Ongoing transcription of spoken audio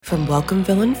From Welcome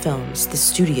Villain Films, the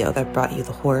studio that brought you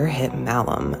the horror hit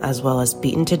Malum, as well as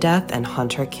Beaten to Death and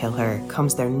Hunter Kill Her,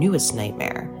 comes their newest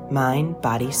nightmare, Mind,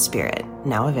 Body, Spirit,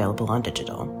 now available on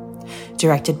digital.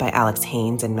 Directed by Alex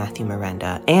Haynes and Matthew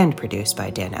Miranda, and produced by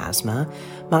Dan Asma,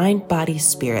 Mind, Body,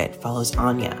 Spirit follows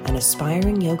Anya, an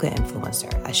aspiring yoga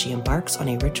influencer, as she embarks on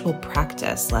a ritual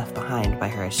practice left behind by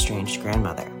her estranged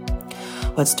grandmother.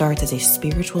 What starts as a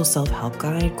spiritual self-help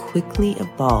guide quickly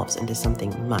evolves into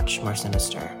something much more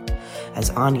sinister. As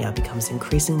Anya becomes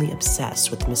increasingly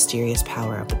obsessed with the mysterious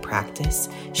power of the practice,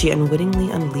 she unwittingly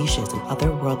unleashes an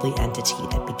otherworldly entity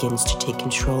that begins to take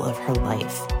control of her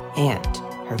life and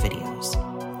her videos.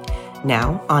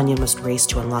 Now, Anya must race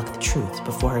to unlock the truth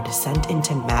before her descent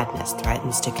into madness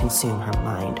threatens to consume her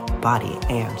mind, body,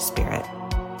 and spirit.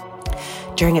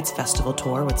 During its festival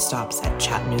tour with stops at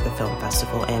Chattanooga Film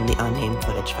Festival and the Unnamed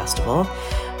Footage Festival,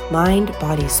 Mind,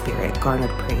 Body, Spirit garnered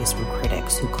praise from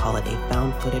critics who call it a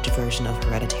found footage version of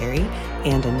Hereditary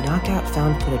and a knockout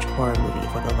found footage horror movie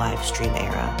for the live stream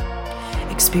era.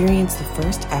 Experience the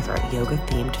first ever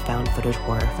yoga-themed found footage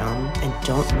horror film and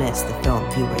don't miss the film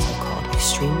viewers have called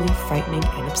extremely frightening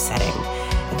and upsetting.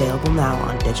 Available now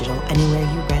on digital anywhere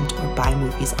you rent or buy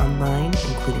movies online,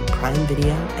 including Prime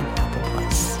Video and Apple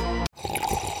Plus.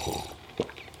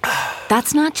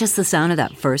 That's not just the sound of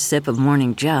that first sip of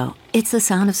Morning Joe. It's the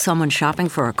sound of someone shopping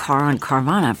for a car on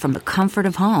Carvana from the comfort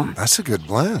of home. That's a good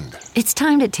blend. It's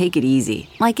time to take it easy,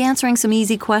 like answering some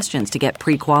easy questions to get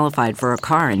pre-qualified for a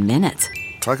car in minutes.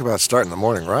 Talk about starting the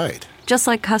morning right. Just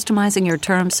like customizing your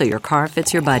terms so your car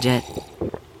fits your budget.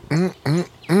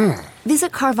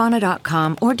 Visit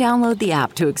Carvana.com or download the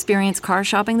app to experience car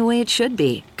shopping the way it should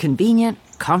be. Convenient,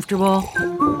 comfortable.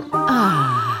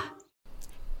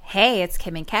 Hey, it's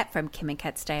Kim and Kat from Kim and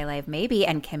Kat Stay Alive Maybe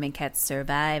and Kim and Kat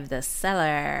Survive the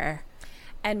Cellar.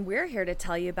 And we're here to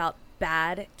tell you about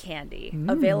Bad Candy,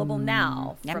 available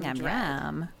now from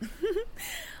Yum.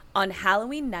 On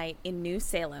Halloween night in New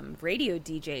Salem, radio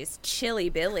DJs Chili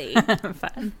Billy,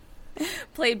 Fun.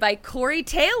 played by Corey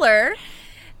Taylor,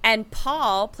 and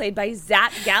Paul, played by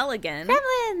Zach Galligan,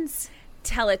 Gremlins!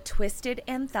 tell a twisted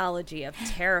anthology of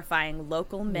terrifying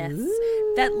local myths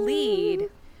that lead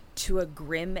to a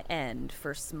grim end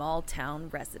for small-town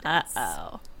residents.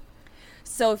 Uh-oh.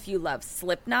 So if you love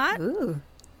Slipknot,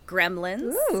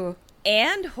 Gremlins,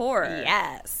 and horror,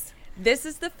 Yes. this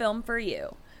is the film for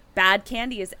you. Bad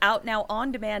Candy is out now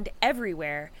on demand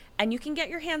everywhere, and you can get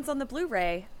your hands on the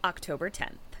Blu-ray October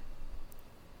 10th.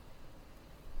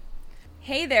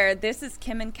 Hey there, this is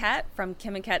Kim and Kat from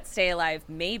Kim and Kat Stay Alive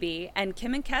Maybe and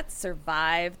Kim and Kat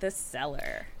Survive the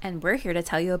Cellar. And we're here to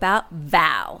tell you about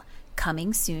Val,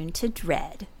 coming soon to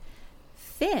Dread.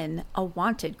 Finn, a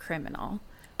wanted criminal,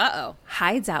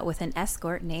 hides out with an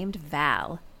escort named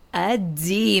Val, a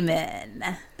demon.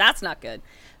 That's not good.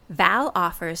 Val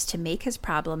offers to make his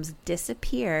problems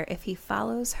disappear if he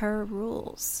follows her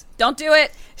rules. Don't do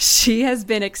it. She has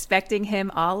been expecting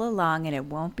him all along, and it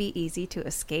won't be easy to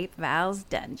escape Val's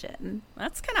dungeon.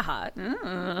 That's kind of hot.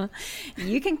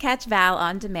 You can catch Val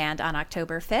on demand on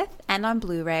October 5th and on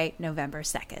Blu-ray November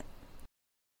 2nd.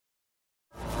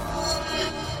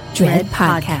 Dread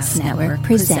Podcast Network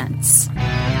presents.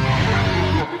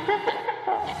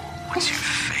 What's your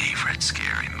favorite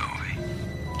scary movie?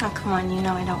 Oh, come on, you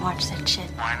know I don't watch that shit.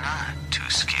 Why not? Too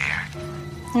scared?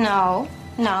 No,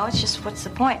 it's just what's the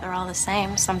point? They're all the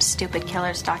same. Some stupid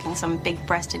killer stalking some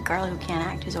big-breasted girl who can't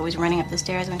act, who's always running up the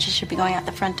stairs when she should be going out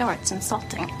the front door. It's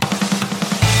insulting.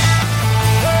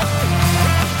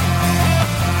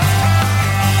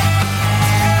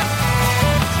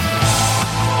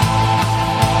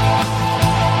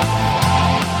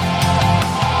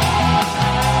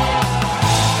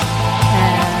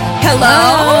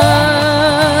 Hello.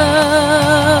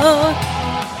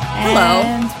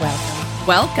 And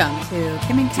Welcome to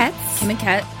Kim and Kat's Kim and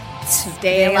Kat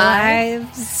Stay Alive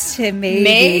to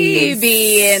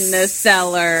Maybe in the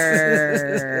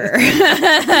Cellar.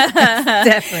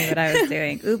 Definitely what I was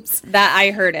doing. Oops. That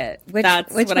I heard it. Which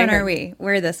one are we?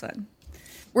 We're this one.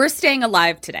 We're staying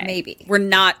alive today. Maybe. We're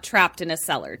not trapped in a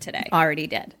cellar today. Already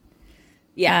dead.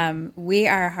 Yeah. We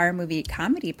are a horror movie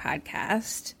comedy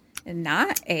podcast,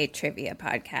 not a trivia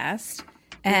podcast.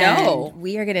 And No.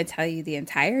 we are going to tell you the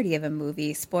entirety of a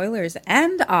movie, spoilers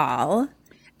and all.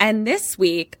 And this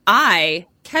week, I,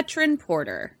 Ketrin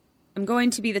Porter, am going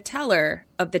to be the teller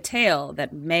of the tale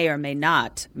that may or may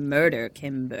not murder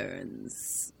Kim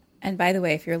Burns. And by the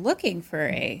way, if you're looking for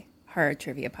a horror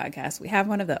trivia podcast, we have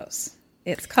one of those.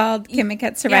 It's called Kim and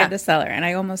Kat Survive the Cellar, and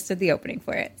I almost did the opening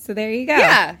for it. So there you go.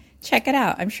 Yeah. Check it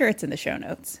out. I'm sure it's in the show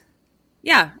notes.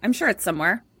 Yeah, I'm sure it's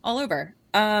somewhere, all over.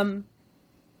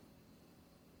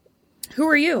 Who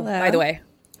are you, Hello. by the way?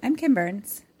 I'm Kim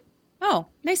Burns. Oh,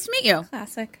 nice to meet you.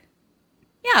 Classic.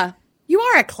 Yeah, you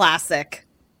are a classic.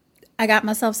 I got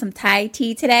myself some Thai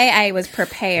tea today. I was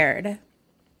prepared.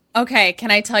 Okay,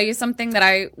 can I tell you something that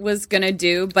I was going to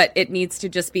do, but it needs to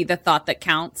just be the thought that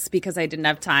counts because I didn't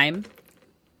have time?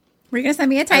 Were you going to send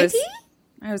me a Thai tea?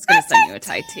 I was going to send you a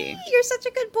Thai tea. You're such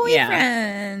a good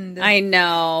boyfriend. I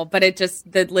know, but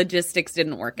the logistics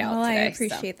didn't work out Well, today. I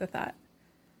appreciate the thought.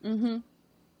 Mm-hmm.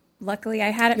 Luckily, I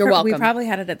had it. You're welcome. We probably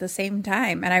had it at the same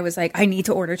time. And I was like, I need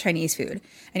to order Chinese food.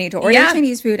 I need to order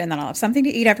Chinese food, and then I'll have something to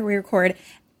eat after we record,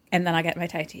 and then I'll get my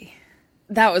Thai tea.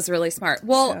 That was really smart.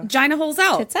 Well, so, Gina holes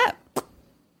out. Tits up.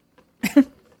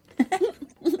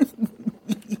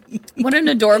 What an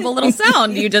adorable little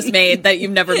sound you just made that you've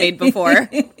never made before.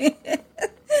 I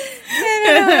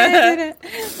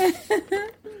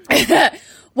didn't.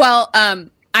 Well,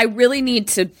 I really need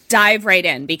to dive right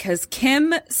in because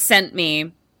Kim sent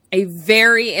me a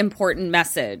very important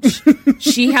message.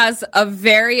 She has a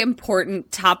very important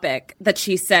topic that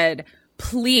she said,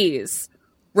 please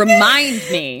remind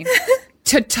me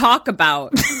to talk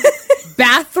about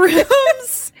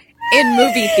bathrooms in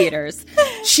movie theaters.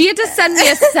 She had to send me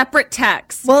a separate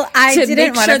text. Well, I to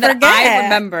didn't make sure that forget. I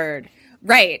remembered.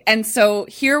 Right. And so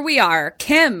here we are.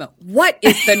 Kim, what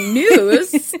is the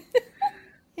news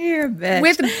You're a bitch.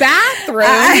 with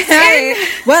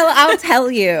bathrooms? Well, I'll tell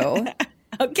you.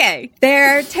 Okay.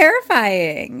 They're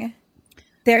terrifying.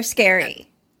 They're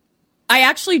scary. I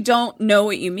actually don't know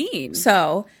what you mean.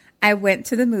 So I went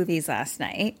to the movies last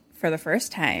night for the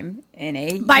first time in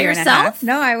a By year and a yourself? half.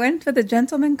 No, I went with a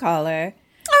gentleman caller.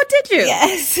 Oh, did you?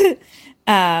 Yes. It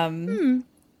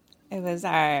was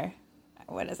our,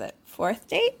 what is it, fourth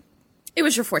date? It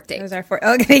was your fourth date. It was our fourth.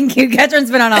 Oh, thank you. Katrin's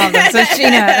been on all of them, so she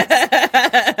knows.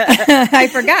 I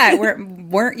forgot.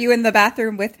 Weren't you in the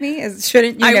bathroom with me?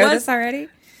 Shouldn't you know this already?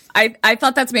 I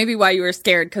thought that's maybe why you were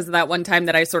scared, because of that one time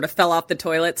that I sort of fell off the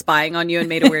toilet spying on you and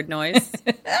made a weird noise.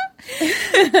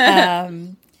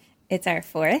 It's our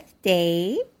fourth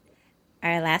date.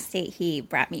 Our last date, he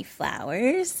brought me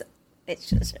flowers,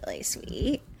 which was really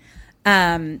sweet.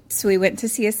 So we went to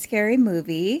see a scary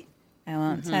movie. I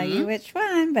won't tell you which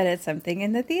one, but it's something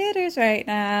in the theaters right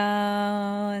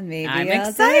now. And maybe I'm I'll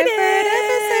excited. do it for an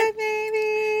episode,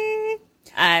 maybe.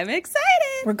 I'm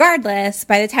excited. Regardless,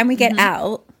 by the time we get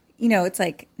out, you know, it's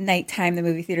like nighttime. The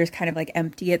movie theater is kind of like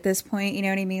empty at this point. You know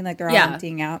what I mean? Like they're all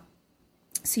emptying out.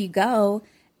 So you go,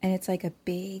 and it's like a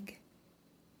big,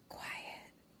 quiet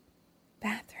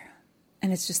bathroom.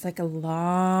 And it's just like a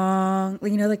long,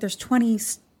 you know, like there's 20,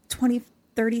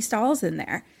 30 stalls in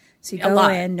there. So you go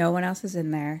in, no one else is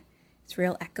in there. It's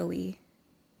real echoey.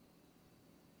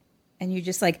 And you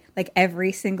just like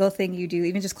every single thing you do,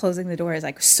 even just closing the door is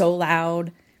like so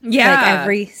loud. Yeah. Like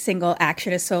every single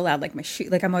action is so loud. Like my shoe,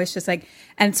 like I'm always just like,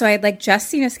 and so I had like just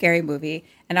seen a scary movie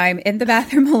and I'm in the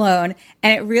bathroom alone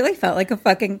and it really felt like a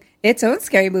fucking its own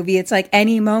scary movie. It's like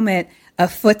any moment a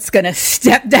foot's gonna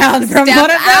step down from one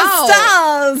of those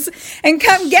stalls and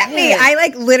come get me. I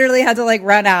like literally had to like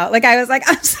run out. Like I was like,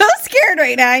 I'm so scared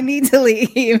right now. I need to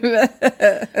leave.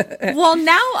 Well,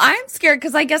 now I'm scared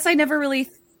because I guess I never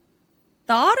really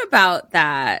thought about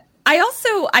that.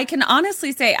 I can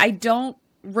honestly say I don't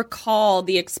recall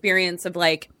the experience of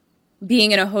like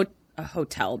being in a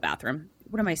hotel bathroom.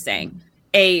 What am I saying?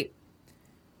 A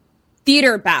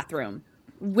theater bathroom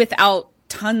without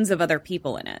tons of other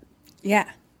people in it.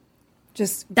 Yeah.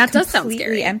 Just that does sound scary.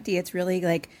 Completely empty. It's really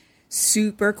like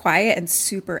super quiet and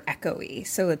super echoey.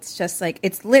 So it's just like,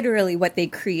 it's literally what they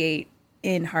create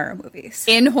in horror movies.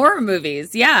 In horror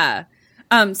movies, yeah.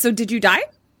 So did you die?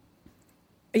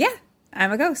 Yeah.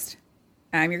 I'm a ghost.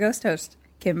 I'm your ghost host,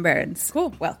 Kim Burns.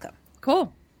 Cool. Welcome.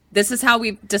 Cool. This is how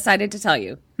we've decided to tell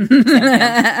you. That's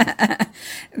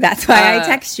why I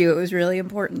text you. It was really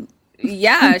important.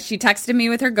 Yeah. She texted me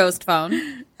with her ghost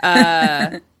phone.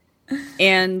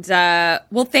 And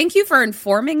well, thank you for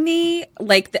informing me.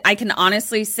 Like, I can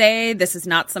honestly say this is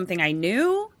not something I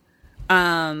knew,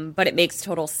 but it makes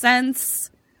total sense.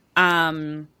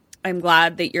 I'm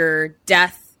glad that your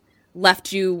death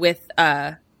left you with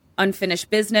unfinished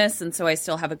business, and so I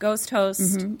still have a ghost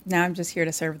host. Mm-hmm. Now I'm just here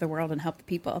to serve the world and help the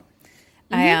people.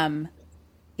 Mm-hmm.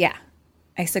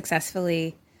 I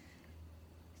successfully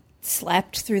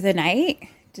slept through the night.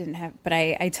 But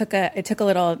I took a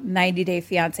little 90-day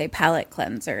fiance palate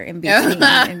cleanser in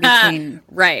between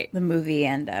right. the movie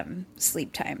and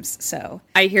sleep times. So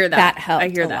I hear that. That helped I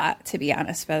hear a that. lot, to be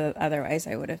honest. But otherwise,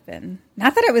 I would have been,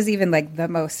 not that it was even like the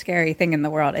most scary thing in the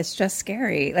world. It's just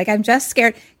scary. Like I'm just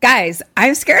scared, guys.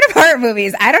 I'm scared of horror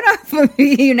movies. I don't know if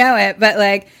you know it, but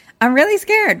like I'm really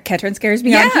scared. Ketrin scares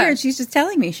me on here, and she's just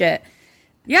telling me shit.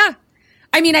 Yeah.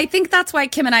 I mean, I think that's why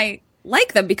Kim and I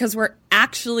like them, because we're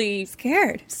actually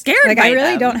scared. Like, I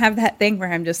really don't have that thing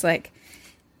where I'm just like,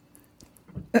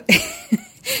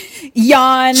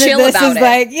 yawn. Chill this about is it.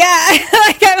 like, yeah.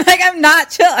 I'm not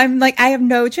chill. I'm like, I have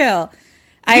no chill.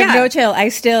 I have no chill. I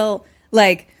still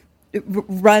like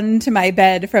run to my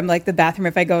bed from like the bathroom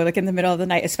if I go like in the middle of the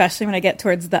night, especially when I get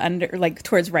towards the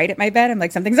towards right at my bed. I'm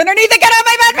like, something's underneath it. Get out of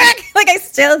my bed quick. Like, I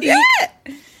still do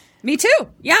it. Me too.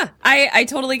 Yeah, I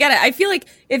totally get it. I feel like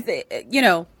if,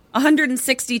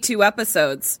 162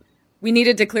 episodes, we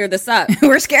needed to clear this up.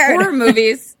 We're scared. Horror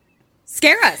movies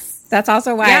scare us. That's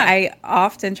also why I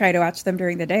often try to watch them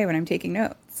during the day when I'm taking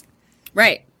notes.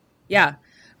 Right. Yeah.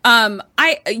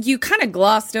 You kind of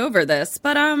glossed over this,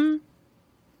 but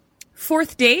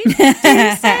fourth date? Did you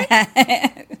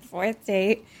say? Fourth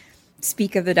date.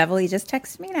 Speak of the devil, he just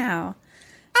texted me now.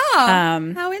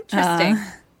 Oh, how interesting.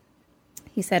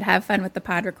 He said, have fun with the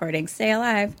pod recording. Stay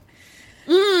alive.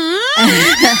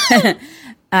 That's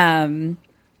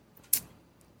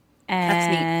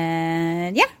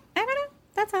And yeah, I don't know.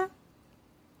 That's all.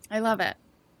 I love it.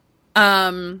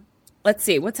 Let's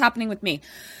see. What's happening with me?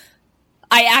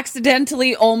 I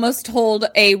accidentally almost told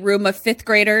a room of fifth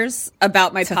graders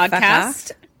about my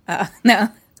podcast. No.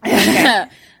 Okay.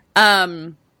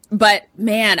 But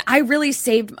man, I really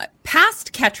saved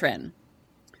past Ketrin.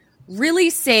 Really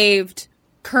saved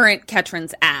current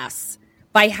Ketrin's ass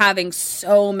by having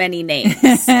so many names.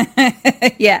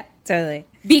 Yeah, totally.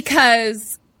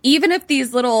 Because even if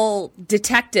these little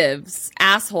detectives,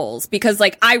 assholes, because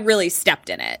like I really stepped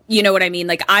in it. You know what I mean?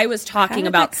 Like I was talking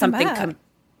about something.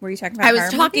 Were you talking about? I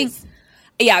was talking.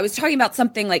 Yeah, I was talking about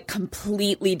something like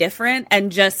completely different,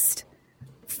 and just,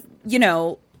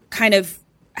 kind of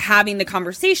having the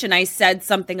conversation. I said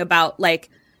something about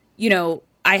like,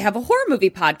 I have a horror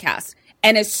movie podcast.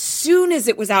 And as soon as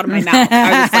it was out of my mouth,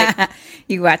 I was like...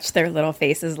 You watched their little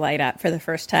faces light up for the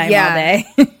first time all day.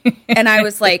 And I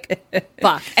was like,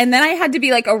 fuck. And then I had to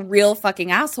be like a real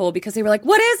fucking asshole because they were like,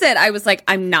 what is it? I was like,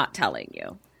 I'm not telling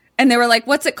you. And they were like,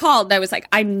 what's it called? And I was like,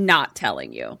 I'm not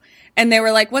telling you. And they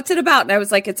were like, what's it about? And I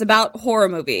was like, it's about horror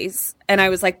movies. And I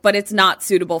was like, but it's not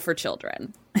suitable for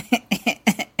children.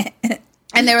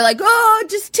 And they were like, oh,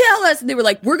 just tell us. And they were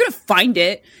like, we're going to find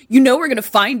it. We're going to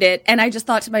find it. And I just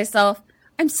thought to myself,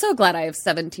 I'm so glad I have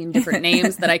 17 different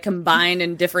names that I combine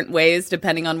in different ways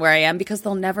depending on where I am, because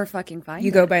they'll never fucking find it.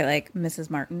 You go by like Mrs.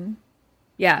 Martin?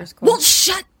 Yeah. Cool. Well,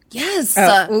 shut. Yes.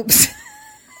 Oh, oops.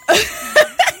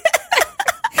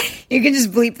 You can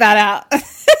just bleep that out.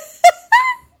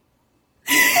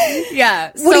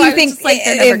 Yeah. What do you think? Like,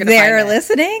 if they're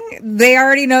listening, they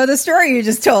already know the story you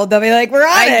just told. They'll be like, we're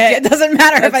on it. It doesn't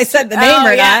matter if I said the name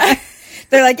or not.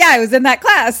 They're like, yeah, I was in that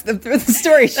class. The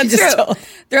story she just told.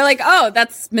 They're like, oh,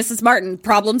 that's Mrs. Martin.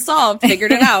 Problem solved.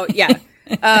 Figured it out. Yeah.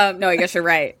 No, I guess you're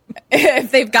right.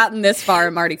 If they've gotten this far,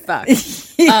 I'm already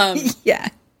fucked. Yeah.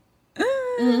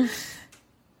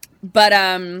 But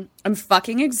I'm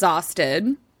fucking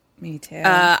exhausted. Me too.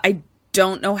 I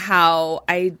don't know how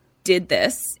I did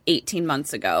this 18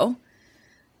 months ago.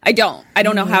 I don't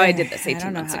know how I did this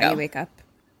 18 months ago. I don't know how you wake up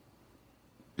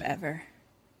ever.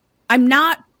 I'm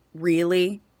not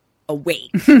really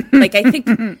awake. Like I think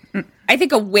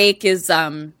awake is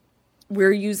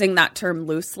we're using that term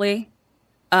loosely.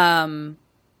 But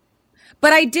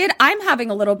I'm having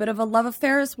a little bit of a love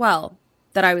affair as well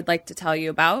that I would like to tell you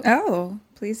about. Oh,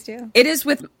 please do. It is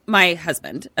with my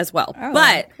husband as well. Oh,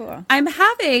 but cool. I'm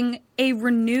having a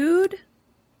renewed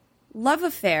love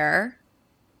affair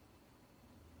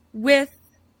with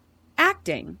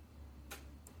acting.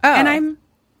 Oh. And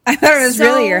I thought it was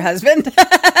really your husband.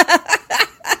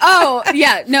 Oh,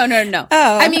 yeah. No.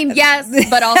 Oh. I mean, yes,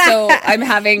 but also I'm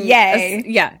having... Yay.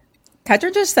 Yeah.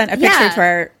 Katra just sent a picture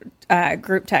to our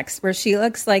group text where she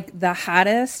looks like the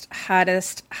hottest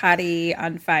hottie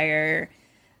on fire,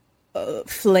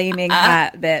 flaming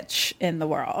hot bitch in the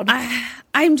world.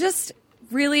 I'm just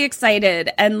really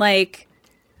excited. And like,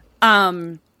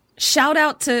 shout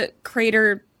out to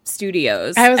Crater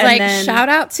Studios. I was shout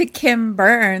out to Kim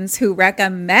Burns, who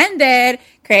recommended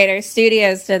Crater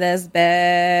Studios to this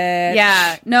bitch.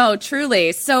 Yeah, no,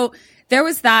 truly. So there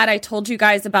was that. I told you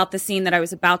guys about the scene that I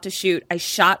was about to shoot. I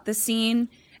shot the scene,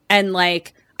 and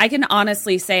like, I can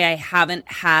honestly say I haven't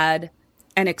had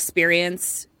an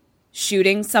experience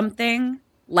shooting something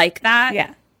like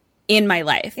that in my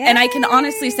life. Yay. And I can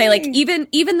honestly say, like,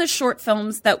 even the short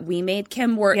films that we made,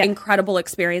 Kim, were incredible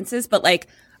experiences, but like,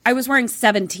 I was wearing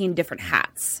 17 different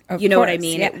hats. You know what I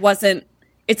mean? Yeah.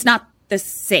 It's not the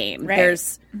same. Right.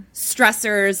 There's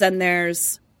stressors and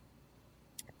there's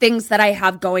things that I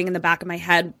have going in the back of my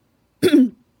head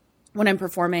when I'm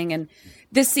performing. And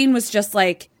this scene was just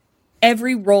like,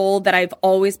 every role that I've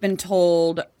always been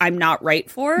told I'm not right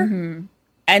for,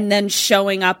 and then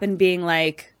showing up and being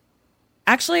like,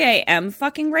 actually, I am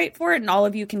fucking right for it, and all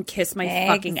of you can kiss my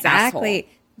fucking asshole. Exactly.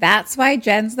 That's why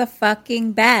Jen's the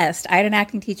fucking best. I had an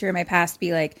acting teacher in my past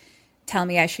be like, tell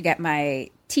me I should get my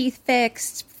teeth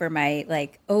fixed for my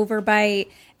like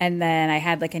overbite. And then I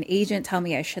had like an agent tell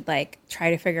me I should like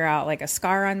try to figure out like a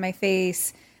scar on my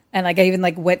face. And like I even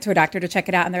like went to a doctor to check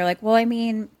it out. And they're like, well, I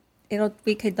mean,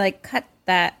 we could like cut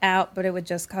that out, but it would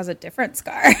just cause a different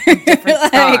scar.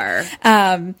 Scar.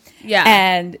 Yeah.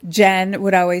 And Jen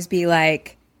would always be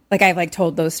like I've like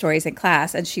told those stories in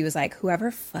class, and she was like, whoever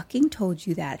fucking told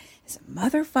you that is a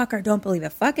motherfucker. Don't believe a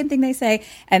fucking thing they say.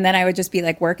 And then I would just be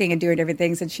like working and doing different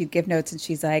things, and she'd give notes, and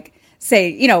she's like, say,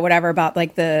 you know, whatever about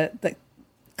like the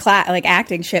class, like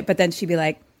acting shit. But then she'd be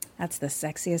like, that's the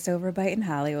sexiest overbite in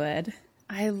Hollywood.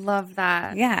 I love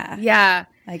that. Yeah. Yeah.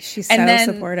 Like she's so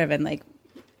supportive and like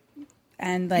you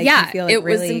feel like it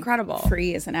really was incredible.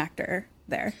 Free as an actor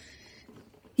there.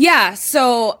 Yeah,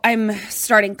 so I'm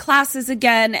starting classes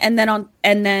again, and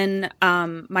then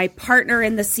my partner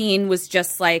in the scene was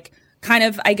just like kind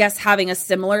of, I guess, having a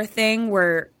similar thing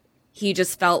where he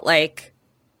just felt like,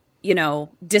 you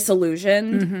know,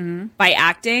 disillusioned by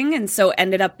acting, and so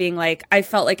ended up being like, I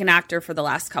felt like an actor for the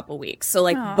last couple weeks. So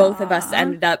like both of us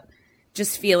ended up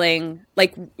just feeling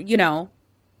like, you know,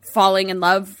 falling in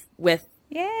love with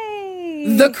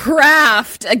the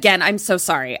craft. Again, I'm so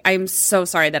sorry. I'm so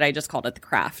sorry that I just called it the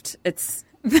craft.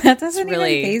 That doesn't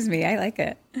really faze me. I like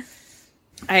it.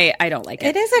 I don't like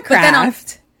it. It is a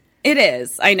craft. It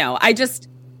is. I know.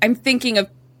 I'm thinking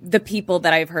of the people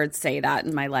that I've heard say that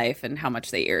in my life and how much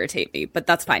they irritate me, but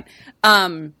that's fine.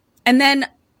 And then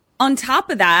on top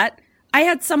of that, I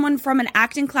had someone from an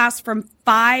acting class from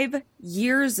 5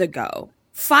 years ago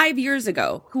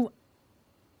who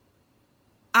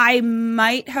I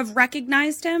might have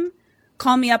recognized him,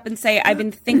 call me up and say, I've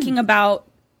been thinking about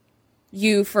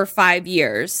you for 5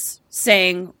 years,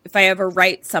 saying if I ever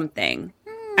write something,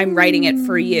 I'm writing it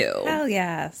for you. Hell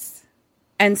yes.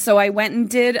 And so I went and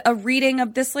did a reading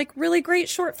of this like really great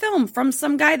short film from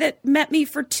some guy that met me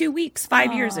for 2 weeks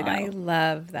 5 years ago. I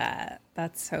love that.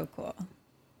 That's so cool.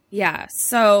 Yeah.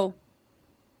 So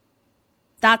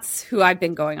that's who I've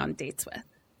been going on dates with.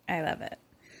 I love it.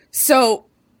 So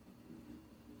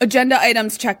agenda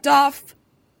items checked off.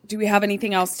 Do we have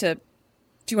anything else do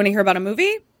you want to hear about a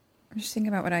movie? I'm just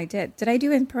thinking about what I did. Did I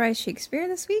do improvised Shakespeare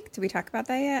this week? Did we talk about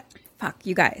that yet? Fuck,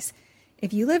 you guys.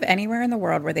 If you live anywhere in the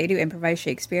world where they do improvised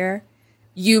Shakespeare,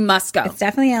 you must go. It's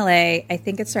definitely LA. I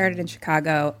think it started in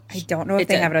Chicago. I don't know if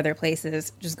they have it other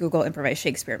places. Just Google improvised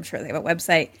Shakespeare. I'm sure they have a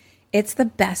website. It's the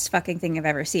best fucking thing I've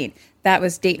ever seen. That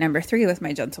was date number 3 with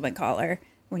my gentleman caller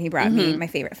when he brought me my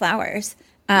favorite flowers.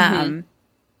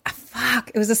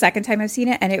 Fuck, it was the second time I've seen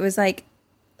it, and it was like,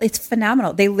 it's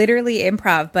phenomenal. They literally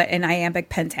improv, but in iambic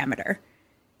pentameter.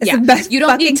 It's the best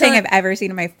fucking thing I've ever seen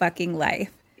in my fucking life.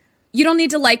 You don't need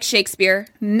to like Shakespeare.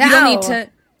 No. You don't need to.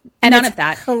 And none it's of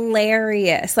that.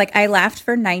 Hilarious. Like I laughed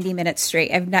for 90 minutes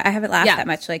straight. I haven't laughed that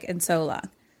much like in so long.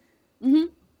 Mm-hmm.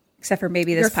 Except for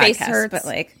maybe this podcast, but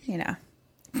like, you know.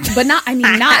 But not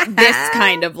this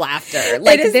kind of laughter.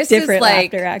 Like it is this different is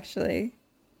like laughter, actually.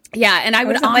 Yeah, and I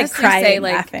would honestly like crying, say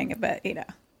like laughing, but you know.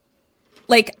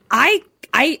 Like I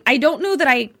don't know that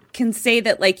I can say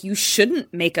that like you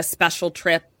shouldn't make a special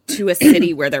trip to a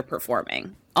city where they're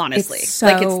performing. Honestly, it's so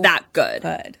like it's that good.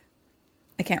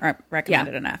 I can't recommend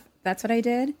it enough. That's what I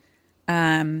did.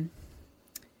 And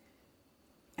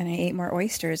I ate more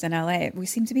oysters in LA. We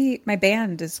seem to be, my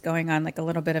band is going on like a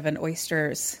little bit of an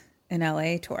oysters in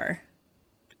LA tour.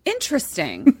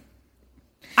 Interesting.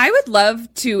 I would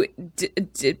love to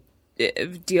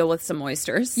deal with some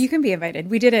oysters. You can be invited.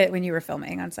 We did it when you were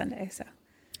filming on Sunday, so.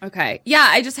 Okay. Yeah,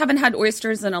 I just haven't had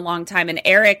oysters in a long time. And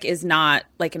Eric is not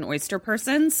like an oyster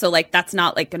person. So like that's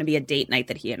not like going to be a date night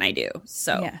that he and I do.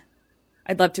 So yeah.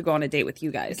 I'd love to go on a date with you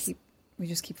guys. We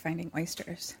just keep finding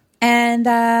oysters. And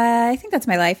I think that's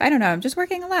my life. I don't know. I'm just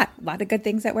working a lot of good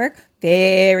things at work.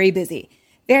 Very busy.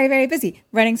 Very, very busy.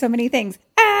 Running so many things.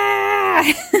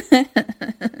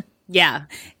 Yeah.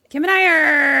 Kim and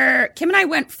I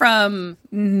went from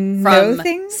no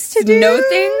things to do,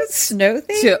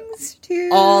 to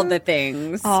all the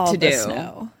things all to the do.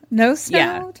 Snow. No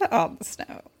snow to all the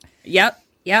snow. Yep.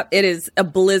 It is a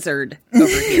blizzard over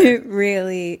here. It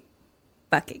really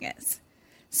fucking is.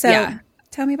 So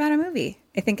tell me about a movie.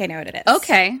 I think I know what it is.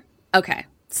 Okay.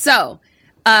 So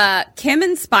Kim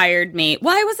inspired me.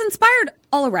 Well, I was inspired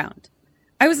all around.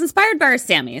 I was inspired by our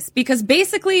Sammys because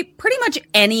basically pretty much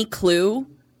any clue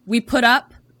we put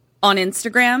up on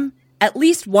Instagram, at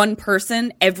least one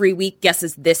person every week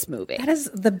guesses this movie. That is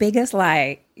the biggest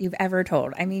lie you've ever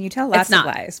told. I mean, you tell lots of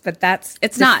lies, but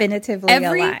it's definitively a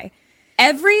lie.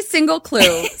 Every single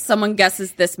clue, someone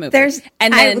guesses this movie.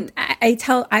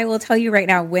 I will tell you right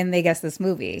now when they guess this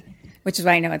movie, which is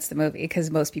why I know it's the movie, because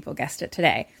most people guessed it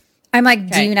today. I'm like,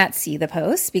 do you not see the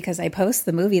posts? Because I post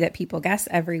the movie that people guess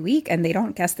every week, and they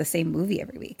don't guess the same movie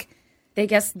every week. They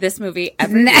guess this movie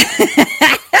every week.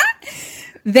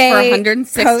 They for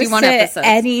 161 episodes.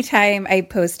 Anytime I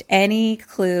post any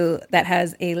clue that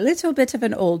has a little bit of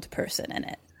an old person in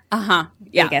it. Yeah.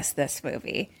 They guess this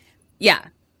movie. Yeah.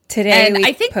 Today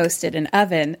we posted an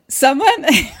oven. Someone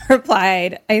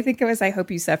replied, I think it was I Hope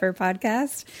You Suffer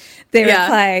podcast. They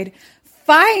replied,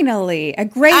 finally, a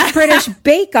Great British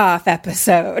Bake Off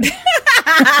episode.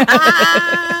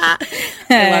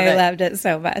 I loved it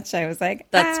so much. I was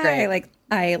like, that's great.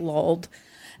 I lolled.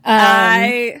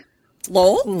 From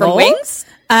Wings?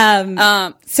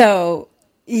 So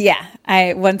yeah,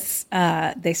 once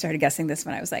they started guessing this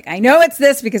one, I was like, I know it's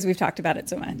this because we've talked about it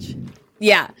so much.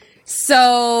 Yeah.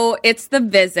 So it's The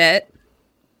Visit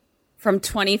from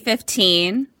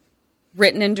 2015,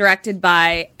 written and directed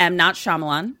by M. Night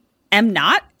Shyamalan. M.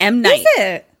 Night? Is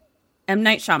it? M.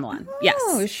 Night Shyamalan. Yes.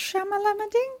 Oh,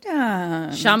 Shamalama Ding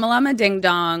Dong. Shamalama Ding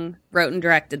Dong wrote and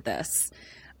directed this.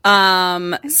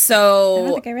 I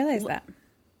don't think I realized that.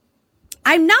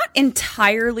 I'm not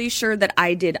entirely sure that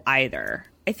I did either.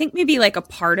 I think maybe like a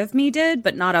part of me did,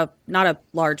 but not a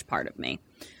large part of me.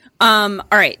 All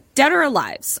right, Dead or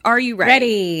Alive? Are you ready?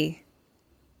 Ready.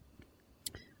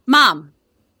 Mom.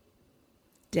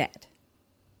 Dead.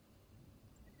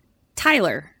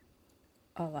 Tyler.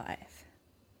 Alive.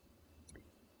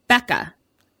 Becca.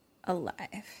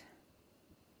 Alive.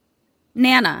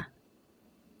 Nana.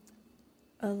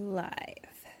 Alive.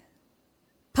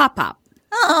 Pop Pop.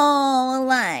 Oh,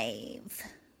 alive.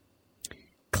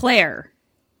 Claire.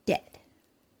 Dead.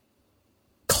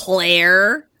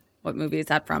 Claire. What movie is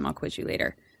that from? I'll quiz you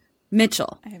later.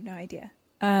 Mitchell. I have no idea.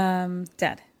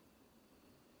 Dead.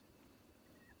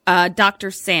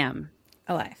 Dr. Sam.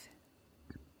 Alive.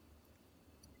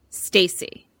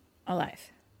 Stacy.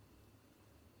 Alive.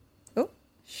 Oh,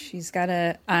 she's got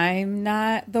a I'm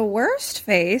not the worst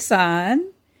face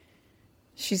on.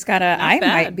 She's got a I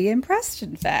might be impressed,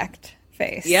 in fact,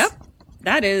 face. Yep.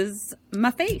 That is my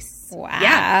face.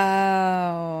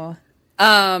 Wow.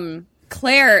 Yeah.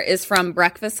 Claire is from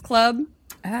Breakfast Club.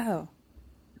 Oh.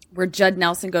 Where Judd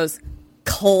Nelson goes,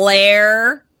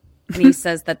 Claire. And he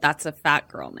says that that's a fat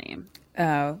girl name.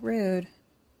 Oh, rude.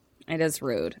 It is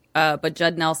rude. But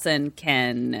Judd Nelson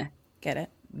can get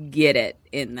it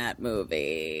in that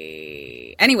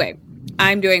movie. Anyway,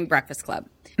 I'm doing Breakfast Club.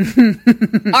 All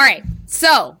right.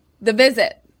 So, The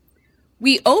Visit.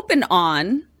 We open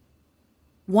on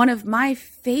one of my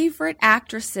favorite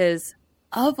actresses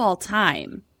of all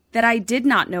time that I did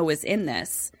not know was in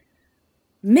this.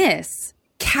 Miss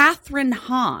Catherine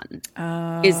Hahn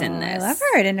is in this. I love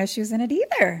her. I didn't know she was in it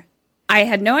either. I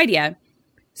had no idea.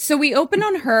 So we open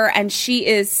on her and she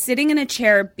is sitting in a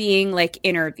chair being like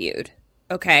interviewed.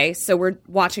 Okay. So we're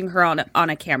watching her on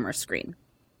a camera screen.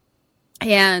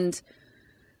 And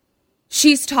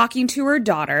she's talking to her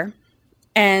daughter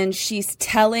and she's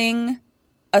telling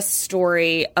a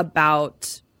story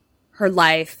about her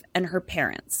life and her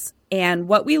parents. And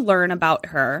what we learn about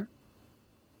her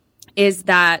is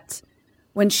that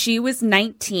when she was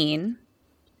 19,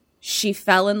 she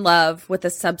fell in love with a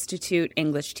substitute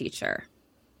English teacher.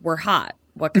 We're hot.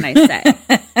 What can I say?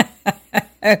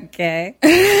 Okay.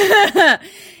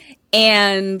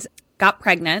 And got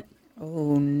pregnant.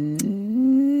 Oh,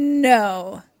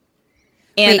 no.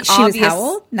 And wait, she was how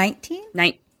old? 19?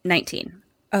 19.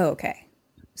 Oh, okay.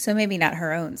 So maybe not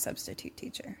her own substitute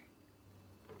teacher.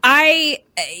 I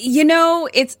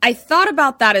thought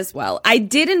about that as well. I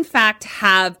did, in fact,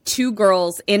 have two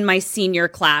girls in my senior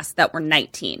class that were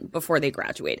 19 before they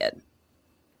graduated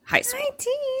high school.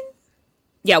 19?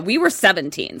 Yeah, we were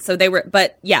 17. So they were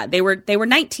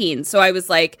 19. So I was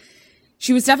like,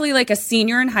 she was definitely like a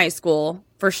senior in high school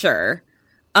for sure.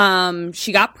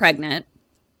 She got pregnant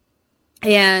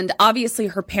and obviously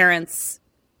her parents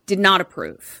did not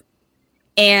approve.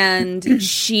 And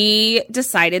she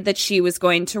decided that she was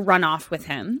going to run off with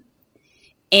him.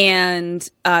 And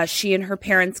she and her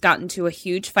parents got into a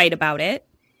huge fight about it.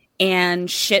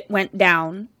 And shit went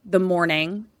down the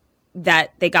morning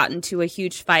that they got into a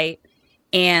huge fight.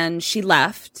 And she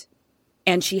left.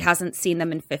 And she hasn't seen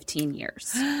them in 15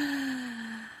 years.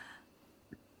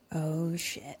 Oh,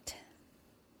 shit.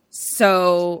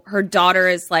 So her daughter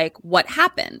is like, what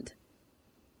happened?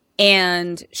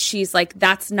 And she's like,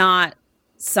 that's not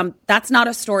that's not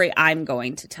a story I'm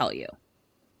going to tell you.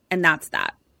 And that's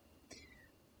that.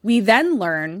 We then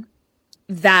learn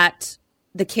that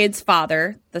the kid's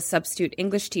father, the substitute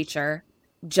English teacher,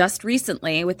 just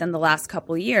recently, within the last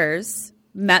couple of years,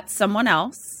 met someone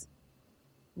else,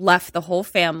 left the whole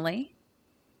family,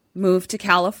 moved to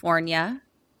California,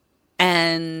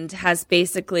 and has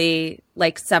basically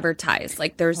like severed ties.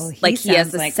 Like there's he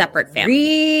has a separate family.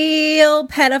 Real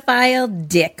pedophile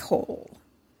dickhole.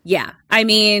 Yeah. I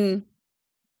mean,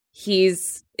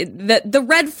 the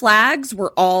red flags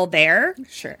were all there.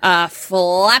 Sure.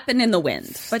 Flapping in the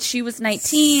wind. But she was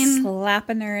 19.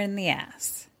 Slapping her in the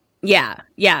ass. Yeah.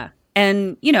 Yeah.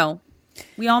 And, you know,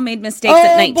 we all made mistakes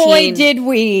at 19. Oh, boy, did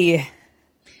we.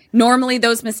 Normally,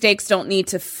 those mistakes don't need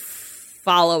to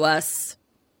follow us,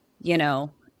 you know,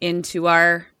 into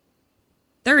our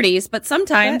 30s. But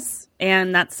sometimes,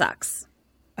 and that sucks.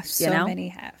 So many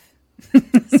have.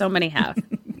 So many have.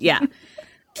 Yeah.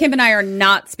 Kim and I are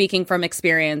not speaking from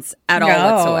experience at all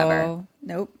whatsoever.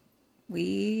 Nope.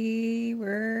 We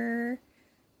were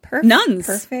nuns.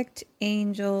 Perfect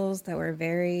angels that were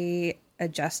very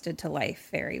adjusted to life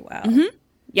very well. Mm-hmm.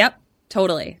 Yep.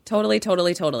 Totally.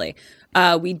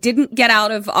 We didn't get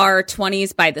out of our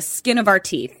 20s by the skin of our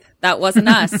teeth. That wasn't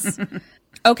us.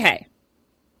 Okay.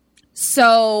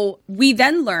 So we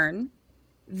then learn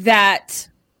that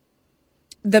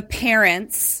the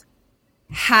parents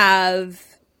have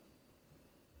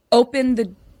opened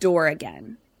the door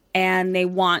again and they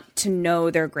want to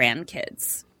know their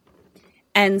grandkids.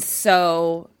 And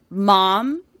so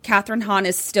mom, Catherine Hahn,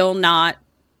 is still not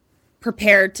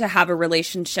prepared to have a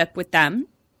relationship with them.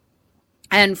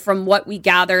 And from what we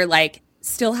gather, like,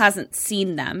 still hasn't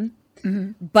seen them,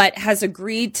 but has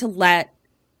agreed to let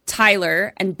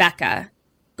Tyler and Becca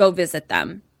go visit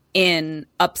them in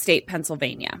upstate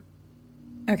Pennsylvania.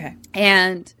 Okay.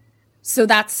 And so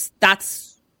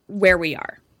that's where we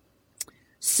are.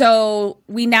 So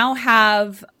we now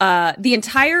have the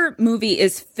entire movie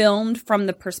is filmed from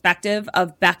the perspective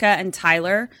of Becca and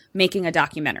Tyler making a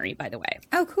documentary, by the way.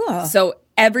 Oh, cool. So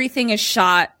everything is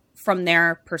shot from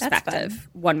their perspective,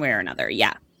 one way or another.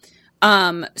 Yeah.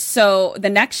 So the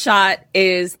next shot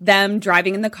is them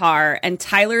driving in the car and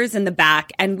Tyler's in the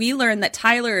back. And we learn that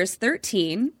Tyler is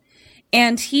 13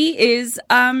 and he is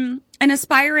an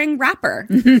aspiring rapper.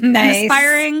 Nice. An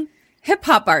aspiring hip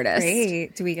hop artist.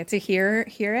 Great. Do we get to hear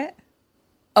it?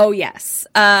 Oh, yes.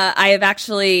 I have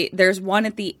actually, there's one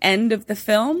at the end of the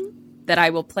film that I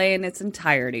will play in its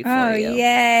entirety for you. Oh,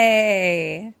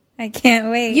 yay. I can't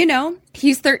wait. You know,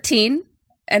 he's 13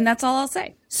 and that's all I'll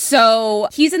say. So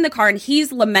he's in the car and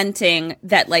he's lamenting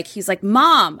that, like, he's like,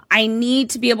 Mom, I need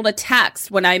to be able to text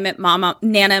when I'm at Mama,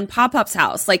 Nana and Pop-Up's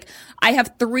house. Like, I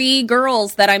have 3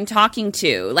 girls that I'm talking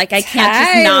to. Like, I can't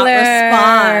just not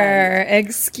respond.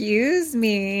 Excuse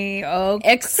me. Oh,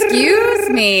 excuse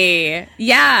me.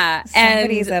 Yeah.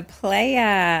 Somebody's a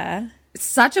player.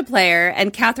 Such a player.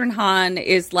 And Catherine Hahn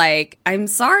is like, I'm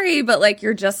sorry, but like,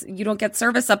 you don't get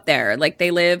service up there. Like,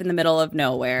 they live in the middle of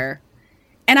nowhere.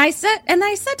 And I said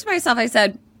to myself, I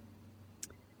said,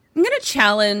 I'm going to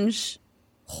challenge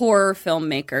horror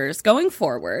filmmakers going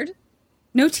forward.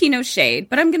 No tea, no shade,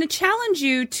 but I'm going to challenge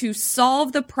you to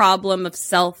solve the problem of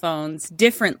cell phones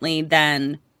differently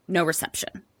than no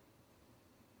reception.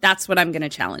 That's what I'm going to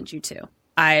challenge you to.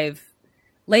 I've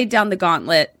laid down the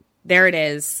gauntlet. There it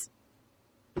is.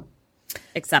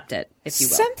 Accept it, if you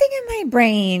will. Something in my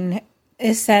brain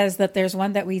says that there's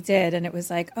one that we did and it was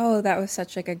like, oh, that was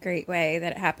such like a great way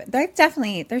that it happened. There's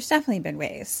definitely been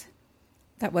ways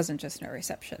that wasn't just no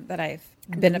reception that I've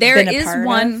been a part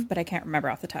of, but I can't remember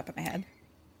off the top of my head.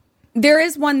 There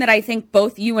is one that I think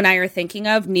both you and I are thinking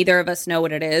of. Neither of us know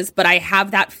what it is, but I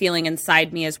have that feeling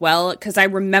inside me as well, because I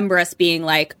remember us being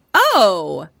like,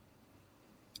 oh,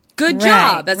 good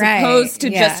job, as opposed to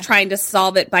just trying to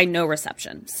solve it by no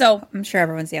reception. So I'm sure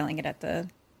everyone's yelling it at the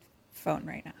phone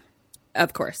right now.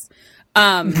 Of course.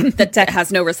 That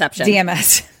has no reception.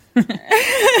 DMS.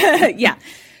 Yeah.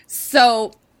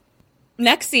 So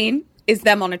next scene is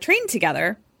them on a train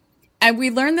together. And we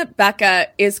learn that Becca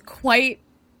is quite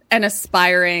an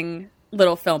aspiring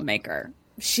little filmmaker.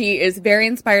 She is very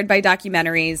inspired by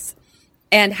documentaries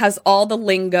and has all the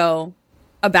lingo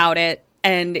about it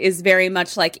and is very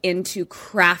much like into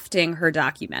crafting her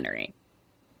documentary.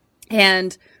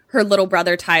 And her little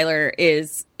brother, Tyler,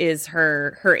 is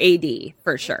her AD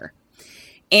for sure.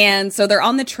 And so they're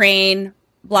on the train,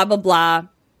 blah, blah, blah.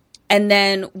 And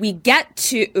then we get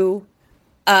to,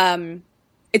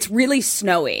 it's really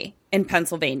snowy in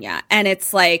Pennsylvania. And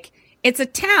it's like, it's a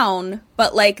town,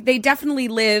 but like they definitely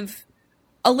live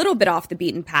a little bit off the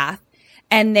beaten path.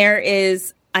 And there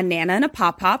is a Nana and a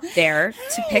Pop-Pop there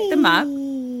to pick them up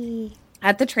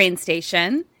at the train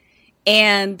station.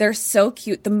 And they're so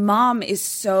cute. The mom is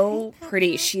so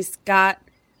pretty. She's got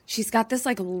this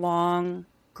like long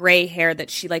gray hair that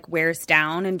she like wears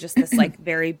down and just this like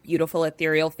very beautiful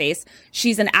ethereal face.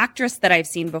 She's an actress that I've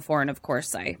seen before. And of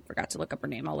course I forgot to look up her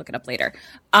name. I'll look it up later.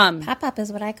 Pop-Up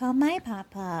is what I call my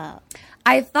Pop-Up.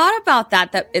 I thought about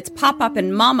that it's Pop-Up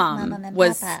and Mom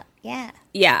was Pop-Up. Yeah.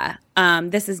 Yeah.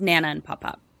 This is Nana and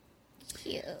Pop-Up.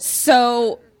 Cute.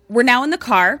 So we're now in the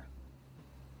car.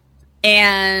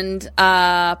 And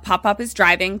Pop-Up is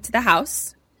driving to the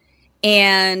house,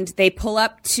 and they pull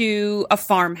up to a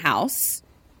farmhouse,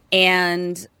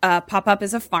 and Pop-Up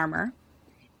is a farmer,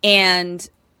 and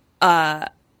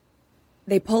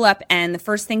they pull up, and the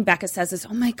first thing Becca says is,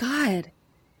 "Oh my God,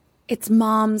 it's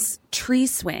Mom's tree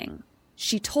swing.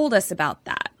 She told us about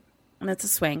that." And it's a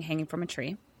swing hanging from a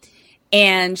tree.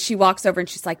 And she walks over and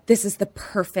she's like, "This is the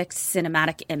perfect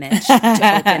cinematic image to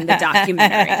open the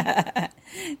documentary."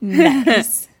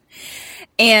 Nice.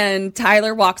 And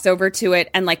Tyler walks over to it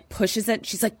and like pushes it.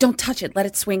 She's like, "Don't touch it. Let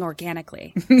it swing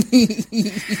organically."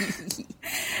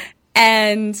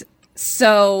 And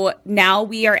so now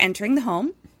we are entering the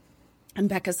home. And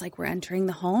Becca's like, "We're entering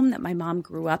the home that my mom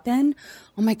grew up in.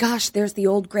 Oh my gosh, there's the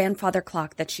old grandfather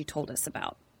clock that she told us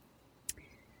about."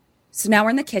 So now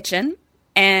we're in the kitchen.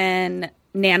 And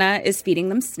Nana is feeding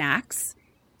them snacks.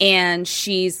 And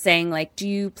she's saying, like, "Do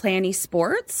you play any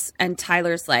sports?" And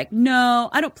Tyler's like, "No,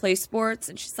 I don't play sports."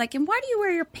 And she's like, "And why do you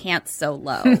wear your pants so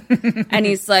low?" And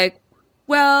he's like,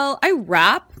 "Well, I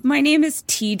rap. My name is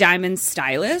T Diamond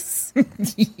Stylus."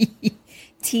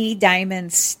 T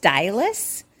Diamond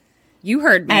Stylus? You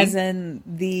heard me. As in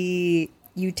the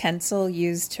utensil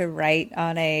used to write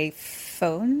on a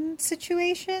phone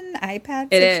situation? iPad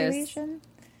situation?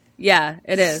 Yeah,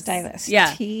 it is. Stylus.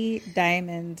 Yeah. T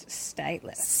Diamond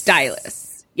Stylus.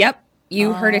 Stylus. Yep.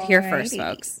 You heard it here first,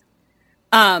 folks.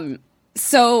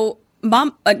 So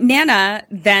Nana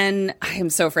then,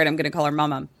 I'm so afraid I'm going to call her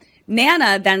Mama.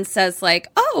 Nana then says like,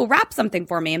 "Oh, rap something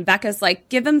for me." And Becca's like,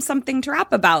 "Give him something to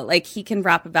rap about. Like he can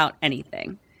rap about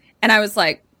anything." And I was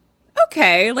like,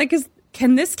 okay, like,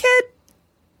 can this kid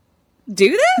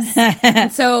do this?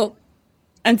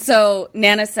 And so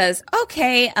Nana says,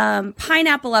 "Okay,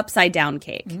 pineapple upside down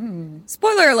cake."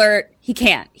 Spoiler alert, he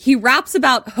can't. He raps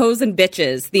about hoes and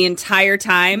bitches the entire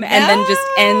time and then just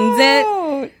ends it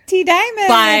T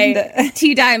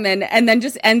Diamond, and then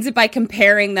just ends it by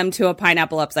comparing them to a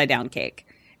pineapple upside down cake.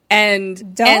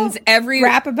 And ends every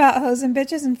rap about hoes and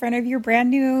bitches in front of your brand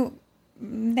new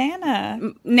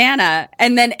Nana,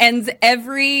 and then ends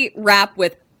every rap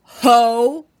with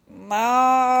ho.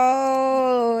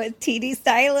 Oh, TD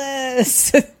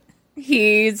Stylus.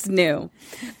 He's new.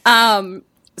 So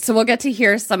we'll get to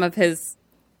hear some of his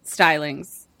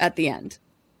stylings at the end.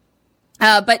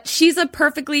 But she's a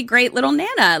perfectly great little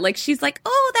Nana. Like, she's like,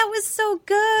 "Oh, that was so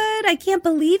good. I can't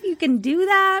believe you can do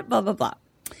that." Blah, blah, blah.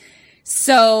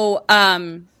 So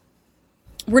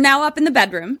we're now up in the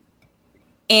bedroom,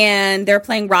 and they're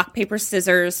playing rock, paper,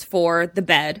 scissors for the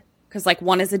bed. Because, like,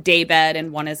 one is a day bed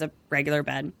and one is a regular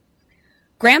bed.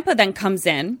 Grandpa then comes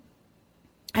in,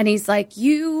 and he's like,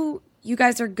 you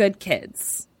guys are good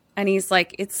kids. And he's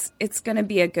like, it's going to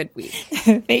be a good week.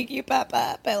 Thank you,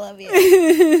 Papa. I love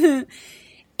you.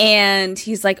 And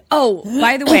he's like, "Oh,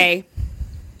 by the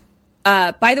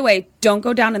way, don't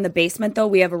go down in the basement, though.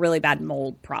 We have a really bad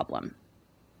mold problem."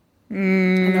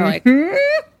 And they're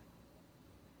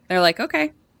like,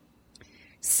 "Okay."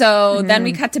 So then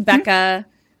we cut to Becca.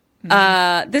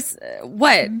 Are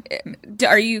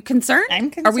you concerned?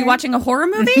 I'm concerned. Are we watching a horror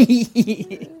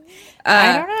movie?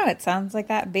 I don't know. It sounds like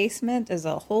that basement is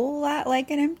a whole lot like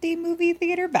an empty movie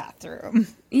theater bathroom.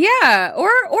 Yeah. Or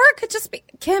it could just be,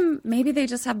 Kim, maybe they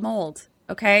just have mold.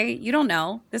 Okay. You don't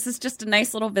know. This is just a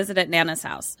nice little visit at Nana's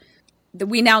house.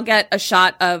 We now get a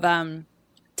shot of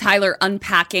Tyler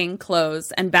unpacking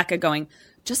clothes and Becca going,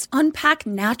 "Just unpack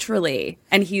naturally."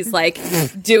 And he's like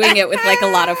doing it with like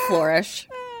a lot of flourish.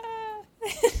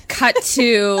 Cut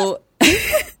to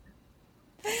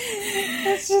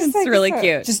it's like really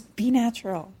cute. Just be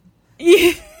natural.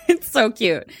 It's so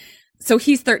cute. So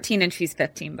he's 13 and she's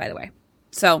 15, by the way.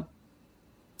 So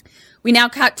we now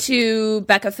cut to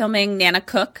Becca filming Nana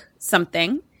cook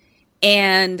something,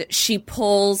 and she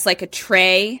pulls like a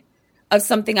tray of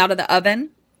something out of the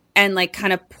oven and like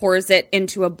kind of pours it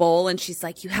into a bowl, and she's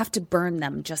like, "You have to burn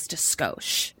them just a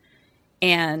skosh."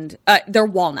 And they're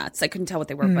walnuts. I couldn't tell what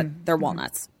they were, but they're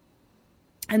walnuts.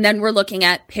 And then we're looking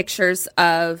at pictures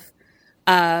of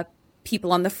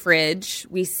people on the fridge.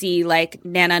 We see like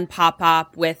Nana and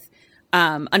Pop-Pop with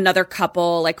another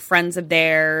couple, like friends of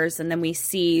theirs. And then we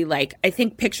see, like, I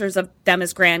think pictures of them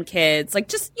as grandkids, like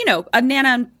just, you know, a Nana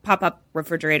and pop-up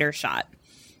refrigerator shot.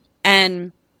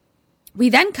 And we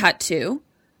then cut to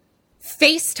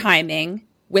FaceTiming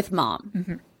with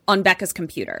mom on Becca's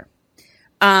computer.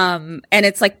 And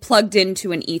it's like plugged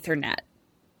into an Ethernet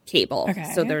cable.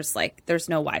 Okay. So there's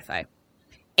no Wi-Fi.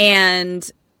 And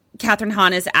Catherine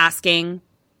Hahn is asking,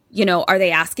 you know, are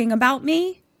they asking about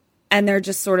me? And they're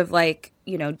just sort of like,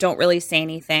 you know, don't really say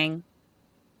anything.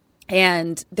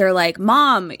 And they're like,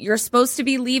 Mom, you're supposed to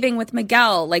be leaving with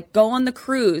Miguel. Like, go on the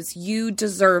cruise. You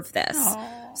deserve this.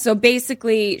 Aww. So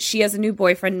basically, she has a new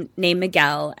boyfriend named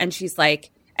Miguel. And she's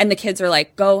like, and the kids are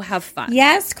like, go have fun.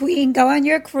 Yes, Queen, go on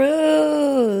your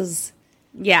cruise.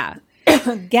 Yeah.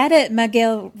 Get it,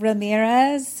 Miguel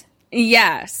Ramirez.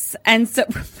 Yes. And so...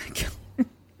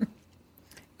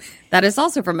 That is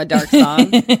also from a dark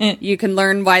song. You can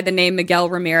learn why the name Miguel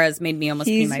Ramirez made me almost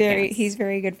pee my pants. He's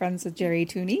very good friends with Jerry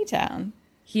Tooneytown.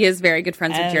 He is very good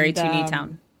friends with Jerry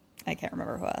Tooneytown. I can't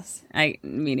remember who else.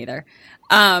 Me neither.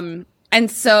 And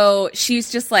so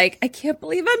she's just like, I can't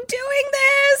believe I'm doing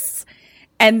this.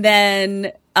 And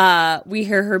then we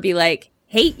hear her be like,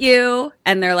 hate you.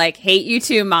 And they're like, hate you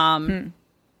too, Mom.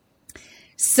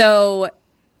 So...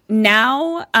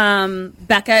 Now,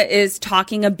 Becca is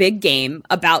talking a big game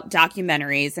about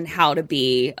documentaries and how to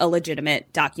be a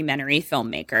legitimate documentary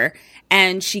filmmaker.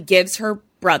 And she gives her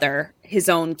brother his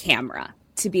own camera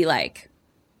to be like,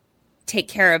 take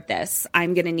care of this.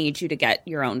 I'm going to need you to get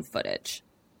your own footage.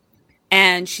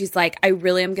 And she's like, I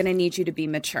really am going to need you to be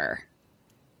mature.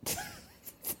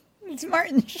 It's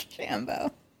Martin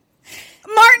Shambo.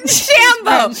 Martin Shambo.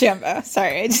 Martin Shambo.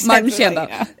 Sorry, I just Martin Shambo.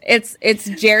 You know. It's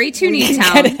Jerry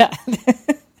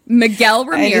Tooneytown, Miguel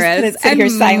Ramirez,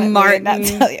 and Martin. Not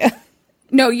tell you.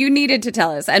 No, you needed to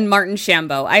tell us. And Martin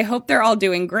Shambo. I hope they're all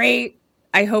doing great.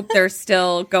 I hope they're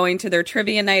still going to their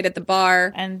trivia night at the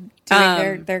bar and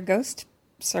doing their ghost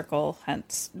circle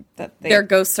hunts. Their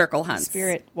ghost circle hunts,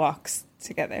 spirit walks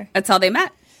together. That's how they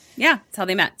met. Yeah, that's how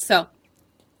they met. So.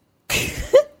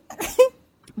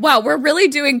 Wow, we're really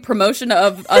doing promotion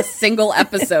of a single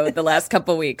episode the last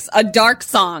couple weeks. A Dark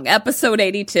Song, episode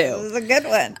 82. This is a good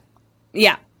one.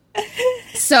 Yeah.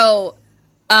 So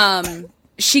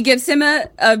she gives him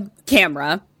a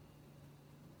camera,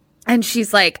 and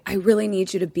she's like, I really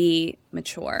need you to be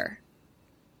mature.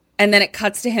 And then it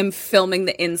cuts to him filming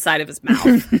the inside of his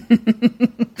mouth.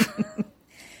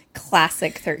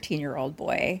 Classic 13-year-old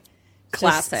boy.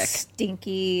 Classic. Just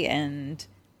stinky and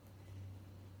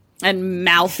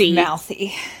mouthy.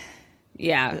 Mouthy.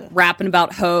 Yeah. Ugh. Rapping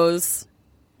about hoes.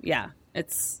 Yeah.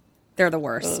 They're the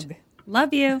worst. Ugh.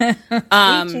 Love you.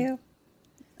 Me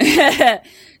too.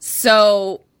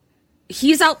 So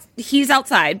he's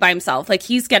outside by himself. Like,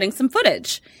 he's getting some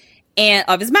footage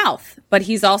of his mouth, but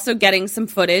he's also getting some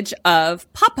footage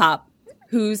of Pop,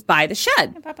 who's by the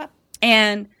shed. Hey, Pop.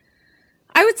 And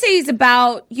I would say he's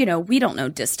about, we don't know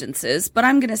distances, but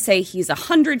I'm going to say he's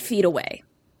 100 feet away.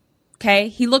 Okay,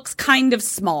 he looks kind of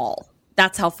small.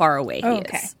 That's how far away he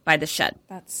is by the shed.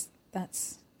 That's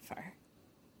far.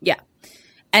 Yeah.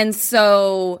 And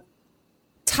so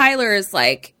Tyler is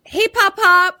like, hey,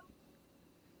 Pop.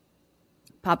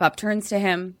 Pop turns to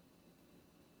him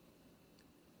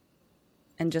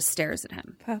and just stares at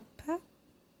him. Pop.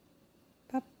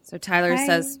 So Tyler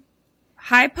says,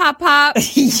 hi, Pop.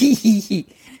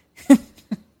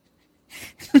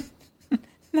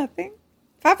 Nothing.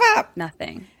 Pop.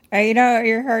 Nothing.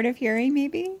 You're hard of hearing,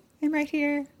 maybe? I'm right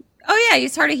here. Oh, yeah,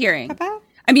 he's hard of hearing. Papa?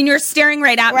 I mean, you're staring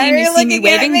right at me and you see me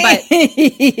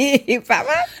waving,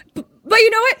 Papa? But you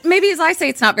know what? Maybe his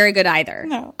eyesight's not very good either.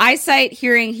 No. Eyesight,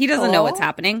 hearing, he doesn't know what's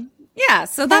happening. Yeah,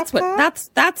 so that's what's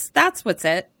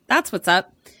it. That's what's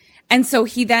up. And so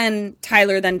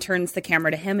Tyler then turns the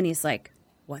camera to him and he's like,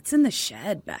 what's in the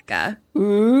shed, Becca?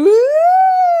 Ooh.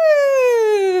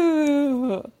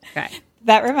 Okay.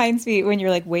 That reminds me when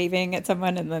you're like waving at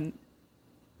someone and then.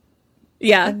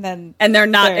 Yeah. And they're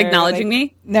not acknowledging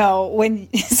me? No,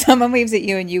 when someone waves at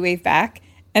you and you wave back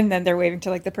and then they're waving to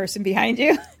like the person behind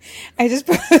you. I just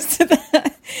posted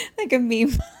that, like a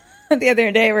meme the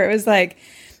other day where it was like,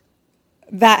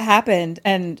 that happened.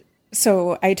 And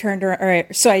so I turned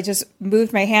around, so I just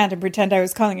moved my hand and pretend I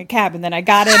was calling a cab. And then I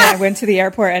got in and I went to the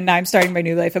airport and now I'm starting my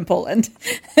new life in Poland.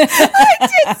 I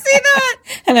did see that.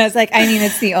 And I was like,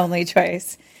 it's the only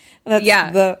choice. That's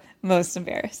the most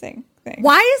embarrassing thing.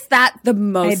 Why is that the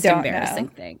most embarrassing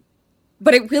thing?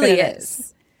 But it really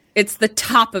is. It's the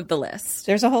top of the list.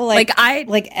 There's a whole like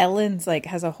Ellen's like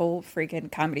has a whole freaking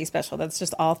comedy special that's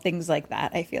just all things like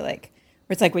that. I feel like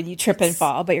Where it's like when you trip and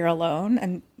fall, but you're alone,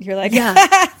 and you're like, Yeah.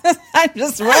 I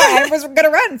was going to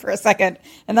run for a second,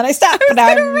 and then I stopped, but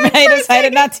I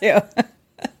decided not to.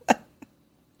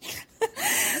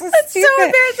 That's so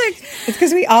embarrassing. It's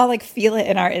because we all like feel it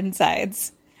in our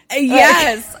insides.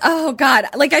 Yes. Oh God.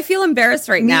 Like I feel embarrassed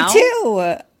right now. Me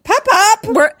too. Pop.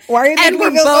 Why are you making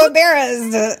me feel so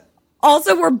embarrassed?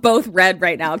 Also, we're both red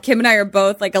right now. Kim and I are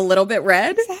both like a little bit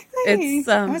red. Exactly. It's,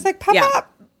 I was like, Pop.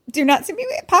 Do not see me.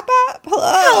 Pop. Hello.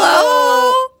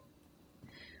 Hello.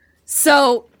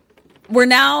 So we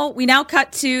now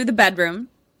cut to the bedroom,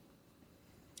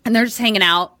 and they're just hanging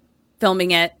out,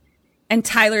 filming it. And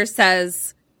Tyler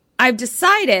says, I've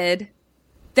decided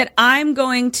that I'm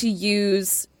going to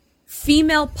use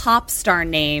female pop star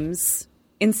names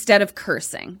instead of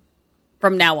cursing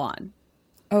from now on.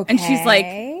 Okay. And she's like,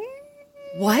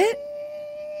 what?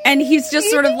 And he's just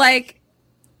sort of like,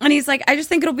 and he's like, I just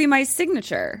think it'll be my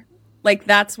signature. Like,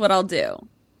 that's what I'll do.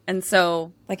 And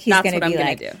so like he's that's gonna what I'm be going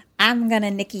like, to do. I'm going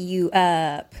to Nicky you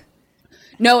up.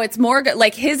 No, it's more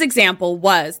like his example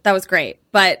that was great.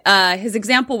 But his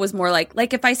example was more like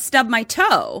if I stub my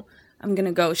toe, I'm going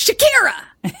to go Shakira.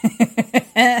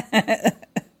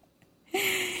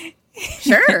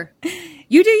 Sure.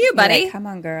 You do you, buddy. Like, come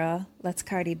on, girl. Let's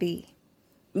Cardi B.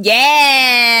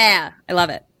 Yeah. I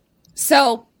love it.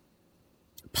 So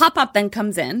Pop-Up then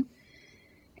comes in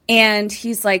and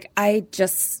he's like, I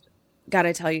just got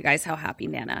to tell you guys how happy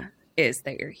Nana is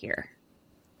that you're here.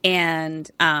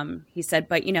 And he said,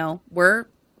 but, we're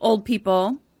old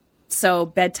people, so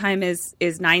bedtime is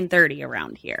 9:30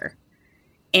 around here.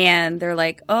 And they're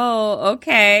like, oh,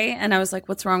 okay. And I was like,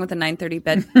 what's wrong with the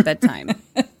 9:30 bedtime?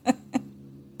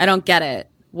 I don't get it.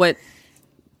 What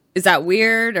is that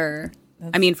weird? Or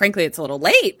I mean, frankly, it's a little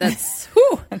late. That's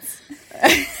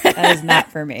that is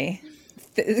not for me.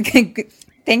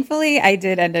 Thankfully, I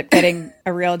did end up getting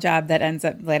a real job that ends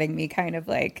up letting me kind of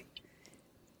like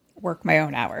work my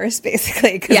own hours,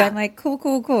 basically. Because I'm like, cool.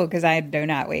 Because I do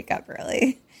not wake up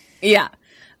early. Yeah.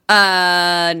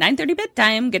 9:30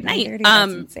 bedtime. Good night.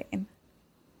 That's insane.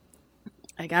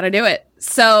 I gotta do it.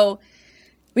 So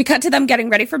we cut to them getting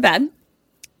ready for bed.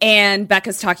 And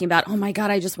Becca's talking about, oh my God,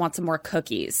 I just want some more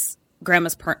cookies.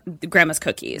 Grandma's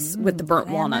cookies with the burnt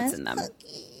walnuts in them. I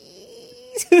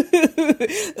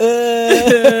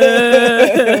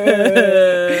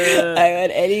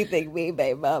want anything made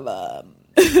by mama.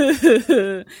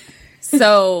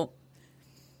 So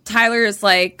Tyler is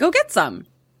like, go get some.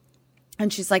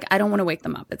 And she's like, I don't want to wake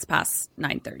them up. It's past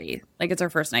 9:30. Like, it's our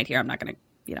first night here. I'm not going to,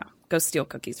 go steal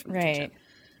cookies from the kitchen.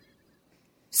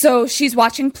 So she's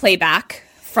watching playback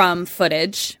from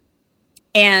footage.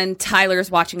 And Tyler's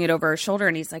watching it over her shoulder.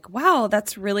 And he's like, wow,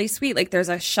 that's really sweet. Like, there's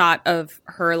a shot of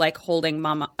her, like, holding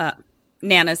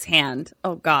Nana's hand.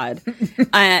 Oh, God.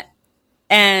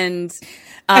 And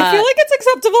I feel like it's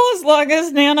acceptable as long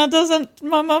as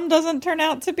my mom doesn't turn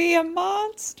out to be a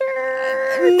monster.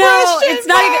 No, it's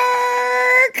not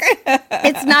even.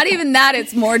 It's not even that.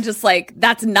 It's more just like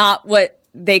that's not what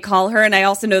they call her. And I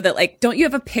also know that, like, don't you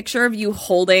have a picture of you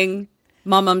holding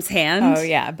Mom's hand? Oh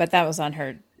yeah, but that was on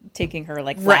her taking her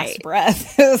like last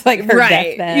breath. It was like her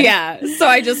deathbed. Yeah. So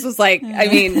I just was like, I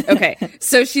mean, okay.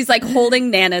 So she's like holding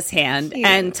Nana's hand,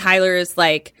 and Tyler is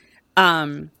like,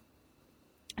 wow,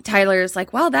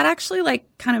 that actually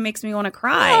like kind of makes me want to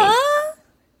cry. Aww.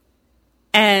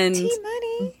 And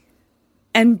T-money.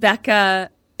 And Becca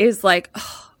is like,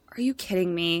 oh, are you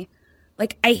kidding me?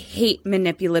 Like, I hate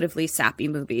manipulatively sappy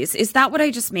movies. Is that what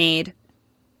I just made?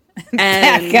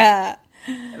 And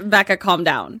Becca, calm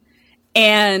down.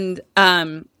 And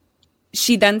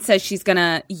she then says she's going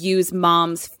to use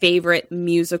Mom's favorite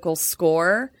musical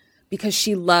score because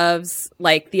she loves,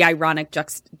 like, the ironic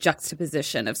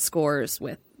juxtaposition of scores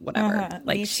with whatever.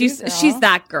 Like, she's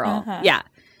that girl. Yeah.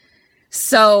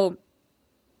 So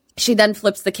she then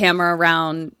flips the camera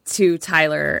around to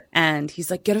Tyler, and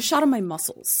he's like, get a shot of my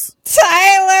muscles.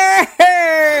 Tyler!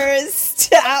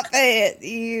 Stop it,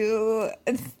 you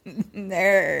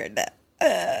nerd.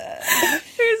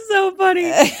 You're so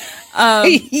funny.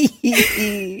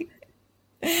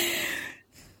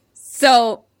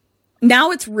 So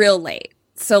now it's real late.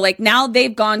 So, like, now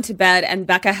they've gone to bed, and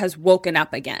Becca has woken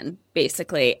up again,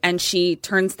 basically. And she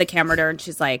turns the camera to her, and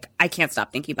she's like, I can't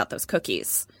stop thinking about those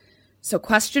cookies. So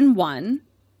question 1,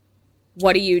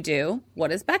 what do? What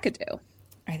does Becca do?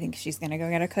 I think she's going to go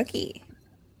get a cookie.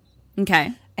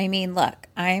 Okay. I mean, look,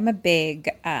 I'm a big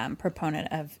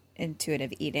proponent of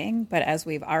intuitive eating, but as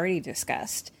we've already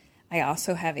discussed, I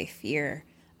also have a fear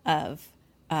of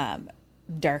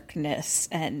darkness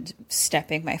and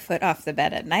stepping my foot off the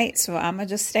bed at night. So I'm going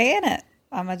to just stay in it.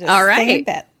 I'm going to just stay in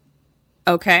bed.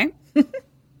 Okay.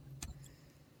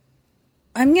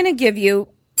 I'm going to give you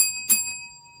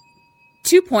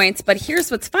 2 points, but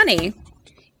here's what's funny.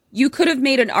 You could have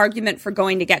made an argument for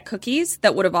going to get cookies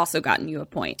that would have also gotten you a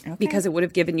point because it would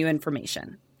have given you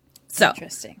information. So,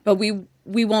 interesting. But we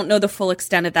won't know the full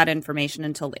extent of that information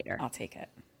until later. I'll take it.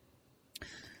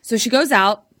 So she goes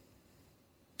out,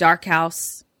 dark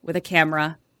house with a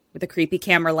camera, with a creepy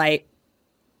camera light,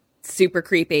 super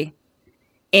creepy.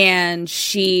 And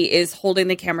she is holding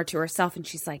the camera to herself and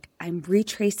she's like, I'm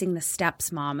retracing the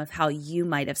steps, Mom, of how you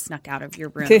might have snuck out of your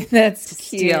room That's to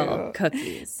cute. steal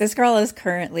cookies. This girl is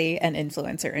currently an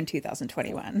influencer in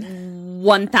 2021.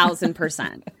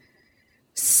 1000%.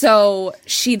 So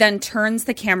she then turns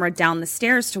the camera down the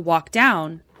stairs to walk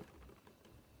down.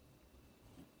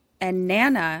 And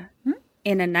Nana,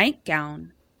 in a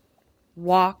nightgown,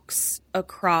 walks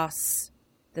across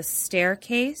the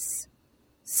staircase,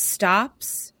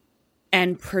 stops,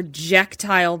 and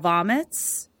projectile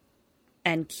vomits,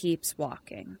 and keeps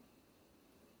walking.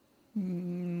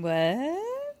 What?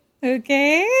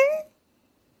 Okay.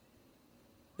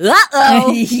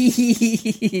 Uh-oh!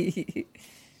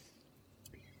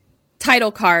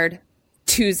 Title card,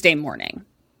 Tuesday morning.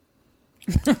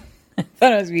 I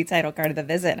thought it was the title card of The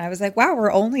Visit, and I was like, wow,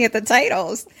 we're only at the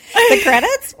titles. The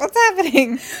credits? What's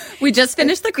happening? We just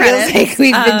finished the credits. Feels like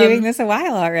we've been doing this a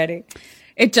while already.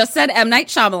 It just said M. Night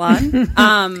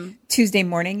Shyamalan. Tuesday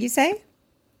morning, you say?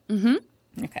 Mm-hmm.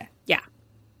 Okay. Yeah.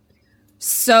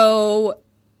 So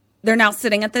they're now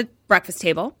sitting at the breakfast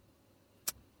table.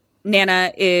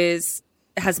 Nana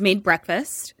has made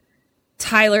breakfast.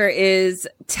 Tyler is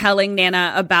telling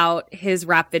Nana about his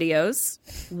rap videos,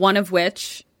 one of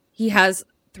which he has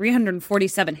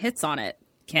 347 hits on it.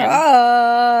 Kim.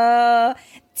 Oh,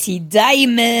 T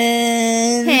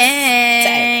Diamonds.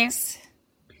 Hey.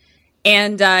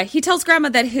 And he tells Grandma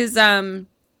that his sound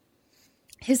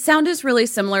is really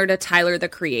similar to Tyler, the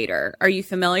Creator. Are you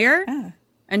familiar? Oh.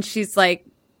 And she's like,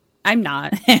 I'm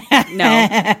not. No.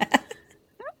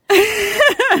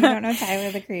 You don't know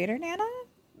Tyler, the Creator, Nana?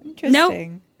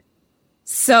 Interesting. Nope.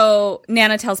 So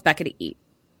Nana tells Becca to eat.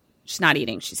 She's not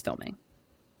eating. She's filming.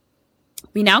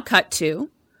 We now cut to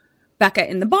Becca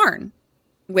in the barn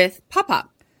with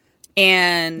Pop-Pop.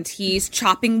 And he's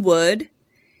chopping wood.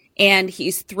 And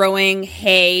he's throwing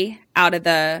hay out of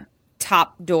the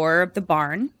top door of the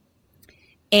barn.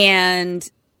 And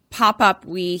Pop-Up,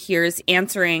 we hear, is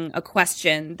answering a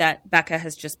question that Becca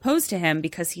has just posed to him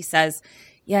because he says,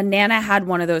 yeah, Nana had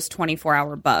one of those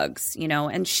 24-hour bugs, you know,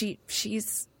 and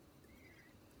she's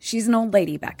an old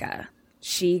lady, Becca.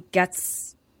 She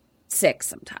gets sick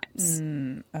sometimes.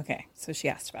 Okay, so she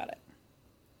asked about it.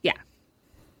 Yeah.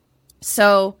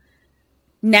 So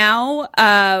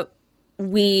now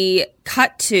we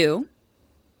cut to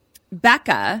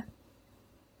Becca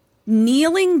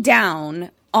kneeling down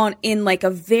in like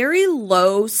a very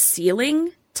low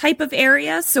ceiling type of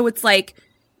area. So it's like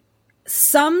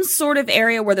some sort of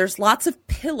area where there's lots of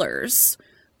pillars,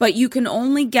 but you can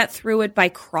only get through it by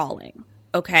crawling.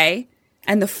 Okay.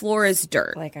 And the floor is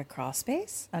dirt. Like a crawl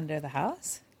space under the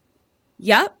house?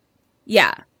 Yep.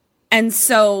 Yeah. And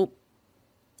so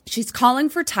she's calling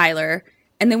for Tyler.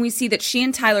 And then we see that she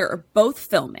and Tyler are both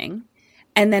filming.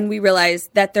 And then we realize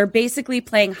that they're basically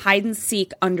playing hide and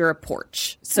seek under a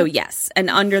porch. So yes, an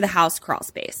under the house crawl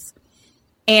space.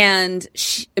 And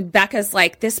Becca's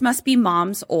like, this must be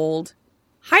Mom's old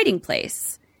hiding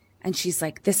place. And she's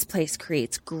like, this place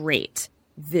creates great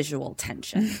visual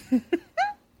tension.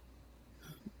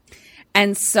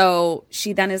 And so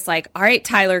she then is like, all right,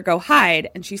 Tyler, go hide.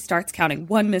 And she starts counting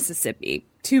 1 Mississippi,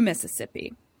 2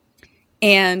 Mississippi.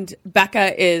 And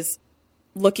Becca is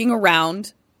looking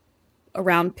around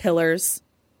pillars,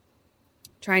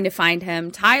 trying to find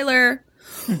him. Tyler,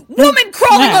 woman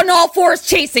crawling on all fours,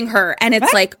 chasing her. And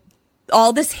it's like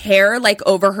all this hair like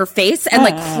over her face and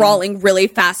like crawling really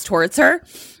fast towards her.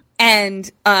 And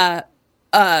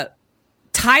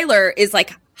Tyler is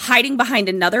like hiding behind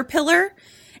another pillar.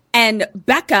 And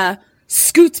Becca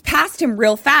scoots past him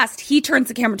real fast. He turns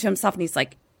the camera to himself and he's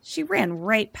like, she ran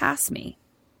right past me.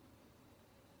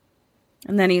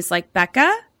 And then he's like,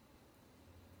 Becca?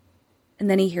 And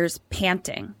then he hears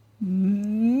panting.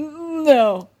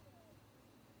 No.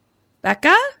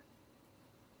 Becca?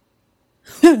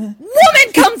 Woman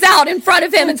comes out in front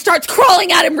of him and starts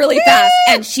crawling at him really fast.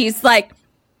 And she's like,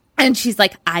 I'm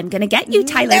going to get you,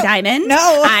 Tyler Diamond.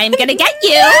 No. I'm going to get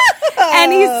you.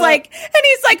 And he's like,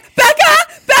 Becca.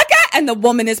 And the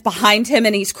woman is behind him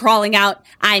and he's crawling out.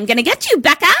 I'm going to get you,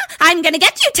 Becca. I'm going to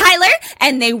get you, Tyler.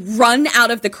 And they run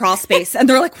out of the crawl space and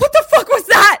they're like, what the fuck was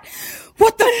that?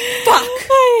 What the fuck?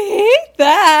 I hate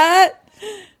that.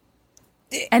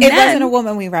 And it then, wasn't a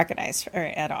woman we recognized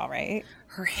at all, right?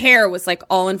 her hair was like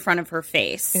all in front of her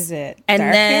face. Is it and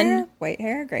dark then hair, white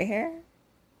hair, gray hair?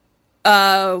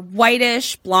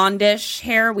 Whitish, blondish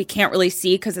hair. We can't really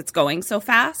see because it's going so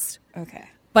fast. Okay.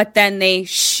 But then they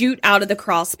shoot out of the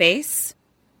crawl space,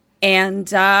 and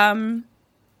Nana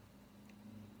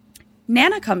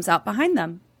comes out behind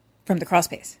them. From the crawl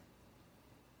space.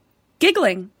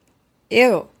 Giggling.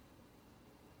 Ew.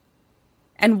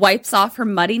 And wipes off her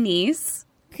muddy knees.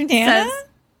 Nana?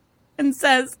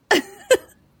 Says,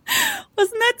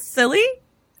 wasn't that silly?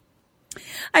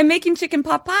 I'm making chicken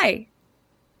pot pie.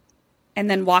 And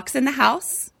then walks in the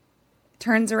house,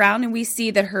 turns around, and we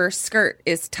see that her skirt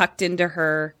is tucked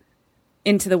into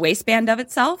the waistband of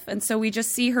itself. And so we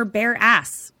just see her bare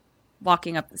ass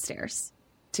walking up the stairs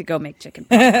to go make chicken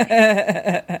pot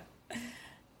pie.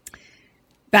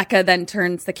 Becca then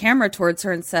turns the camera towards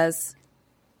her and says,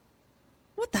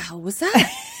 what the hell was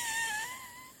that?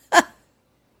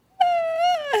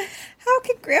 How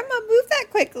can Grandma move that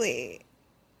quickly?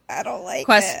 I don't like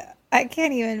it. I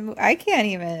can't even.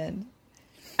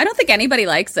 I don't think anybody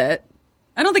likes it.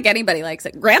 Nana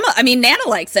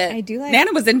likes it. I do like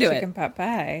Nana was into chicken pot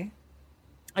pie.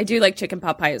 I do like chicken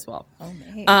pot pie as well. Oh,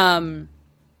 man.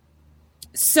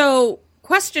 So,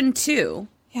 question 2.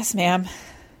 Yes, ma'am.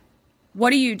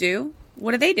 What do you do?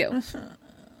 What do they do?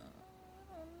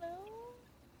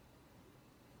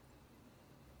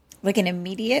 Like an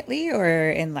immediately or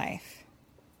in life?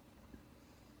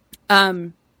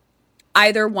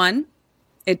 Either one.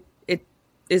 It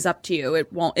is up to you.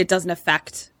 It doesn't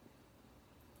affect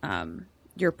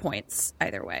your points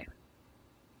either way.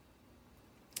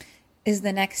 Is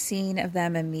the next scene of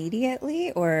them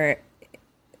immediately or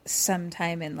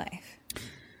sometime in life?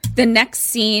 The next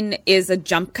scene is a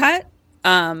jump cut.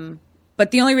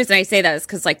 But the only reason I say that is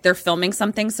because like they're filming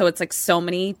something, so it's like so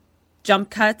many jump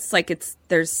cuts. Like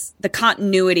there's the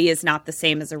continuity is not the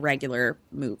same as a regular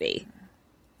movie.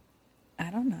 I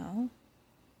don't know.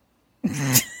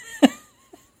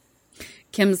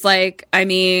 Kim's like, I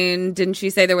mean, didn't she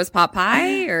say there was pot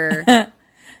pie or?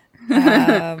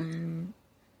 I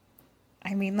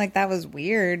mean, like that was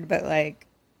weird, but like,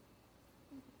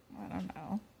 I don't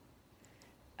know.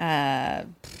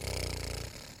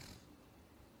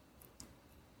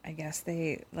 I guess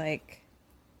they like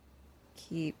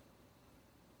keep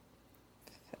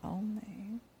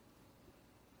filming.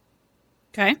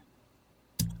 Okay.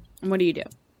 And what do you do?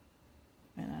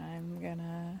 And I'm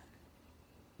gonna...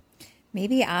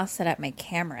 Maybe I'll set up my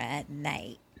camera at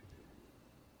night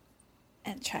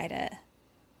and try to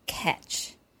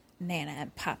catch Nana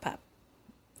and Pop-Up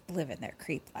living their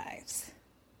creep lives.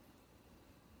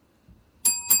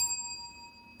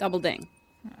 Double ding.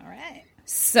 All right.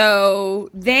 So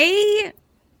they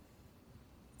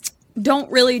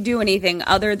don't really do anything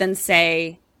other than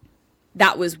say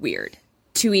that was weird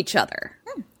to each other.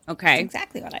 Okay. That's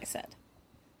exactly what I said.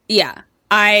 Yeah.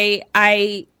 I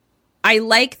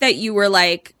like that you were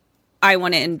like, I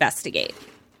want to investigate.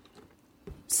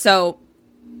 So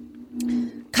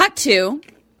cut to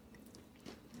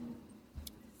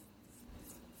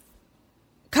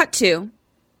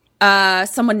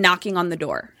someone knocking on the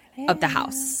door of the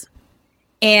house.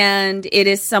 And it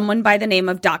is someone by the name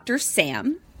of Dr.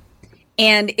 Sam.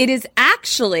 And it is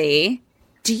actually,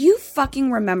 do you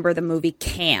fucking remember the movie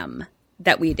Cam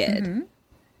that we did? Mm-hmm.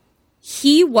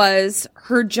 He was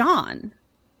her John.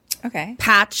 Okay.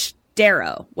 Patch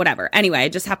Darrow, whatever. Anyway, I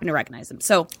just happened to recognize him.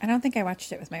 So I don't think I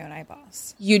watched it with my own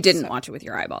eyeballs. You didn't watch it with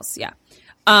your eyeballs, yeah.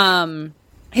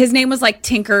 His name was like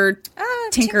Tinker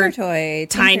Toy,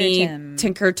 Tiny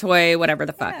Tinker Toy, whatever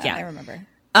the fuck. Yeah, I remember.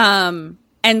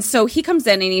 And so he comes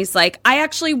in and he's like, I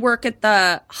actually work at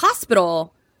the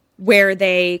hospital where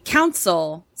they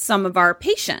counsel some of our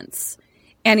patients.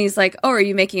 And he's like, oh, are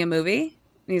you making a movie?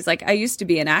 And he's like, I used to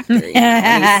be an actor. You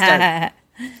know?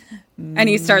 And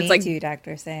he starts like, too,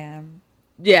 Dr. Sam.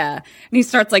 Yeah. And he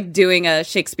starts like doing a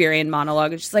Shakespearean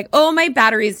monologue. And she's like, oh, my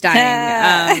battery's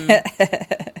dying.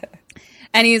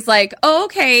 And he's like, oh,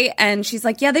 okay. And she's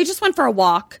like, yeah, they just went for a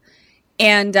walk.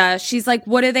 And she's like,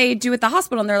 what do they do at the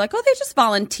hospital? And they're like, oh, they just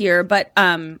volunteer. But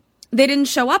they didn't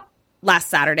show up last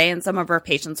Saturday. And some of our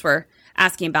patients were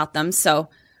asking about them. So,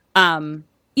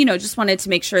 just wanted to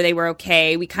make sure they were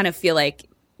okay. We kind of feel like,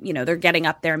 they're getting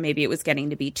up there. Maybe it was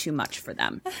getting to be too much for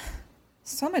them.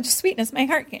 So much sweetness. My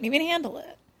heart can't even handle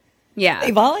it. Yeah.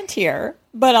 They volunteer,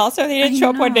 but also they didn't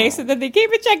show up one day. So then they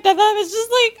came and checked on them. It's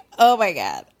just like, oh my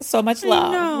God. So much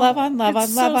love. Love on love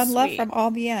on love on love from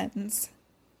all the ends.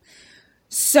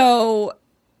 So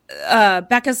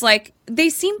Becca's like, they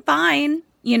seem fine,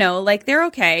 like they're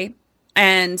okay.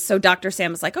 And so Dr.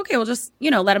 Sam is like, okay, we'll just,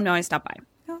 let him know I stopped by.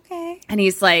 Okay. And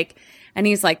he's like, And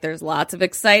he's like, there's lots of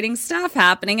exciting stuff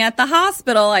happening at the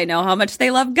hospital. I know how much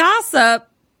they love gossip.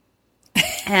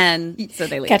 And so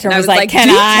they leave. Ketchum was was like, can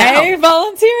I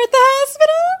volunteer at the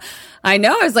hospital? I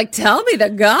know. I was like, tell me the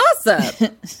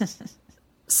gossip.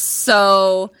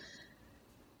 So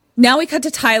now we cut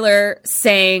to Tyler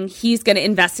saying he's going to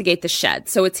investigate the shed.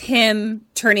 So it's him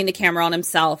turning the camera on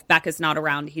himself. Becca's not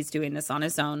around. He's doing this on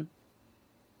his own.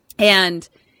 And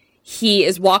he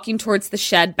is walking towards the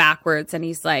shed backwards. And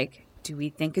he's like, do we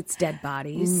think it's dead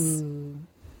bodies? Ooh.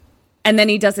 And then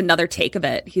he does another take of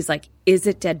it. He's like, is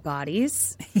it dead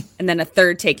bodies? And then a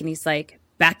third take. And he's like,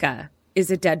 Becca,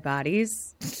 is it dead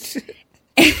bodies?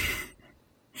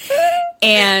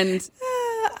 And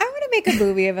I want to make a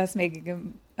movie of us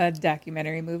making a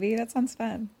documentary movie. That sounds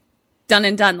fun. Done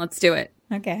and done. Let's do it.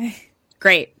 Okay.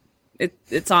 Great.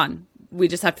 It's on. We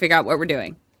just have to figure out what we're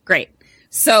doing. Great.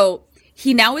 So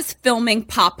he now is filming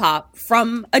Pop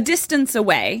from a distance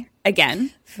away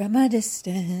again. From a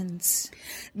distance.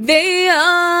 They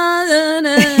are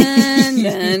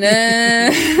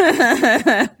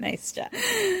Nice job.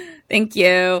 Thank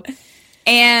you.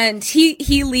 And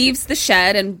he leaves the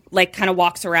shed and like kind of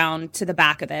walks around to the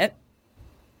back of it.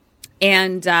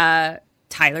 And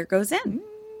Tyler goes in.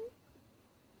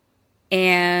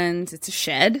 And it's a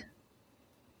shed.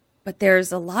 But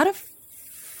there's a lot of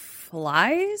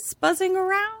flies buzzing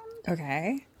around.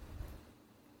 Okay.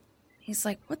 He's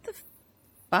like, what the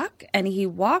fuck? And he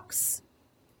walks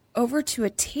over to a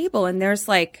table and there's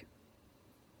like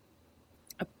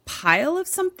a pile of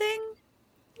something.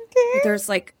 Okay. There's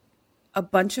like a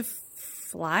bunch of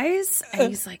flies. And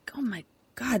he's like, oh my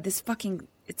God,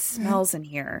 it smells in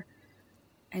here.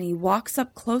 And he walks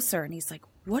up closer and he's like,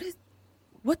 what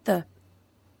the?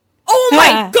 Oh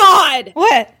my God.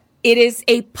 What? It is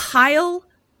a pile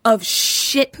of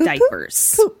shit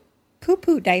diapers.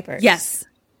 Poo-poo diapers. Yes.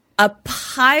 A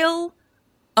pile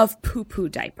of poo-poo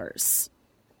diapers.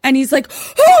 And he's like,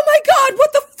 oh my God,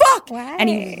 what the fuck? Why? And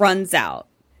he runs out.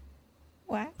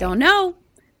 Why? Don't know.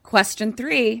 Question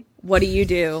 3. What do you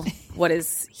do? What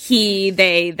does he,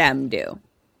 they, them do?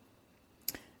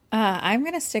 I'm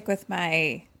going to stick with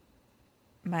my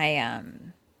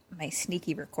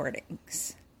sneaky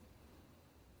recordings.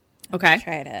 Okay. I'm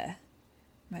going to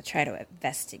try to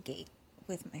investigate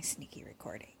with my sneaky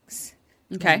recordings.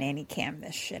 Okay. Nanny cam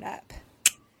this shit up.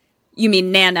 You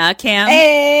mean Nana cam?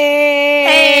 Hey!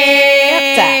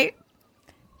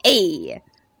 Hey!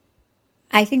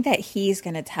 I think that he's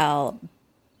going to tell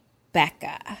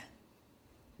Becca.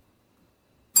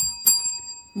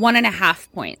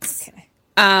 1.5 points. Okay.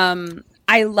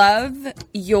 I love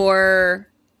your,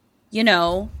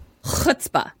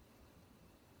 chutzpah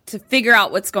to figure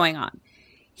out what's going on.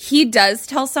 He does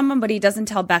tell someone, but he doesn't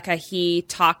tell Becca. He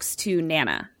talks to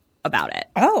Nana about it.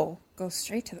 Oh, go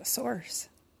straight to the source.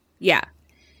 Yeah.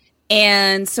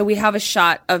 And so we have a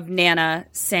shot of Nana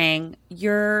saying,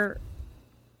 your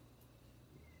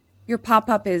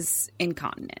pop-up is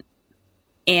incontinent.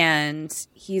 And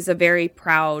he's a very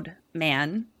proud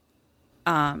man.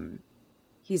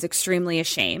 He's extremely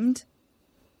ashamed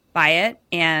by it.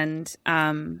 And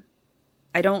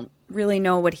I don't really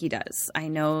know what he does. I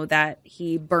know that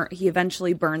he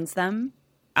eventually burns them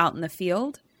out in the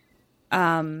field.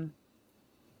 But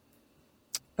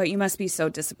you must be so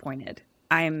disappointed.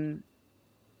 We're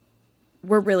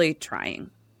really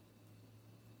trying.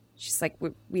 She's like,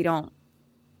 we're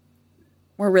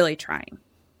really trying.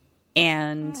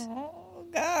 And oh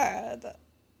God.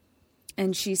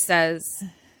 And she says,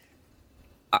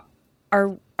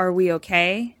 are we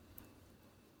okay?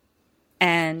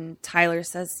 And Tyler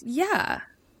says, yeah,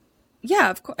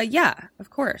 of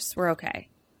course, we're okay.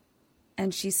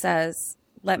 And she says,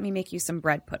 let me make you some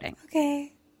bread pudding.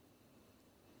 Okay.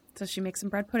 So she makes some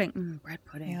bread pudding. Bread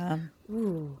pudding. Yeah.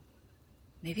 Ooh.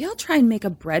 Maybe I'll try and make a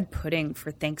bread pudding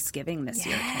for Thanksgiving this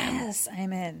year, Kim. Yes,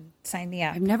 I'm in. Sign me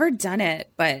up. I've never done it,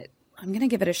 but I'm going to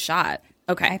give it a shot.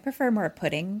 Okay. I prefer more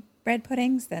bread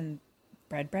puddings than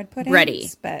bread puddings. Ready.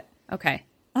 But okay.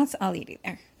 I'll eat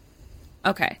either.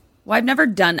 Okay. Well, I've never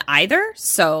done either,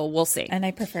 so we'll see. And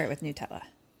I prefer it with Nutella.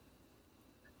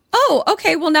 Oh,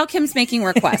 okay. Well, now Kim's making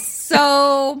requests.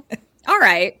 So, all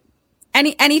right.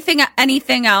 Anything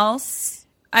else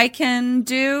I can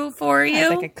do for you?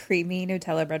 Like a creamy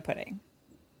Nutella bread pudding.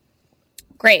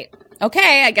 Great.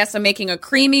 Okay, I guess I'm making a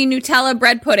creamy Nutella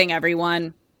bread pudding,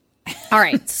 everyone. All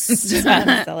right.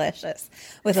 Sounds delicious.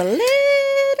 With a little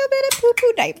bit of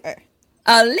poo-poo diaper.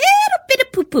 A little bit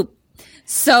of poo-poo.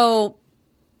 So,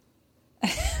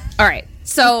 all right.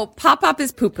 So, Pop-Pop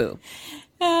is poo-poo.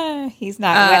 He's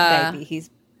not wet diaper. He's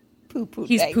poo-poo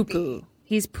He's diaper. poo-poo.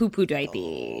 He's poo-poo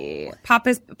diaper.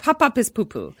 Pop-Up is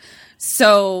poo-poo.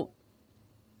 So,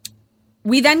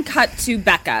 we then cut to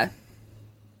Becca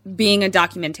being a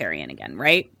documentarian again,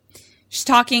 right? She's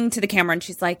talking to the camera and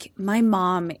she's like, my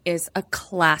mom is a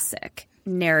classic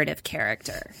narrative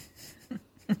character.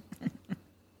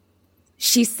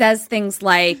 She says things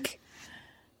like,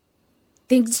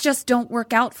 things just don't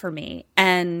work out for me.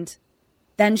 And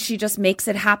then she just makes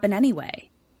it happen anyway.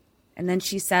 And then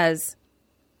she says,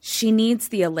 she needs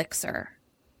the elixir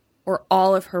or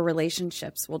all of her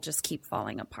relationships will just keep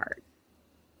falling apart.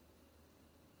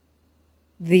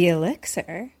 The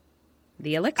elixir?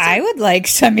 The elixir. I would like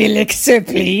some elixir,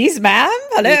 please, ma'am.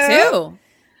 Hello. Me too.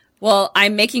 Well,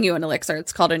 I'm making you an elixir.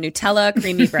 It's called a Nutella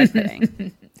creamy bread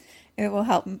pudding. It will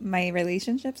help my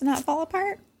relationships not fall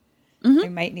apart. Mm-hmm. I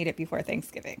might need it before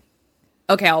Thanksgiving.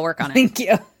 Okay, I'll work on it. Thank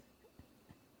you.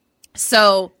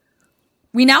 So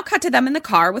we now cut to them in the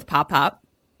car with Pop Pop.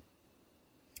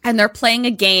 And they're playing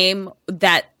a game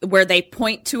where they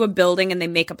point to a building and they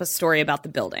make up a story about the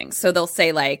building. So they'll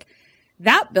say like,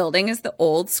 that building is the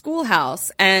old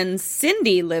schoolhouse and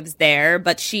Cindy lives there,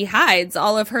 but she hides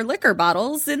all of her liquor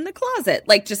bottles in the closet,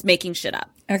 like just making shit up.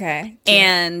 Okay.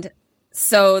 And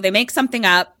so they make something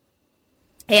up.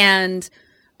 And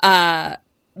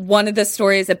one of the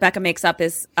stories that Becca makes up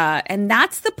is, and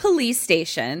that's the police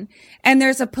station. And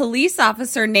there's a police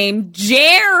officer named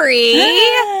Jerry.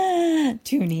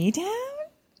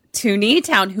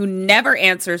 Tooneytown, who never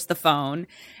answers the phone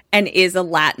and is a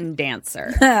Latin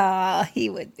dancer. Oh, he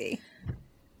would be.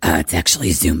 It's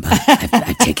actually Zumba.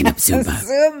 I've taken up Zumba.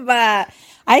 Zumba.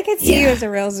 I could see you as a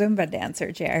real Zumba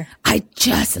dancer, Jer. I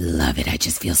just love it. I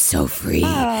just feel so free.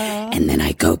 And then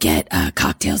I go get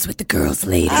cocktails with the girls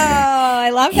later. Oh, I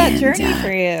love that journey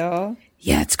for you.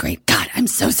 Yeah, it's great. God, I'm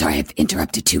so sorry. I've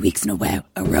interrupted 2 weeks in a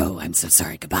row. I'm so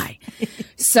sorry. Goodbye.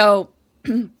 So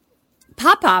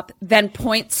Pop Pop then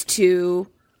points to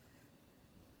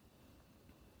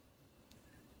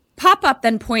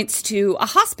a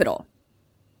hospital.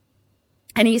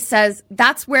 And he says,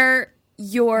 that's where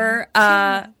your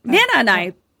Nana and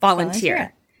I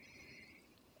volunteer.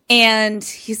 And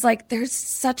he's like, there's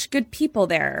such good people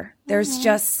there. There's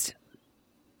just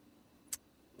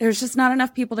not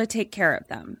enough people to take care of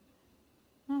them.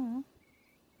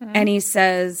 And he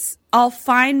says, I'll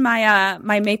find my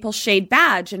Maple Shade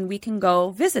badge and we can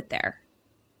go visit there.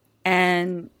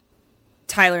 And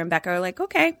Tyler and Becca are like,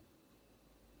 okay.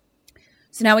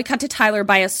 So now we cut to Tyler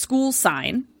by a school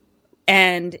sign.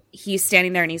 And he's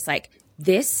standing there and he's like,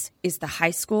 this is the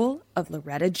high school of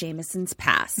Loretta Jameson's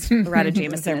past. Loretta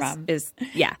Jameson is.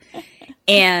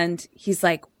 And he's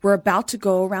like, we're about to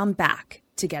go around back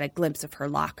to get a glimpse of her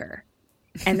locker.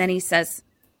 And then he says,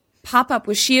 Pop Up,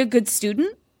 was she a good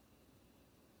student?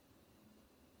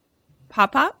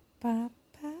 Pop Up? Pop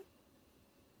Pop.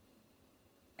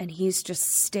 And he's just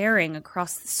staring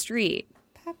across the street.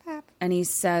 Pop Pop. And he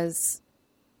says,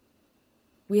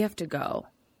 we have to go.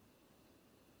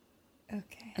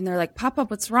 Okay. And they're like, Pop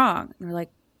Up, what's wrong? And they're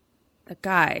like, the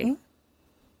guy,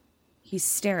 he's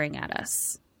staring at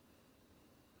us.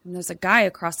 And there's a guy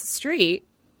across the street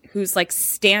who's like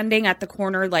standing at the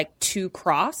corner, like to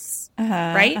cross,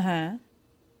 right?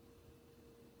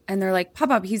 And they're like, Pop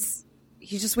Up, he's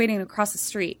just waiting across the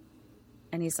street.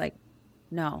 And he's like,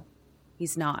 no,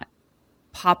 he's not.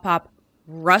 Pop Up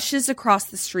rushes across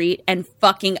the street and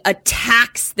fucking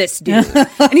attacks this dude.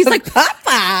 And he's like, Pop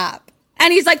Up.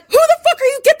 And he's like, who the fuck are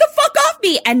you? Get the fuck off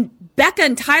me. And Becca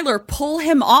and Tyler pull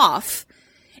him off.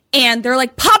 And they're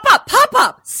like, Pop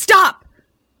Up, stop.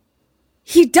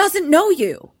 He doesn't know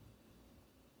you.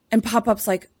 And Pop Up's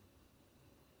like,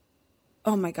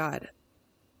 oh my God.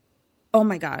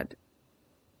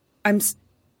 I'm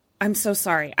so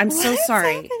sorry. I'm so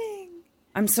sorry. Happening?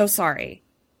 I'm so sorry.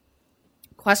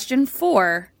 Question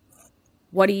 4.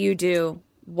 What do you do?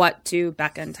 What do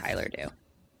Becca and Tyler do?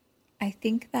 I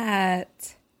think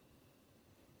that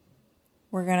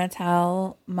we're going to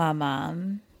tell my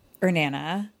mom or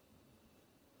Nana.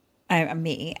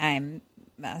 I'm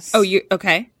us. Oh, you,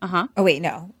 okay. Uh-huh. Oh, wait,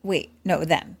 no,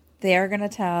 them. They're going to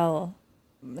tell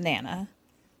Nana.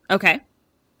 Okay.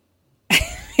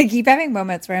 I keep having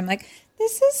moments where I'm like,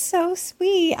 this is so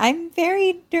sweet. I'm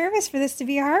very nervous for this to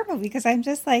be horrible because I'm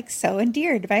just like so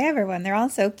endeared by everyone. They're all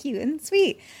so cute and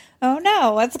sweet. Oh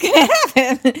no, what's going to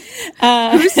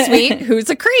happen? Who's sweet? Who's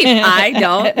a creep? I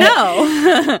don't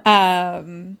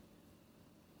know.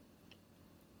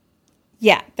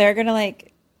 Yeah, they're going to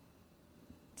like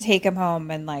take him home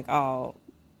and like I'll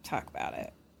talk about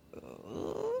it.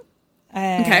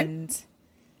 And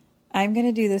I'm going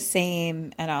to do the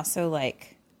same and also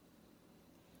like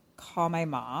call my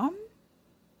mom.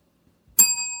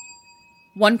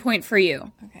 1 point for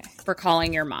you. Okay. For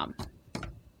calling your mom.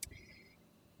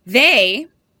 They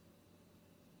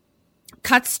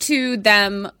Cuts to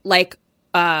them like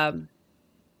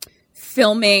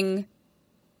filming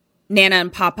Nana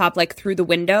and Pop Pop like through the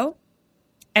window,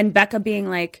 and Becca being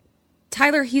like,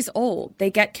 Tyler, he's old. They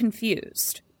get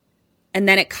confused. And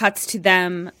then it cuts to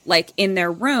them like in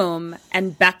their room,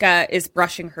 and Becca is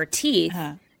brushing her teeth,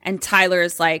 and Tyler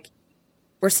is like,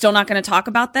 we're still not going to talk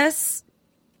about this.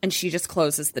 And she just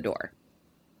closes the door.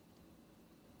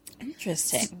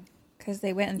 Interesting. Because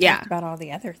they went and talked about all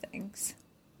the other things.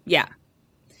 Yeah.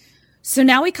 So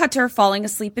now we cut to her falling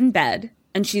asleep in bed,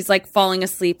 and she's like falling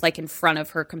asleep like in front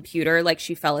of her computer, like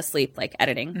she fell asleep like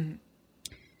editing. Mm-hmm.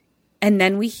 And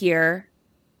then we hear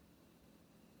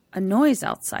a noise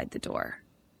outside the door.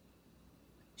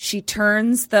 She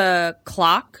turns the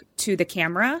clock to the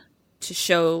camera to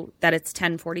show that it's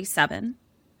 10:47.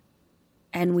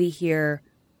 And we hear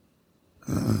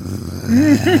no!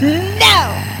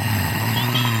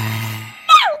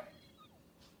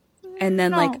 And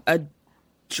then like a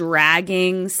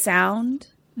dragging sound.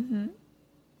 Mm-hmm.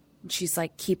 She's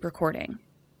like, keep recording.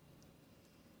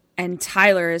 And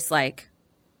Tyler is like,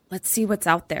 let's see what's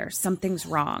out there. Something's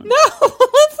wrong. No,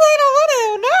 I don't want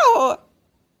to. No.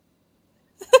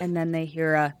 And then they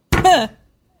hear a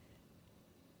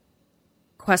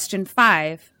question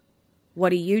 5. What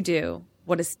do you do?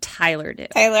 What does Tyler do?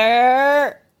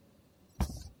 Tyler.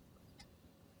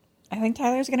 I think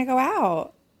Tyler's going to go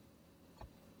out.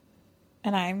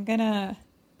 And I'm going to...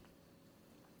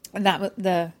 That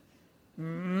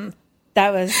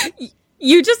was...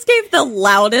 You just gave the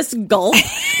loudest gulp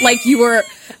like you were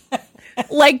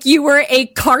a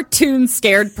cartoon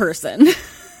scared person.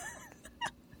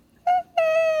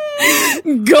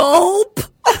 Gulp.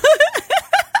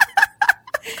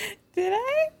 Did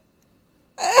I?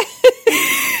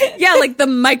 Yeah, like the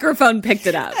microphone picked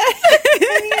it up.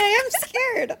 I am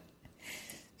scared.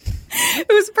 It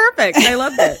was perfect. I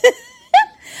loved it.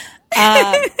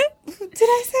 Did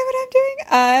I say what I'm doing?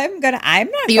 I'm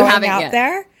not going out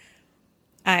there.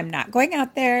 I'm not going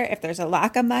out there. If there's a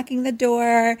lock, I'm locking the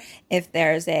door. If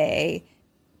there's a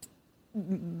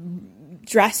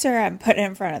dresser, I'm putting it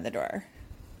in front of the door.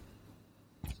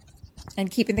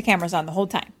 And keeping the cameras on the whole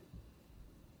time.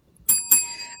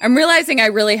 I'm realizing I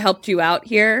really helped you out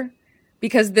here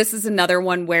because this is another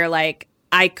one where like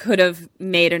I could have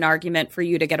made an argument for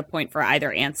you to get a point for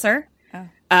either answer. Oh.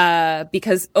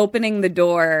 Because opening the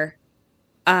door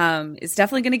is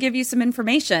definitely going to give you some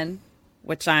information,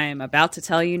 which I'm about to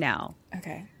tell you now.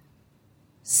 Okay.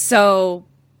 So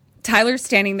Tyler's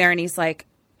standing there and he's like,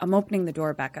 I'm opening the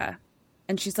door, Becca.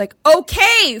 And she's like,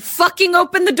 okay, fucking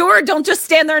open the door. Don't just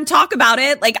stand there and talk about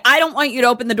it. Like, I don't want you to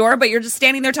open the door, but you're just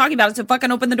standing there talking about it, so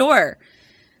fucking open the door.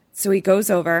 So he goes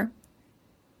over.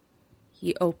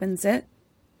 He opens it.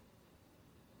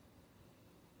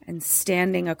 And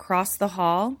standing across the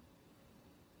hall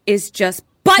is just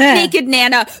butt-naked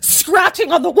Nana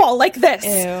scratching on the wall like this.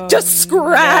 Ew, just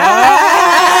scratching.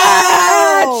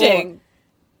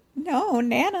 No,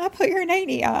 Nana, put your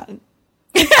 90 on.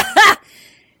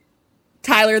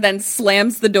 Tyler then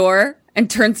slams the door and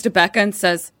turns to Becca and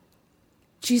says,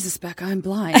 Jesus, Becca, I'm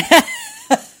blind. I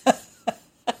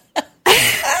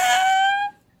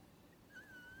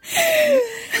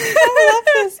love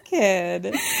this kid.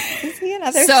 Is he in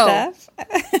other stuff?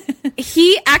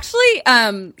 He actually,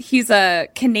 he's an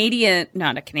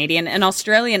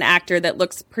Australian actor that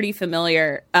looks pretty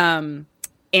familiar. What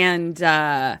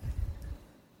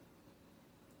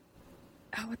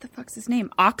the fuck's his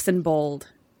name? Oxenbould.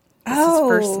 That's his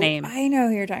first name. I know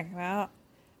who you're talking about.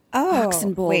 Oh,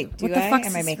 Oxenbould. Wait,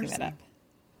 am I making that up?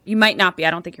 You might not be. I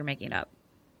don't think you're making it up.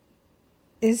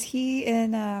 Is he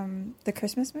in the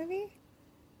Christmas movie?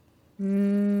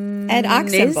 Ed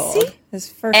Oxenbould.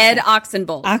 His first Ed name.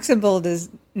 Oxenbould. Oxenbould is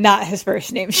not his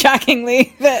first name,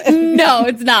 shockingly. But no,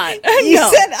 it's not. You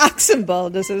said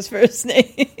Oxenbould is his first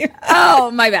name.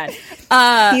 Oh, my bad.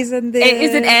 He's in the...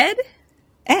 Is it Ed?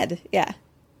 Ed, yeah.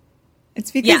 It's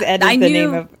because Ed is the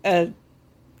name of an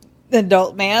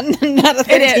adult man, not a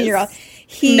 13-year-old.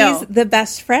 He's the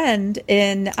best friend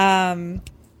in... the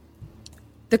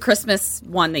Christmas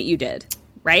one that you did,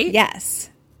 right? Yes.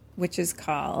 Which is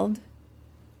called...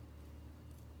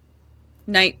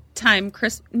 Not nighttime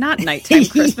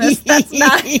Christmas. That's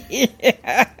not...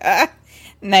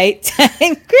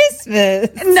 Nighttime Christmas.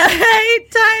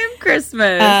 Nighttime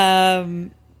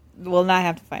Christmas. We'll not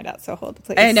have to find out, so hold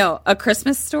please. I know. A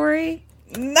Christmas Story?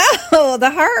 No, the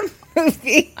horror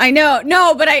movie. I know.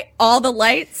 No, but all the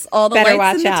lights in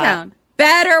the town.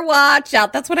 Better watch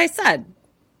out. That's what I said.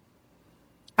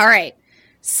 All right.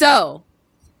 So,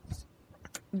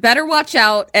 better watch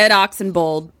out. Ed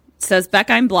Oxenbould says, Beck,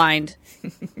 I'm blind.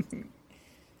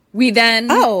 We then...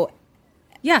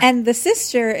 Yeah. And the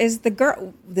sister is the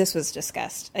girl. This was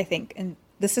discussed, I think. And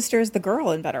the sister is the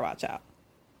girl in Better Watch Out.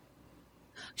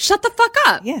 Shut the fuck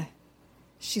up. Yeah.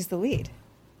 She's the lead.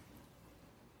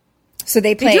 So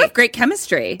they play. They do have great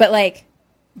chemistry. But, like,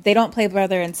 they don't play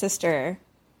brother and sister.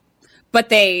 But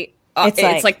they,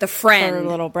 it's like the friend. Her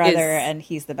little brother, and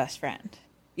he's the best friend.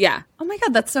 Yeah. Oh my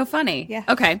God, that's so funny. Yeah.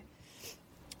 Okay.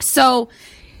 So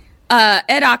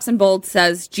Ed Oxenbould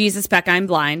says, Jesus, Becca, I'm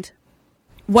blind.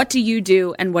 What do you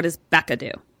do, and what does Becca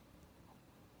do?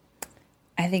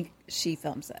 I think she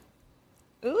films it.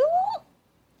 Ooh.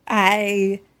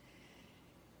 I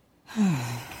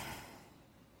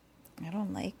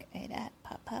don't like that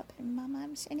Pop-Up and my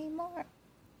moms anymore.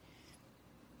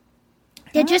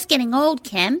 They're just getting old,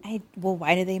 Kim. Well,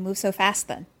 why do they move so fast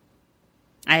then?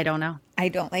 I don't know. I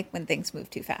don't like when things move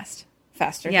too fast.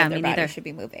 Faster Yeah, than their me body neither. should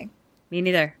be moving. Me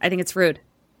neither. I think it's rude.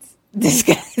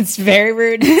 It's very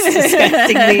rude. It's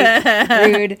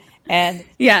disgustingly rude and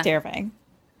terrifying.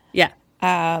 Yeah.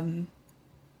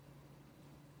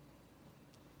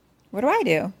 What do I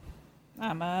do?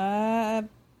 I'm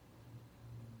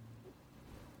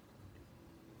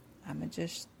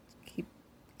just keep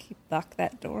lock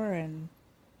that door and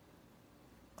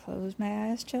close my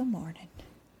eyes till morning.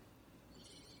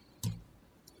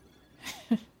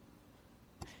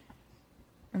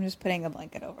 I'm just putting a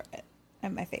blanket over it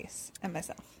and my face and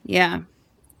myself. Yeah.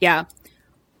 Yeah.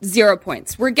 0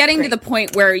 points. We're getting to the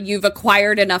point where you've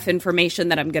acquired enough information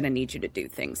that I'm going to need you to do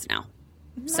things now.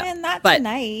 Not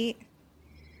tonight.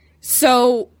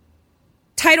 So,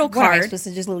 title What, am I card. supposed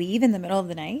to just leave in the middle of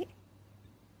the night?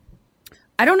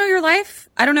 I don't know your life.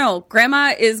 I don't know.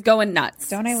 Grandma is going nuts.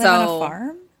 Don't I live on a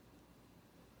farm?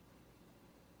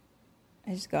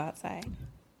 I just go outside.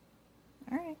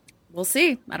 All right. We'll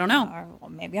see. I don't know. Or, well,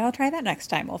 maybe I'll try that next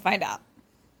time. We'll find out.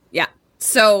 Yeah.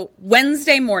 So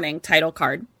Wednesday morning, title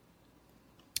card.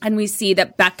 And we see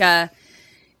that Becca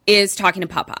is talking to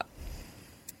Pop-Up.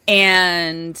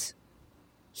 And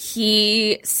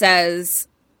he says,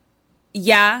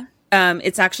 yeah,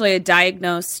 it's actually a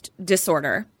diagnosed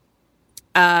disorder.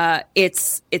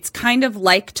 It's kind of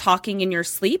like talking in your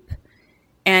sleep.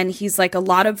 And he's like, a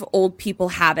lot of old people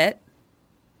have it.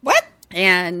 What?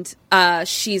 And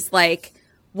she's like,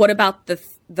 what about the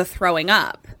throwing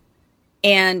up?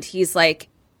 And he's like,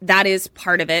 that is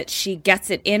part of it. She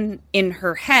gets it in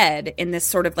her head in this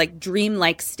sort of like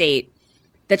dreamlike state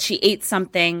that she ate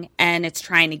something and it's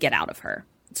trying to get out of her.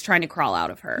 It's trying to crawl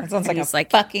out of her. That sounds and like a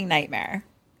fucking nightmare.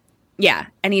 Yeah.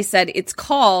 And he said it's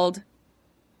called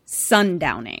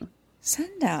sundowning.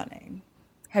 Sundowning.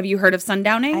 Have you heard of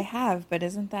sundowning? I have, but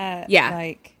isn't that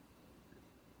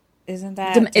isn't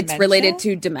that it's related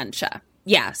to dementia.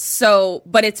 Yeah. So,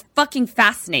 but it's fucking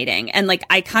fascinating. And like,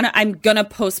 I'm gonna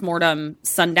postmortem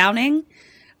sundowning,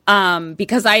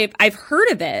 because I've heard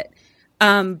of it.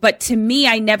 But to me,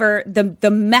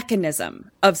 the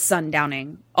mechanism of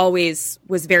sundowning always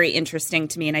was very interesting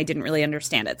to me and I didn't really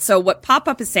understand it. So what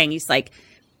Pop-Up is saying, he's like,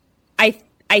 I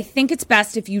think it's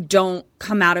best if you don't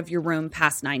come out of your room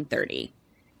past 9:30.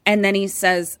 And then he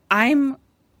says, I'm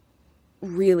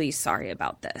really sorry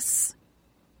about this.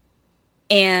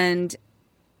 And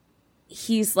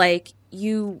he's like,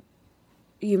 you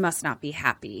must not be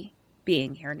happy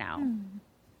being here now.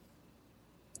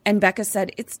 And Becca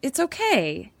said, it's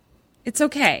okay. It's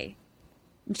okay.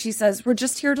 And she says, we're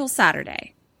just here till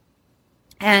Saturday.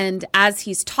 And as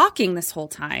he's talking this whole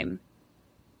time,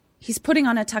 he's putting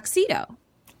on a tuxedo.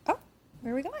 Oh,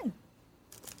 where are we going?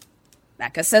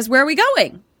 Becca says, where are we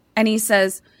going? And he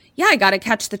says, yeah, I got to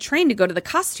catch the train to go to the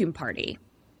costume party.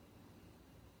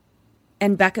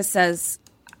 And Becca says,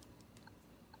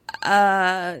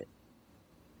 I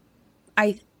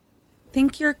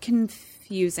think you're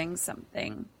confusing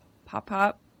something,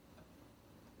 Pop-Pop.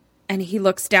 And he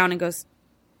looks down and goes,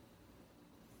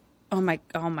 oh my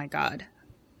God.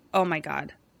 Oh my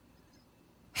God.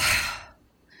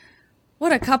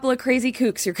 What a couple of crazy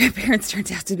kooks your grandparents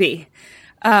turned out to be.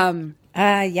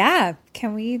 Yeah.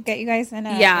 Can we get you guys in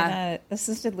a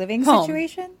assisted living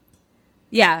situation?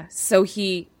 Yeah. So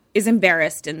he is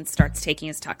embarrassed and starts taking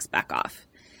his tux back off.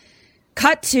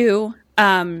 Cut to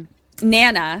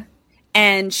Nana,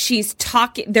 and she's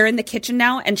talking. They're in the kitchen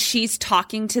now, and she's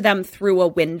talking to them through a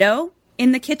window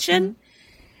in the kitchen. Mm-hmm.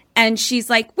 And she's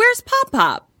like, where's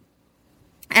Pop-Pop?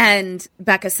 And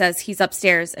Becca says he's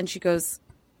upstairs. And she goes,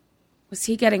 was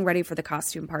he getting ready for the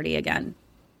costume party again?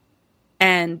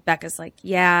 And Becca's like,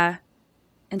 yeah.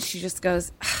 And she just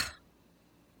goes,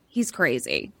 he's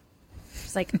crazy.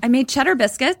 She's like, I made cheddar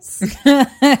biscuits.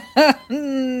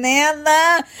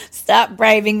 Nana, stop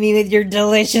bribing me with your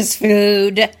delicious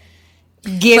food.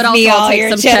 Give me all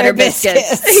your cheddar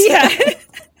biscuits. Yeah.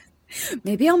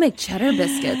 Maybe I'll make cheddar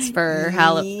biscuits for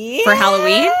Halloween.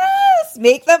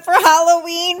 Make them for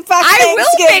Halloween. Fuck I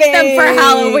will make them for Thanksgiving.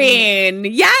 Halloween.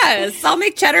 Yes, I'll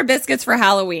make cheddar biscuits for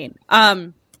Halloween.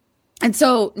 And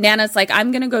so Nana's like,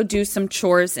 I'm going to go do some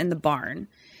chores in the barn.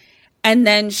 And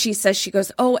then she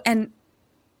goes, oh, and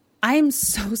I'm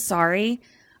so sorry.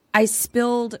 I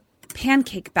spilled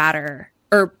pancake batter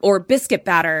or biscuit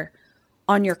batter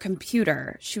on your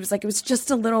computer. She was like, it was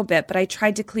just a little bit, but I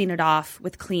tried to clean it off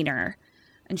with cleaner.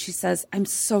 And she says, I'm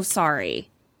so sorry.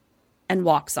 And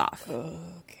walks off.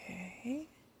 Okay.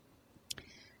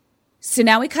 So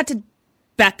now we cut to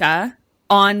Becca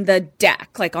on the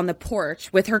deck, like on the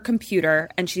porch with her computer,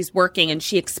 and she's working, and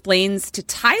she explains to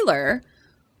Tyler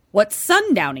what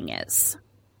sundowning is.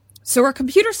 So her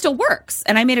computer still works.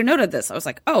 And I made a note of this. I was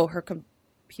like, oh, her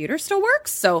computer still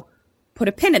works? So put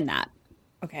a pin in that.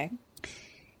 Okay.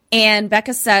 And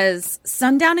Becca says,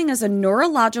 sundowning is a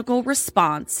neurological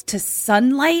response to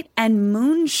sunlight and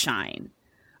moonshine,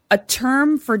 a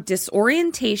term for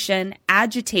disorientation,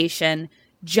 agitation,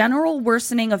 general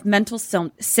worsening of mental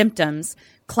symptoms,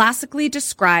 classically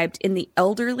described in the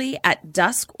elderly at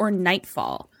dusk or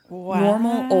nightfall,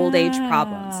 normal old age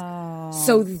problems.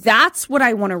 So that's what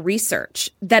I want to research,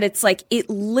 that it's like it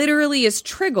literally is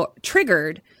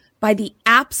triggered by the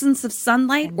absence of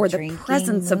sunlight And or the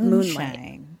presence of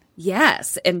moonlight.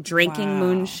 Yes, and drinking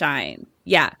moonshine.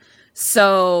 Yeah.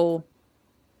 So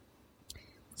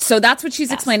that's what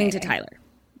she's explaining to Tyler.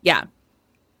 Yeah.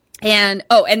 And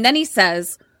then he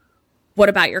says, what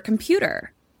about your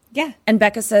computer? Yeah. And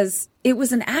Becca says, it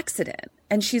was an accident.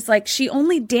 And she's like, she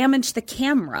only damaged the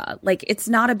camera. Like, it's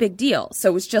not a big deal. So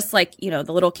it was just like, the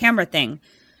little camera thing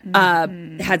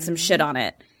had some shit on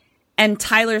it. And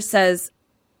Tyler says,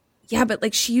 yeah, but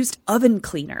like she used oven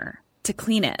cleaner to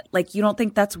clean it. Like, you don't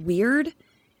think that's weird?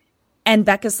 And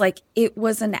Becca's like, it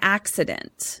was an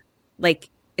accident.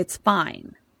 Like, it's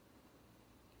fine.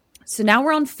 So now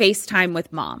we're on FaceTime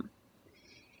with Mom.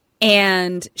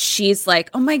 And she's like,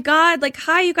 oh my God, like,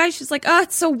 hi, you guys. She's like, oh,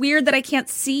 it's so weird that I can't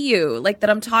see you. Like, that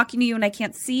I'm talking to you and I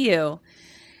can't see you.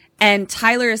 And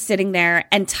Tyler is sitting there,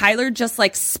 and Tyler just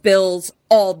like spills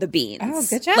all the beans. Oh,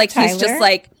 good job, like, Tyler.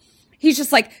 He's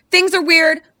just like, things are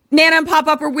weird. Nana and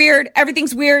Pop-Up are weird.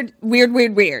 Everything's weird, weird,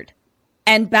 weird, weird.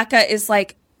 And Becca is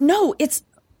like, no, it's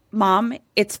Mom.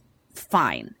 It's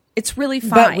fine. It's really fine.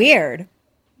 But weird.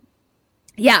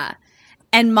 Yeah.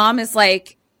 And Mom is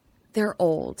like, they're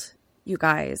old, you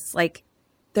guys. Like,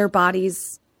 their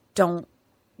bodies don't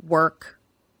work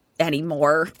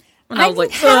anymore. And I was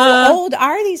like, how old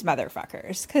are these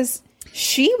motherfuckers? Because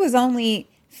she was only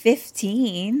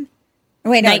 15.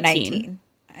 Wait, no, 19.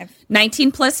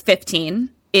 19 plus 15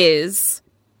 is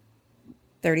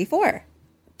 34.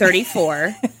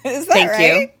 34. Is that Thank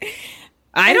right? you.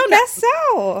 I don't guess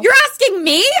so. You're asking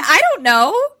me? I don't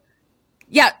know.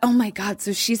 Yeah. Oh my God.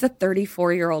 So she's a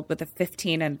 34-year-old with a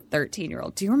 15 and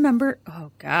 13-year-old. Do you remember?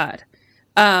 Oh God.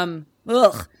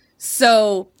 Ugh.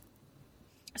 So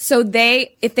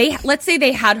let's say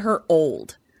they had her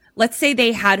old. Let's say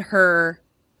they had her,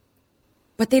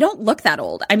 but they don't look that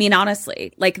old. I mean,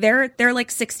 honestly, like they're like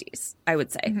 60s, I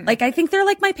would say. Mm-hmm. Like, I think they're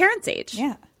like my parents' age.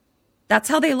 Yeah. That's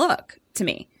how they look to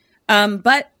me.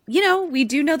 But we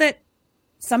do know that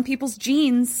some people's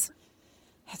genes.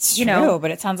 That's true,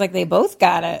 but it sounds like they both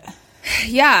got it.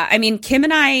 Yeah. I mean, Kim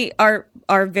and I are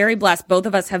very blessed. Both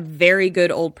of us have very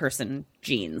good old person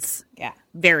genes. Yeah.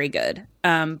 Very good.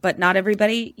 But not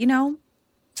everybody,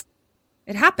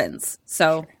 it happens.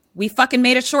 So we fucking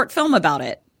made a short film about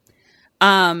it.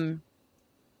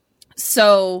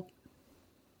 So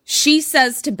she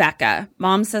says to Becca,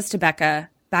 Mom says to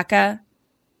Becca,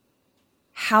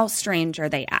 how strange are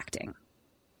they acting?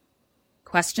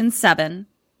 Question 7.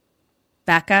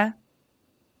 Becca,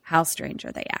 how strange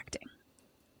are they acting?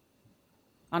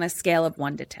 On a scale of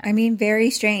 1 to 10. I mean, very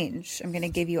strange. I'm going to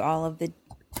give you all of the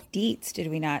deets.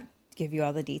 Did we not give you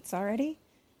all the deets already?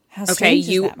 How strange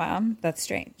is that, Mom? That's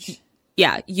strange.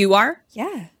 Yeah, you are?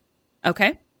 Yeah.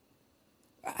 Okay.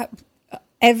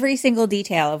 Every single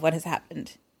detail of what has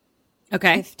happened.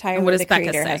 Okay. If Tyler, the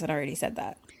creator, hasn't already said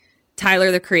that.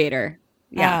 Tyler, the creator.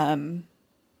 Yeah.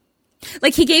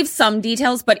 Like, he gave some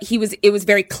details, but it was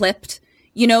very clipped.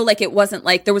 Like, it wasn't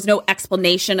like there was no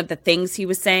explanation of the things he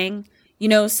was saying,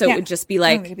 so it would just be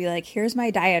like, it would be like, here's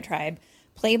my diatribe,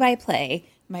 play by play,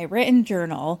 my written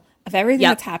journal of everything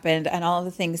that's happened and all of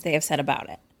the things they have said about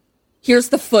it. Here's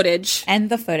the footage. And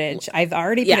the footage. I've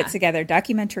already put it together,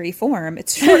 documentary form.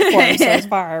 It's short form so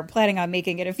far. Planning on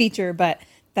making it a feature, but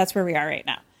that's where we are right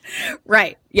now.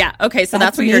 Right. Yeah. Okay. So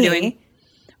that's what you're doing.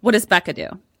 What does Becca do?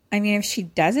 I mean, if she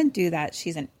doesn't do that,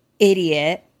 she's an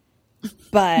idiot.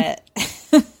 But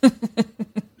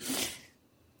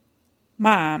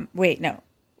Mom, wait, no.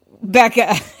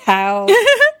 Becca, how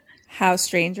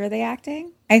strange are they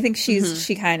acting? I think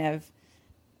she kind of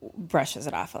brushes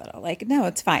it off a little. Like, no,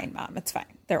 it's fine, Mom. It's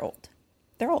fine. They're old.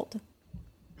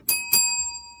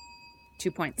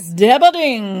 2 points. Double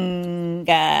ding.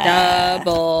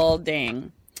 Double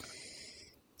ding.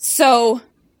 So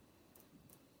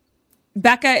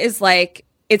Becca is like,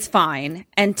 it's fine.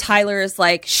 And Tyler is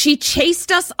like, she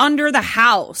chased us under the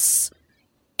house.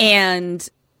 And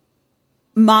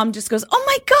Mom just goes, oh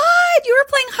my God, you were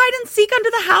playing hide and seek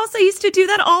under the house. I used to do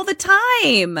that all the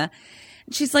time. And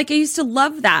she's like, I used to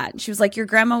love that. And she was like, your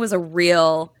grandma was a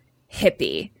real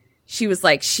hippie. She was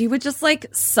like, she would just like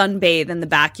sunbathe in the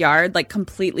backyard, like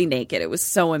completely naked. It was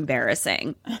so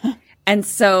embarrassing. And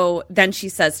so then she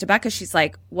says to Becca, she's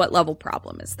like, what level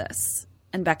problem is this?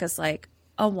 And Becca's like,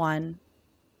 a 1.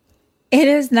 It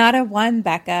is not a 1,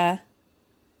 Becca.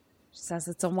 She says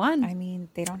it's a 1. I mean,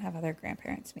 they don't have other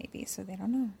grandparents maybe, so they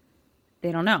don't know.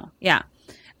 They don't know. Yeah.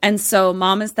 And so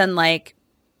Mom is then like,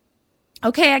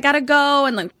 okay, I gotta go.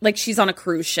 And like she's on a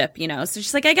cruise ship, you know? So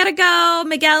she's like, I gotta go.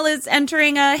 Miguel is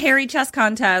entering a hairy chess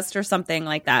contest or something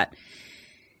like that.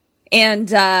 And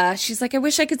she's like, I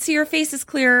wish I could see your face is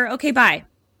clearer. Okay, bye.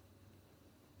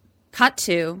 Cut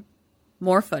to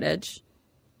more footage.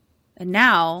 And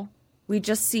now we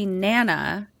just see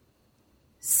Nana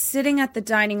sitting at the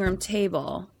dining room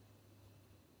table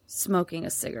smoking a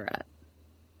cigarette.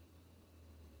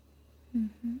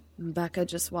 Mm-hmm. And Becca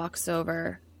just walks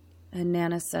over. And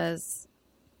Nana says,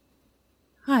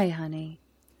 hi, honey.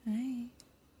 Hi.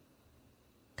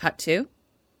 Cut to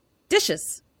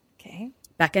dishes. Okay.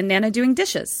 Becca and Nana doing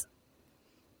dishes.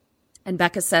 And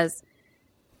Becca says,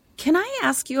 can I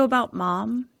ask you about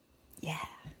Mom? Yeah.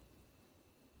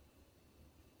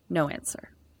 No answer.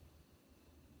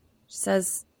 She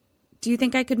says, do you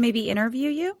think I could maybe interview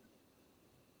you?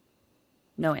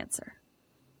 No answer.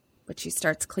 But she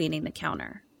starts cleaning the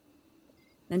counter.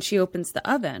 Then she opens the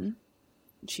oven.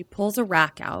 And she pulls a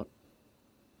rack out.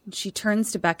 And she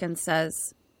turns to Becca and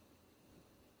says,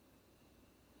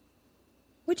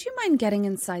 would you mind getting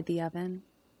inside the oven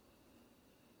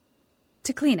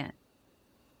to clean it?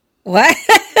 What?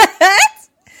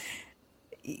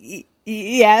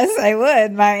 Yes, I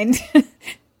would mind.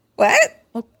 What?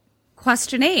 Well,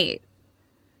 question 8.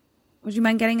 Would you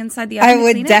mind getting inside the oven? I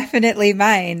would definitely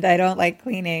mind. I don't like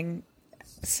cleaning.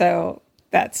 So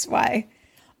that's why.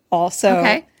 Also,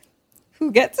 okay.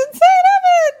 Who gets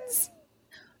inside ovens?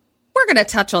 We're going to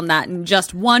touch on that in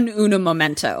just one una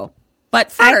momento.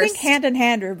 But first, I think hand in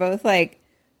hand we're both like,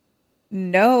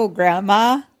 no,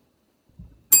 Grandma.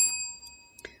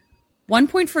 1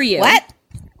 point for you. What?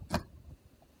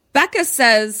 Becca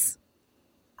says,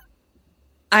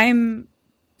 I'm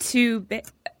too big.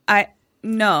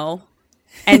 No.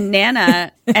 And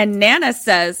Nana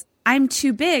says, I'm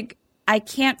too big. I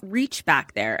can't reach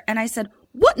back there. And I said,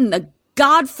 what in the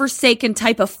godforsaken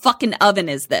type of fucking oven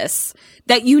is this?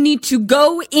 That you need to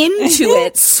go into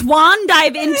it, swan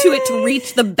dive into it to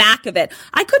reach the back of it.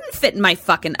 I couldn't fit in my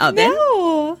fucking oven.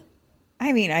 No.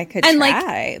 I mean, I could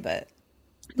try, but.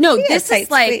 No, this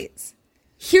is like,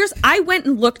 I went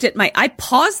and looked at I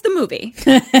paused the movie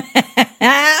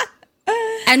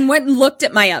and went and looked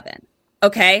at my oven.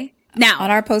 Okay. Now,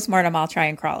 on our postmortem, I'll try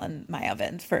and crawl in my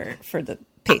oven for the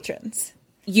patrons.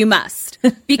 You must.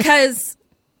 Because,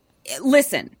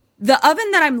 listen, the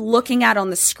oven that I'm looking at on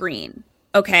the screen,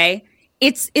 okay,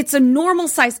 it's a normal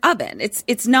size oven.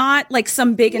 It's not like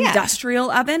some big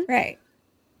industrial oven. Right.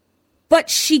 But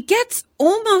she gets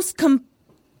almost completely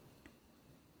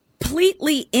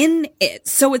in it.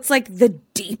 So it's like the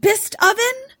deepest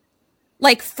oven,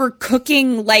 like for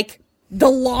cooking like the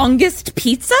longest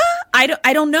pizza. I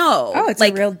don't know. Oh, it's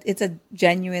like, it's a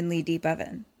genuinely deep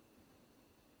oven.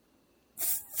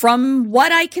 From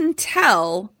what I can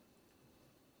tell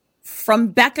from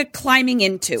Becca climbing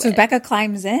into it. So Becca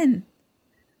climbs in.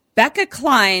 Becca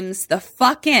climbs the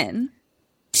fuck in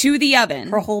to the oven.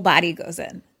 Her whole body goes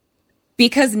in.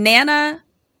 Because Nana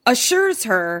assures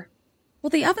her, well,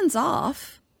 the oven's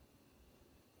off.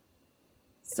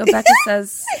 So Becca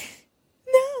says,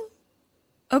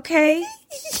 no. Okay.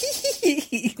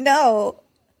 No.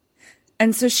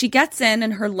 And so she gets in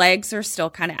and her legs are still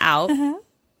kind of out. Uh-huh.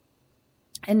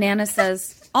 And Nana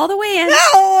says, all the way in.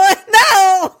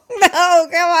 No,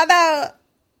 Grandma, no.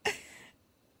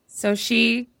 So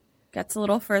she gets a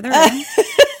little further in. I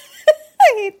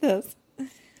hate this.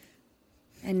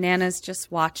 And Nana's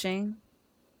just watching.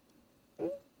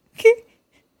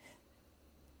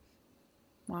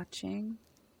 Watching.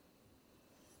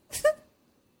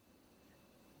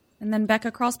 And then Becca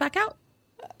crawls back out.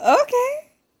 Okay.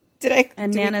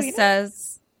 And Nana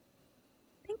says,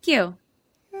 "Thank you."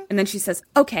 And then she says,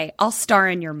 "Okay, I'll star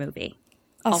in your movie.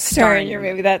 I'll star in your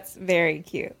movie." That's very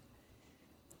cute.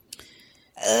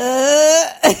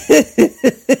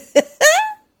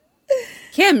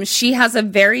 Kim, she has a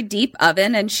very deep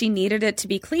oven and she needed it to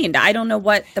be cleaned. I don't know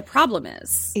what the problem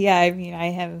is. Yeah, I mean,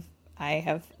 I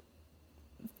have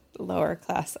lower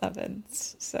class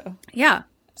ovens, so yeah.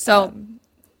 So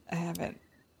I haven't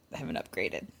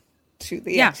upgraded to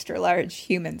the extra large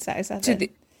human size oven. To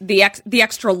the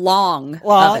extra long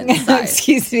oven size.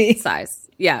 Excuse me. Size.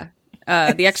 Yeah.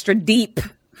 The extra deep.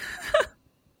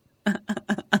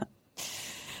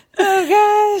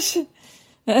 Oh gosh.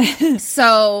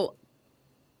 So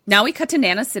now we cut to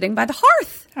Nana sitting by the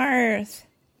hearth.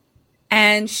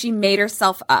 And she made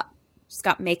herself up. She's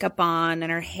got makeup on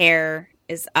and her hair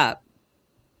is up.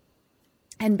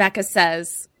 And Becca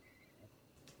says,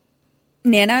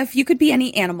 "Nana, if you could be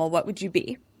any animal, what would you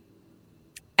be?"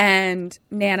 And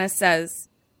Nana says,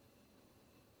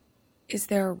 "Is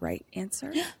there a right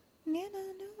answer?"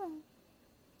 Nana, no.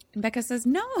 And Becca says,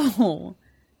 "No.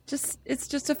 It's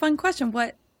just a fun question.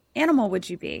 What animal would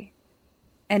you be?"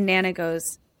 And Nana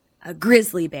goes, "A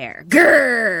grizzly bear.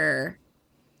 Grrr."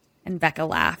 And Becca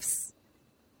laughs.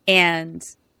 And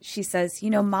she says,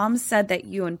 Mom said that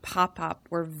you and Pop-Pop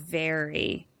were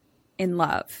very in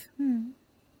love.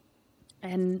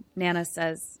 And Nana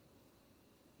says,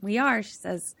 "We are." She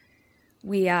says,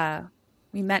 we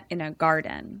met in a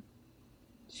garden.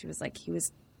 She was like, he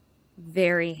was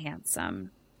very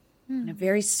handsome and a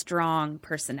very strong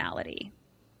personality.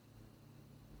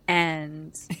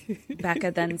 And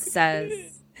Becca then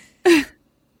says,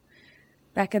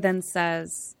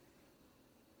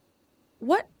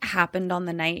 "What happened on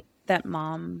the night that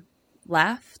Mom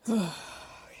left?"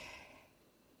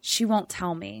 She won't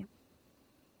tell me.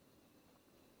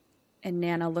 And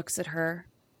Nana looks at her,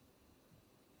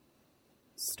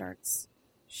 starts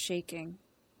shaking.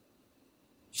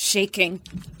 And she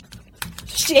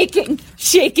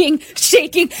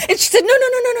said,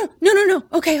 no.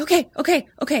 Okay.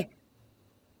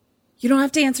 You don't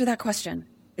have to answer that question.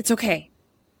 It's okay.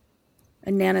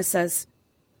 And Nana says,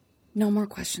 "No more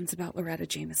questions about Loretta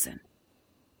Jameson.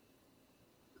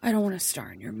 I don't want to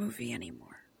star in your movie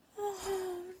anymore."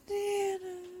 Oh, Nana.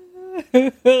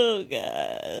 Oh,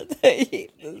 God. I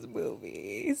hate this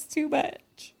movie. It's too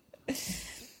much.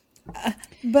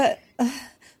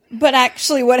 But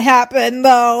actually, what happened,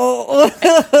 though?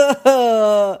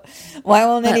 Why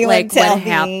won't anyone tell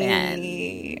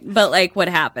me? But, what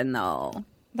happened, though?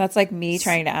 That's like me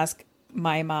trying to ask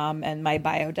my mom and my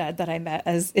bio dad that I met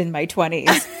as in my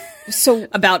 20s. So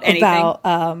about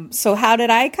anything. So how did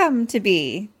I come to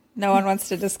be? No one wants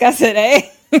to discuss it, eh?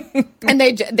 And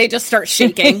they just start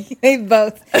shaking. They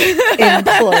both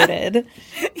imploded.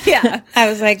 Yeah. I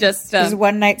was like, is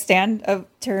one night stand a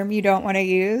term you don't want to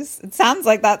use? It sounds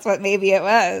like that's what maybe it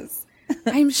was.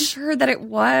 I'm sure that it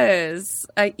was.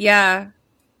 Yeah.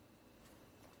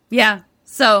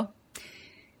 So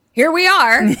here we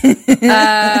are.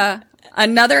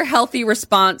 Another healthy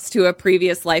response to a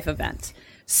previous life event.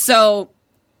 So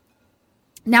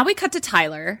now we cut to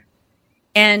Tyler,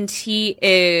 and he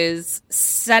is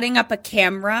setting up a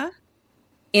camera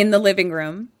in the living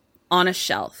room on a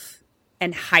shelf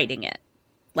and hiding it.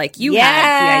 Like you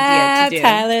had the idea to do.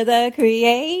 Tyler, the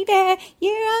creator,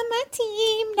 you're on my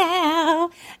team now.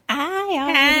 I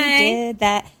already did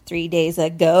that 3 days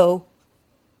ago.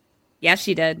 Yeah,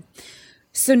 she did.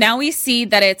 So now we see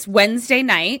that it's Wednesday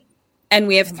night, and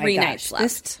we have 3 nights left.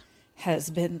 This has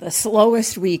been the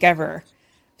slowest week ever.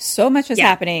 So much is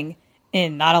happening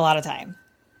in not a lot of time.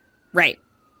 Right.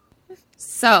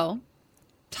 So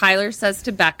Tyler says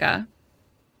to Becca,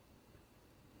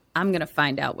 "I'm going to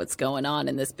find out what's going on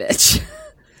in this bitch."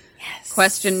 Yes.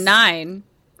 Question 9.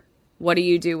 What do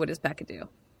you do? What does Becca do?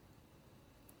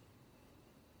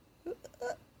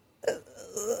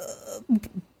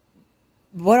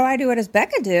 What do I do? What does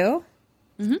Becca do?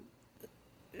 Mm-hmm.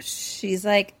 She's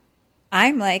like,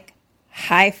 I'm like,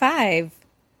 high five.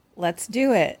 Let's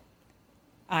do it.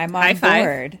 I'm on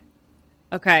board.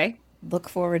 Okay. Look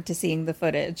forward to seeing the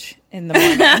footage in the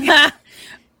morning.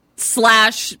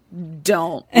 /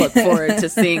 don't look forward to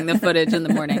seeing the footage in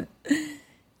the morning.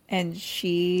 And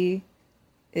she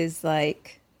is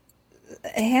like,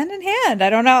 hand in hand. I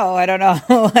don't know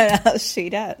what else she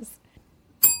does.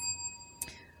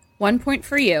 1 point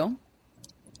for you.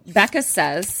 Becca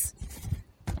says,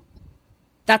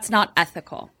 "That's not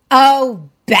ethical." Oh,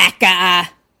 Becca.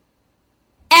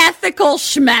 Ethical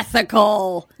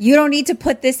schmethical. You don't need to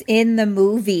put this in the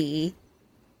movie.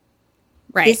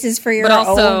 Right. This is for your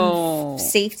own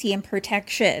safety and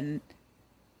protection.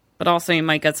 But also you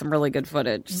might get some really good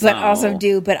footage. But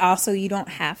also you don't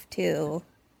have to.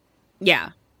 Yeah.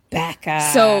 Becca.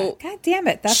 So, God damn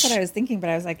it. That's what I was thinking, but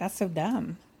I was like, that's so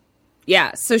dumb.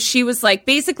 Yeah. So she was like,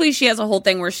 basically she has a whole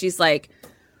thing where she's like,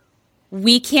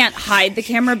 we can't hide the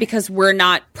camera because we're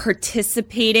not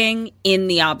participating in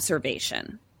the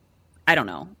observation. I don't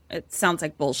know. It sounds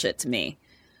like bullshit to me.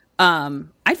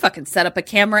 I'd fucking set up a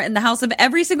camera in the house of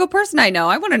every single person I know.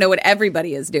 I want to know what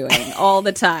everybody is doing all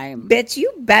the time. Bitch,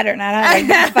 you better not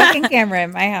have a fucking camera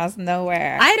in my house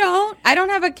nowhere. I don't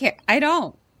have a I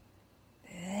don't.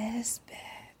 This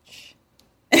bitch.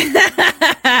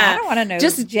 I don't want to know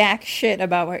just jack shit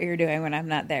about what you're doing when I'm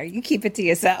not there. You keep it to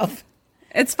yourself.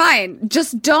 It's fine.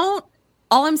 Just don't.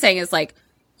 All I'm saying is like,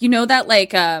 you know that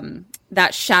like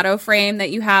that shadow frame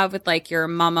that you have with like your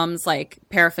mom's like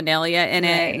paraphernalia in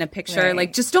it in a picture. Right.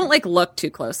 Like just don't like look too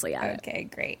closely at it. Okay,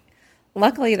 great.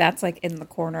 Luckily that's like in the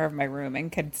corner of my room and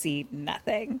could see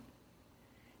nothing.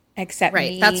 Except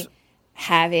me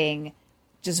having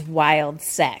just wild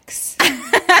sex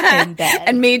in bed.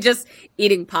 And me just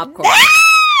eating popcorn.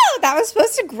 No! That was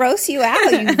supposed to gross you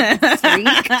out, you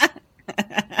freak.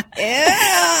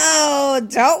 Ew!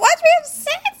 Don't watch me have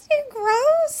sex, you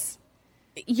gross.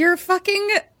 Your fucking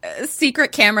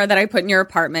secret camera that I put in your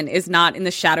apartment is not in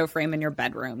the shadow frame in your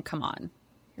bedroom. Come on.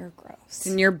 You're gross. It's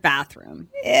in your bathroom.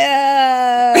 Ew.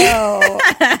 I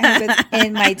was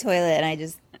in my toilet and I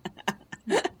just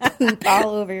poop all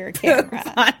over your camera.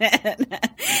 On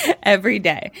it every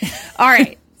day. All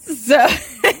right.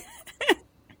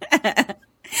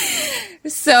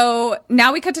 So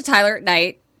now we cut to Tyler at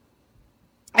night.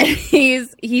 And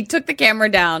he took the camera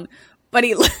down, but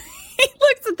he looks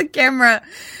at the camera.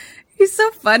 He's so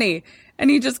funny. And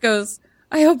he just goes,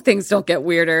 I hope things don't get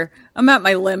weirder. I'm at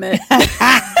my limit.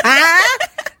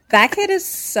 That kid is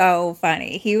so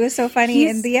funny. He was so funny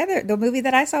in the movie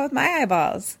that I saw with my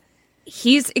eyeballs.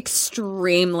 He's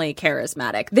extremely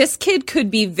charismatic. This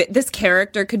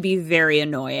character could be very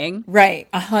annoying. Right.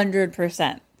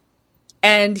 100%.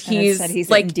 And he's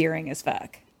like endearing as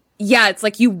fuck. Yeah, it's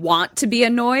like you want to be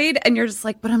annoyed and you're just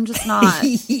like, but I'm just not.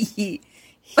 He's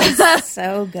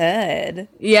so good.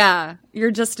 Yeah,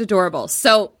 you're just adorable.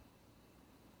 So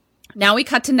now we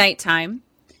cut to nighttime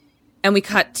and we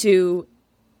cut to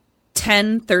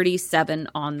 10:37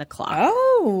 on the clock.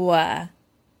 Oh.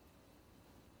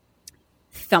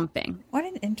 Thumping. What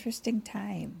an interesting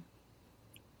time.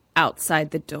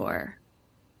 Outside the door.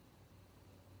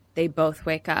 They both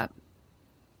wake up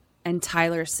and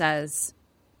Tyler says,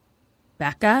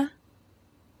 Becca,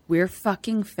 we're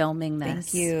fucking filming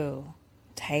this. Thank you,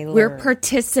 Tyler. We're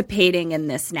participating in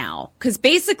this now. Because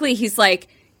basically he's like,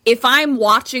 if I'm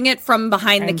watching it from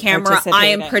behind the camera, I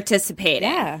am participating.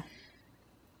 Yeah.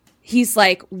 He's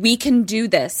like, we can do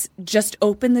this. Just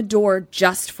open the door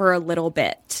just for a little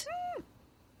bit.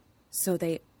 So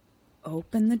they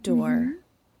open the door. Mm-hmm.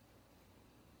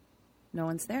 No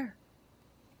one's there.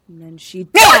 And then she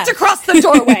darts across the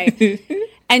doorway.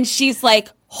 And she's like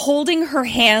holding her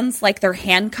hands like they're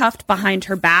handcuffed behind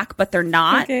her back, but they're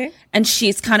not. Okay. And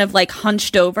she's kind of like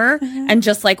hunched over and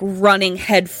just like running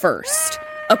head first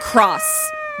across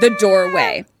the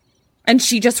doorway. And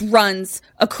she just runs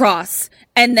across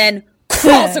and then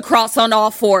crawls across on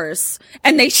all fours.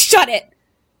 And they shut it.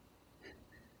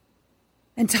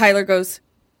 And Tyler goes,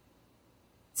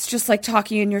 it's just like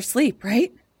talking in your sleep,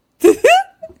 right?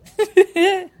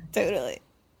 Totally.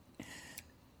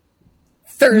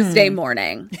 Thursday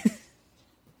morning.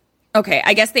 Okay,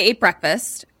 I guess they ate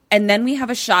breakfast. And then we have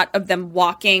a shot of them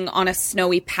walking on a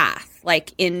snowy path,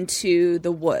 like into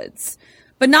the woods.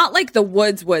 But not like the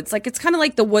woods. Like it's kind of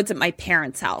like the woods at my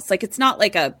parents' house. Like it's not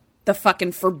like the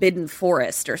fucking forbidden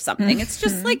forest or something. It's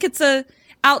just like it's a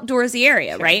outdoorsy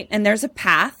area, right? And there's a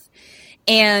path.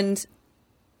 And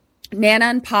Nana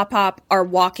and Pop-Pop are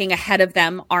walking ahead of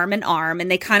them arm in arm.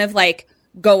 And they kind of like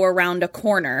go around a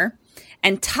corner.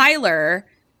 And Tyler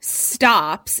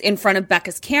stops in front of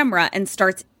Becca's camera and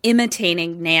starts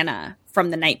imitating Nana from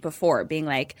the night before, being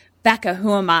like, Becca,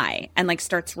 who am I? And like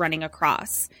starts running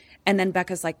across. And then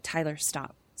Becca's like, Tyler,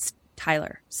 stop.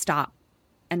 Tyler, stop.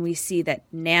 And we see that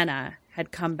Nana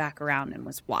had come back around and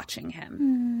was watching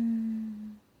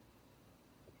him.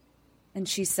 And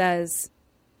she says,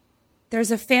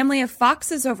 there's a family of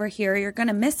foxes over here. You're going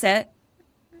to miss it.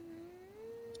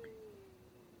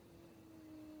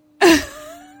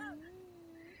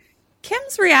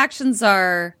 Kim's reactions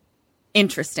are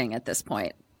interesting at this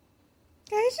point.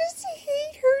 I just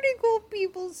hate hurting old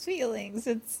people's feelings.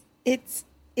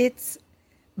 It's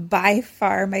by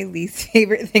far my least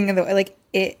favorite thing in the way. Like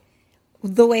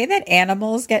the way that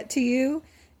animals get to you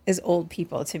is old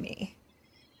people to me.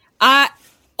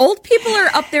 Old people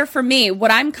are up there for me. What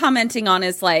I'm commenting on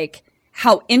is like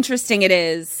how interesting it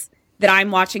is that I'm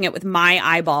watching it with my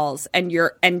eyeballs and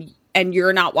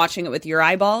you're not watching it with your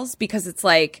eyeballs, because it's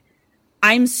like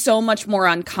I'm so much more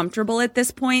uncomfortable at this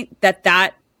point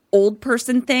that old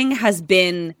person thing has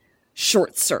been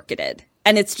short-circuited.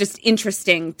 And it's just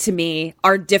interesting to me,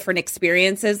 our different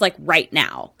experiences, like right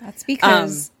now. That's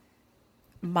because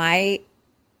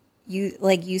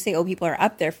you say, oh, people are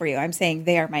up there for you. I'm saying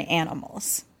they are my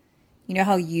animals. You know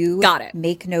how you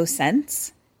make no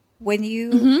sense when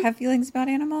you have feelings about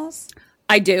animals?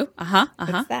 I do.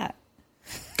 What's that?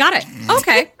 Got it.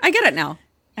 Okay. I get it now.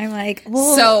 I'm like,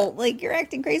 well, so like you're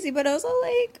acting crazy, but also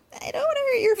like, I don't want to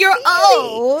hurt your You're feelings.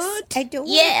 old. I don't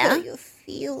want to hurt your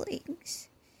feelings.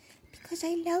 Because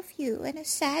I love you, and a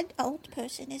sad old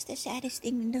person is the saddest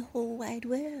thing in the whole wide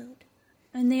world.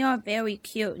 And they are very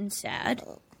cute and sad.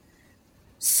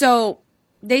 So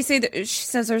they say that she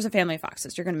says there's a family of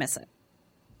foxes. You're going to miss it.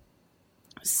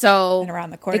 So and around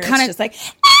the corner, it's just like,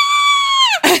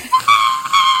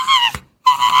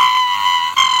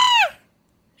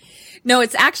 no,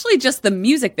 it's actually just the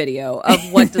music video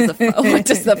of what does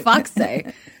the fox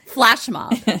say? Flash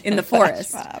mob in the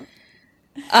forest.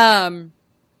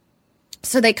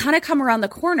 So they kind of come around the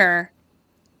corner.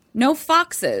 No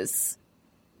foxes.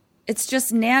 It's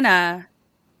just Nana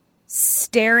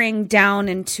staring down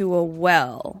into a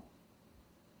well.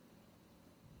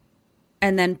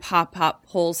 And then Pop Pop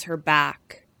pulls her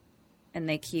back and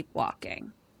they keep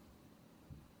walking.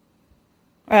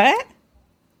 What?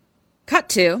 Cut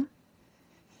to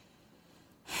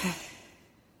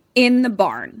in the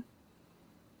barn.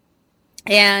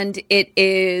 And it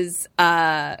is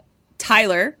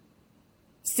Tyler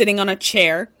sitting on a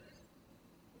chair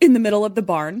in the middle of the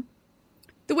barn.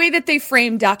 The way that they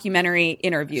frame documentary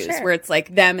interviews, where it's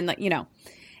like them and, like, you know.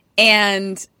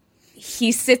 And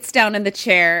he sits down in the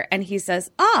chair and he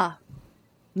says,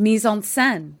 mise en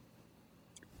scène.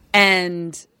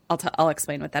 And I'll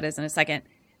explain what that is in a second.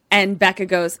 And Becca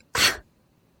goes,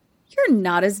 you're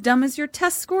not as dumb as your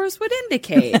test scores would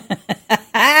indicate.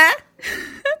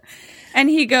 And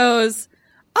he goes,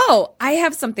 oh, I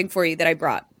have something for you that I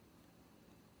brought.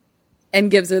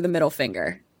 And gives her the middle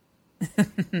finger.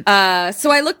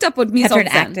 So I looked up what mise en scène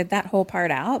acted that whole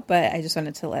part out, but I just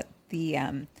wanted to let the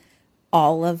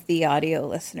all of the audio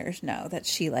listeners know that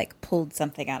she like pulled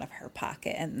something out of her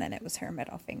pocket and then it was her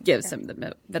middle finger. Gives him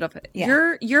the middle finger.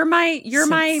 Yeah. You're my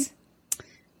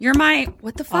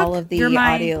what the fuck? All of the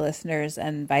audio listeners,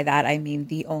 and by that I mean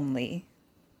the only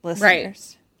listeners.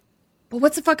 Right. But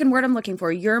what's the fucking word I'm looking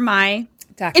for? You're my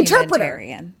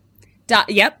documentarian.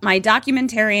 Yep, my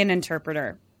documentarian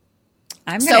interpreter.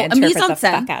 I'm going to interpret the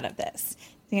fuck out of this.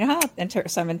 You know how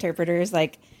some interpreters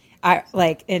are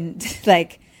like in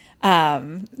like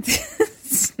Gudrun's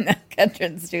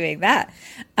doing that.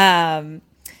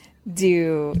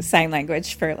 Do sign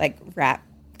language for like rap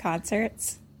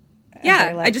concerts.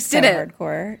 Yeah, I just did it.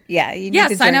 Hardcore. Yeah, you need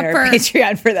to sign join up our for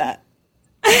Patreon for that.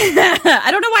 I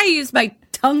don't know why I use my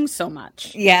tongue so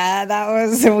much. Yeah, that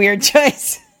was a weird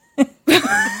choice.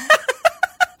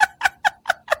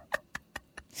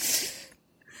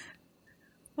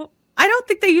 I don't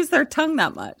think they use their tongue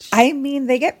that much. I mean,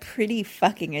 they get pretty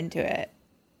fucking into it.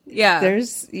 Yeah.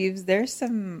 There's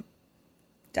some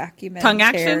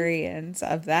documentarians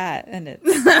of that, and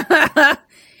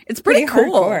it's pretty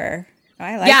cool. Hardcore.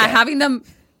 I like it.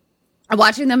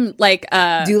 Watching them like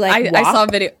do like WAP? I saw a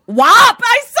video. WAP!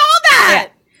 I saw that!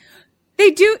 Yeah.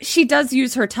 They do. She does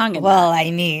use her tongue in Well, that.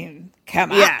 I mean,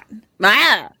 come on. Yeah.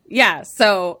 Yeah.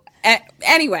 So,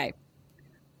 anyway.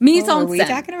 Mise en scène. What are we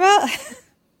talking about?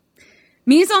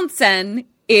 Mise en scène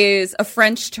is a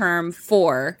French term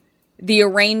for the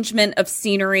arrangement of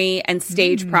scenery and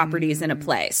stage properties in a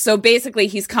play. So basically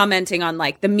he's commenting on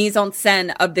like the mise en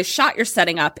scène of the shot you're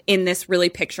setting up in this really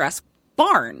picturesque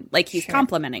barn. Like he's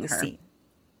complimenting her. Scene.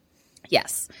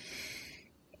 Yes.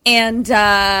 And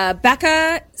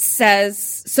Becca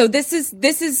says, so this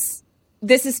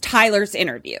is Tyler's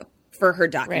interview for her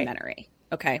documentary.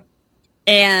 Right. Okay.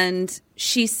 And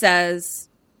she says,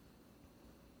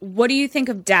 what do you think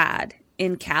of Dad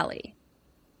in Cali?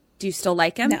 Do you still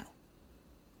like him? No.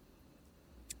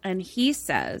 And he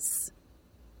says,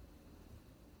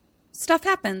 stuff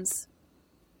happens.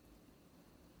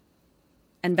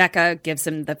 And Becca gives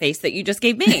him the face that you just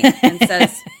gave me and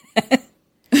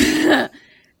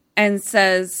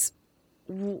says,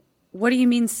 what do you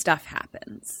mean stuff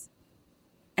happens?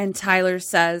 And Tyler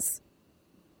says,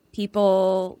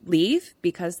 people leave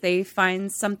because they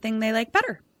find something they like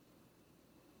better.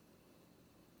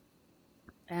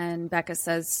 And Becca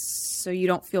says, so you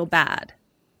don't feel bad?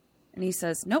 And he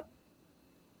says, nope.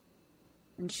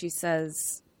 And she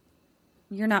says,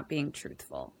 "You're not being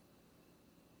truthful."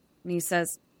 And he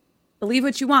says, "Believe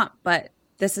what you want, but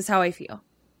this is how I feel."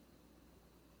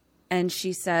 And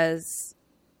she says,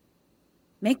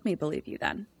 "Make me believe you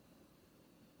then."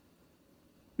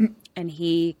 And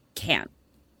he can't.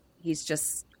 He's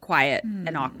just quiet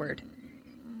and awkward.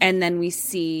 And then we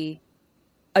see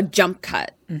a jump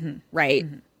cut, right?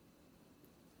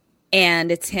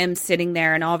 And it's him sitting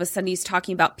there, and all of a sudden he's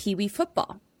talking about Pee Wee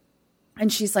football.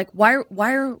 And she's like, why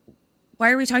are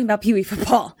we talking about Pee Wee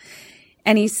football?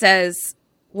 And he says,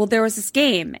 well, there was this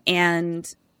game,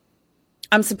 and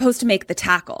I'm supposed to make the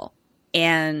tackle,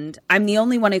 and I'm the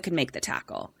only one who can make the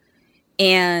tackle.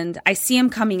 And I see him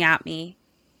coming at me,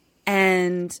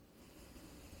 and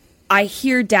I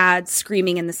hear Dad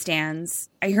screaming in the stands.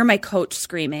 I hear my coach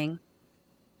screaming,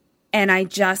 and I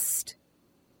just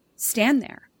stand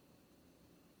there.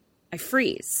 I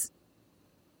freeze.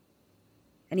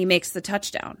 And he makes the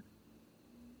touchdown.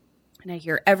 And I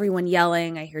hear everyone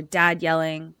yelling. I hear Dad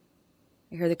yelling.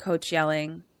 I hear the coach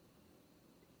yelling.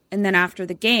 And then after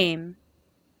the game,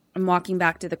 I'm walking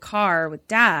back to the car with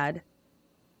Dad,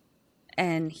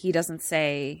 and he doesn't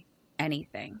say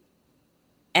anything.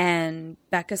 And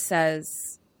Becca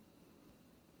says,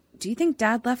 "Do you think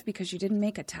Dad left because you didn't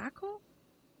make a tackle?"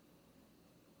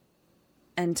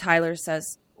 And Tyler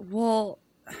says, "Well,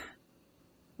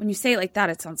 when you say it like that,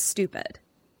 it sounds stupid."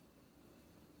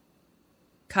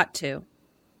 Cut to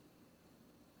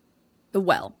the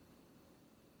well.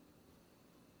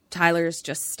 Tyler's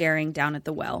just staring down at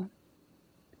the well.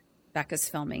 Becca's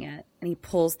filming it, and he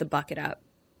pulls the bucket up.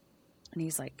 And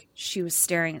he's like, "She was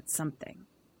staring at something."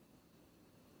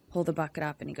 Pull the bucket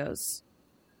up, and he goes,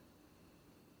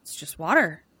 "It's just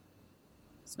water.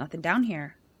 There's nothing down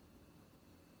here."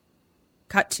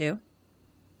 Cut to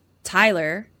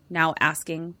Tyler now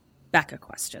asking Becca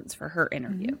questions for her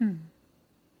interview.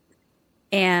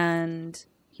 And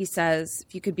he says,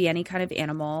 "If you could be any kind of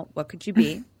animal, what could you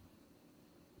be?"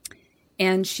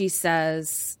 And she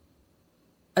says,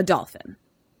 "A dolphin."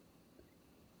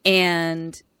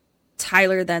 And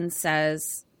Tyler then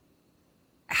says,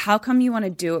 "How come you want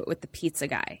to do it with the pizza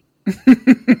guy?"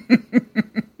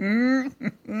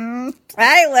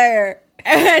 Tyler.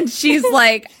 And she's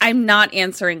like, "I'm not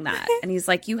answering that." And he's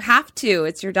like, "You have to.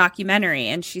 It's your documentary."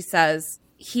 And she says,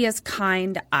 "He has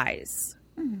kind eyes."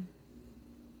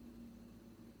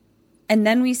 And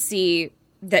then we see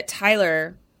that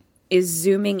Tyler is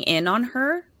zooming in on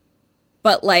her,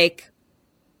 but like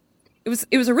it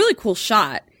was a really cool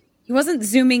shot. He wasn't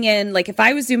zooming in. Like if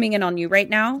I was zooming in on you right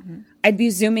now, I'd be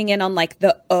zooming in on like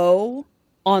the O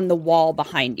on the wall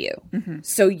behind you.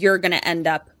 So you're going to end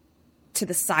up to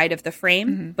the side of the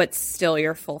frame, but still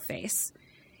your full face.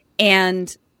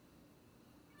 And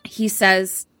he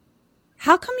says,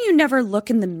 "How come you never look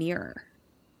in the mirror?"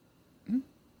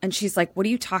 And she's like, "What are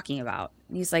you talking about?"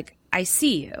 And he's like, "I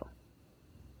see you.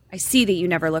 I see that you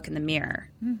never look in the mirror."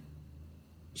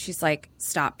 She's like,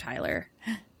 "Stop, Tyler."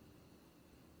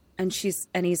 And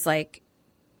he's like,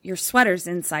 "Your sweater's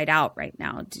inside out right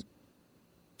now.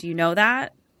 Do you know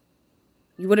that?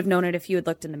 You would have known it if you had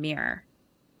looked in the mirror."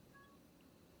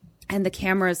 And the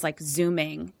camera is like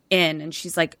zooming in, and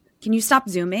she's like, "Can you stop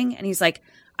zooming?" And he's like,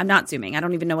 "I'm not zooming. I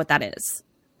don't even know what that is."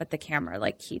 But the camera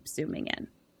like keeps zooming in.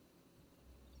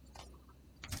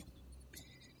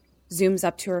 Zooms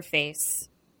up to her face,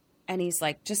 and he's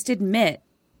like, "Just admit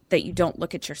that you don't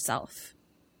look at yourself.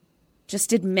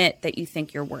 Just admit that you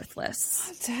think you're worthless."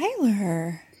 Oh,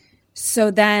 Tyler.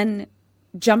 So then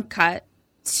jump cut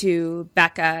to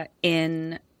Becca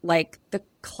in like the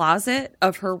closet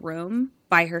of her room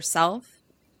by herself,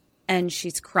 and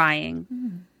she's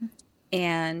crying.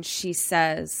 And she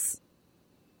says,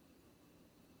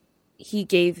 "He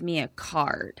gave me a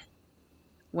card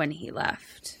when he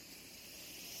left."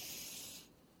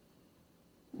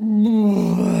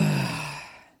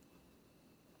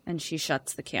 And she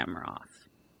shuts the camera off.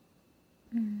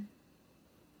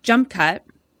 Jump cut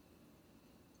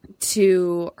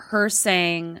to her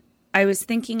saying, "I was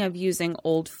thinking of using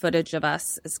old footage of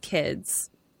us as kids,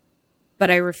 but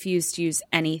I refuse to use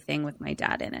anything with my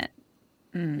dad in it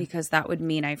because that would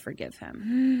mean I forgive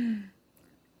him."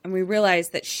 And we realize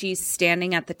that she's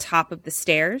standing at the top of the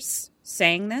stairs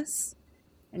saying this,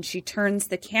 and she turns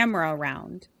the camera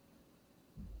around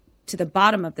to the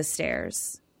bottom of the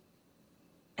stairs,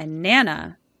 and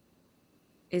Nana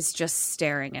is just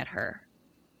staring at her.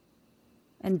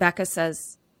 And Becca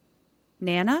says,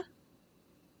 "Nana?"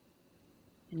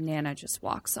 And Nana just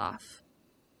walks off.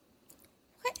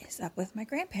 What is up with my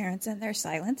grandparents and their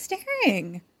silent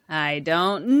staring? I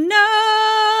don't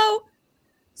know.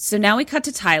 So now we cut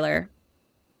to Tyler.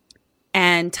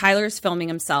 And Tyler's filming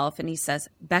himself, and he says,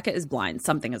 Becca is blind.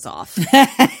 Something is off.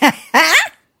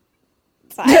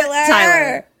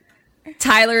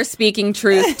 Tyler speaking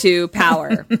truth to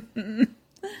power.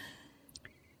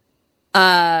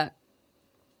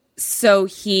 So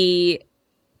he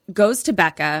goes to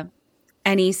Becca,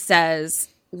 and he says,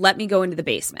 let me go into the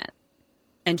basement.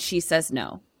 And she says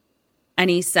no. And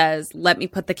he says, let me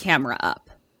put the camera up.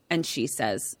 And she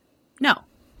says no.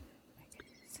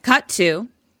 Cut to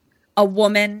a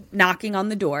woman knocking on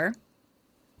the door.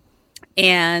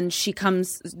 And she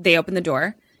comes, they open the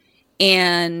door.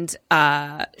 And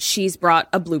she's brought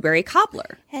a blueberry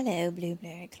cobbler. Hello,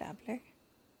 blueberry cobbler.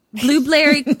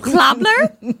 Blueberry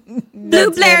cobbler?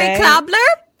 Blueberry cobbler?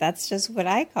 That's just what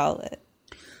I call it.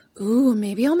 Ooh,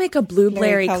 maybe I'll make a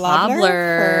blueberry cobbler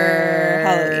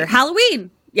for Halloween.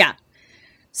 Yeah.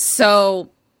 So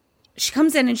she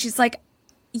comes in and she's like,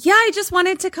 yeah, I just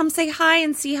wanted to come say hi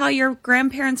and see how your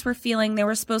grandparents were feeling. They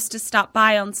were supposed to stop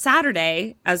by on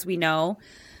Saturday, as we know,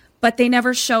 but they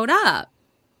never showed up.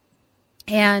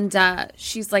 And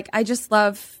she's like, I just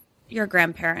love your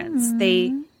grandparents.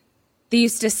 Mm-hmm. They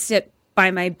used to sit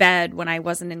by my bed when I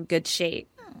wasn't in good shape.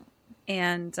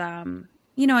 And,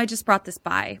 I just brought this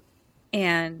by.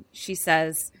 And she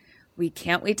says, we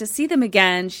can't wait to see them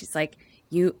again. She's like,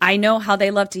 I know how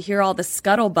they love to hear all the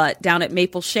scuttlebutt down at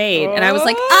Maple Shade. And I was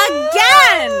like,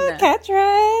 again!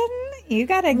 Katrin, you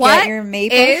got to get your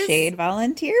Maple Shade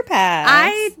volunteer pass.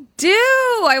 I do.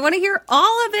 I want to hear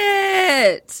all of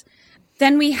it.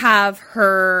 Then we have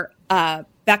her,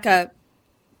 Becca,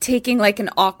 taking like an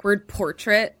awkward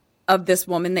portrait of this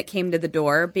woman that came to the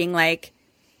door, being like,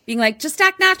 just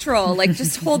act natural, like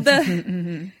just hold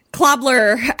the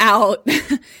cobbler out.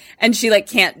 And she like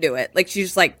can't do it. Like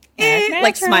she's just like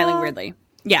smiling weirdly.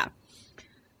 Yeah.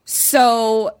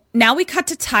 So now we cut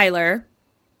to Tyler,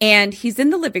 and he's in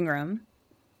the living room,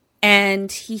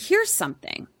 and he hears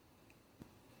something,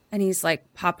 and he's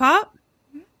like, Pop.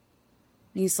 And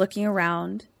he's looking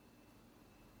around,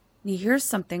 and he hears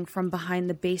something from behind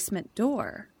the basement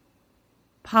door.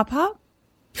 Pop.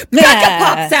 Becca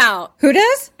pops out. Who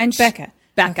does? And Becca.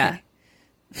 Okay.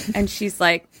 And she's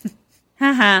like,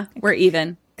 haha, we're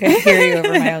even. Couldn't hear you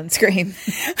over my own scream.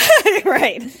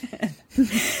 Right.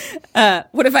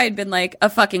 What if I had been like a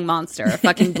fucking monster, a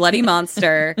fucking bloody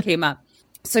monster came up?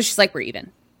 So she's like, we're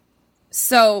even.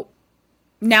 So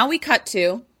now we cut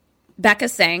to Becca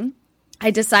saying, I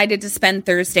decided to spend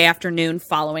Thursday afternoon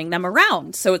following them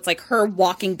around. So it's like her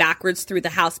walking backwards through the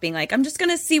house being like, I'm just going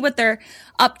to see what they're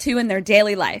up to in their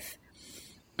daily life.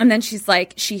 And then she's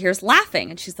like, she hears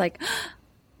laughing and she's like,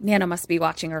 Nana must be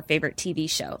watching her favorite TV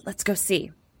show. Let's go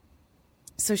see.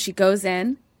 So she goes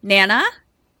in. Nana,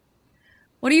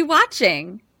 what are you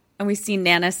watching? And we see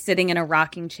Nana sitting in a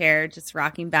rocking chair, just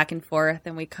rocking back and forth.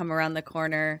 And we come around the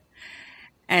corner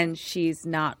and she's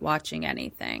not watching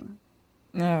anything.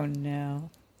 Oh, no.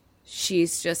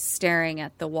 She's just staring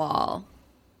at the wall,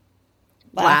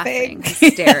 laughing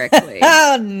hysterically.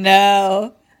 Oh,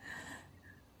 no.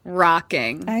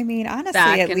 Rocking. I mean, honestly,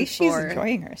 at least she's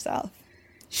enjoying herself.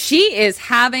 She is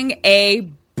having a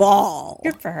ball.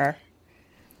 Good for her.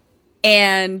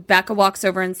 And Becca walks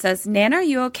over and says, Nana, are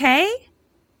you okay?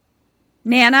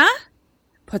 Nana?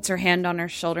 Puts her hand on her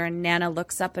shoulder, and Nana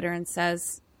looks up at her and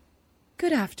says,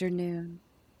 good afternoon.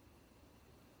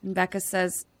 And Becca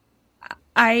says,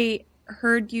 I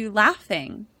heard you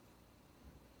laughing.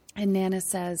 And Nana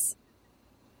says,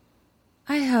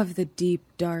 I have the deep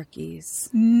darkies.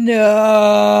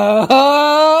 No.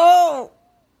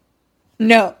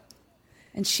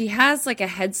 And she has like a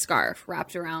headscarf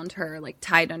wrapped around her, like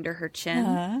tied under her chin.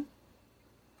 Uh-huh.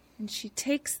 And she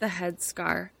takes the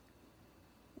headscarf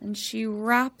and she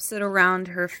wraps it around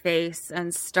her face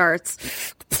and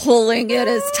starts pulling it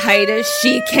as tight as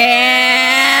she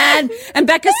can. And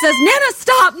Becca says, Nana,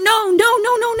 stop.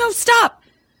 No, stop.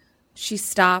 She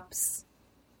stops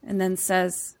and then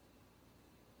says,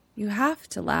 you have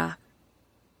to laugh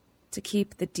to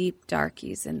keep the deep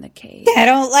darkies in the cave. I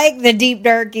don't like the deep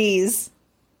darkies.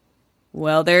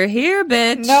 Well, they're here,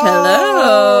 bitch. No.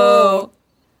 Hello.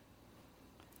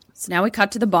 So now we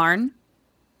cut to the barn.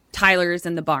 Tyler is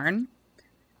in the barn,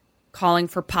 calling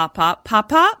for Pop-Pop.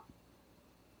 Pop-Pop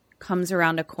comes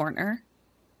around a corner.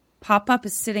 Pop-Pop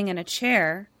is sitting in a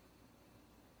chair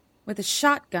with a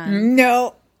shotgun.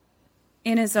 No.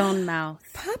 In his own mouth.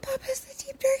 Pop-Pop has the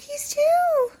deep darkies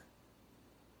too.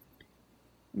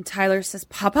 And Tyler says,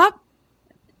 Pop-Pop,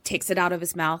 takes it out of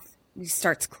his mouth. He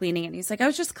starts cleaning it. And he's like, I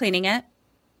was just cleaning it.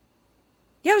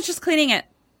 Yeah, I was just cleaning it.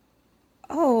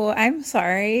 Oh, I'm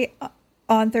sorry.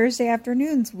 On Thursday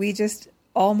afternoons, we just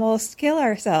almost kill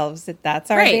ourselves.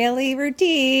 That's our Right. daily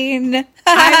routine.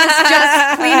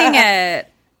 I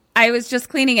was just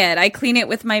cleaning it. I clean it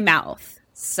with my mouth.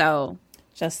 So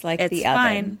just like it's the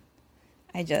fine. oven.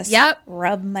 I just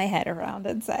rub my head around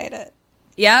inside it.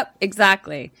 Yep,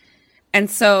 exactly. And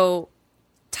so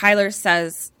Tyler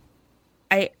says,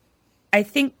 I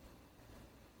think,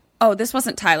 oh, this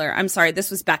wasn't Tyler. I'm sorry.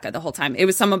 This was Becca the whole time. It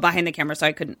was someone behind the camera, so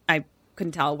I couldn't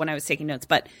tell when I was taking notes.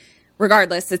 But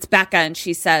regardless, it's Becca, and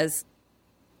she says,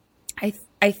 I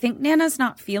think Nana's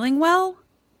not feeling well.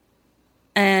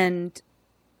 And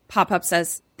Pop-Up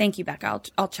says, thank you, Becca.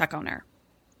 I'll check on her.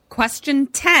 Question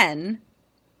 10,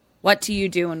 what do you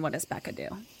do and what does Becca do?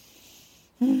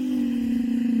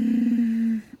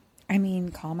 I mean,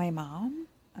 call my mom.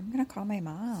 I'm going to call my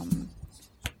mom.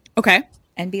 Okay.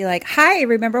 And be like, hi,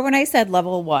 remember when I said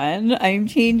level 1? I'm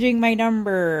changing my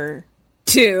number.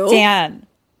 2. Dan.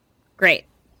 Great.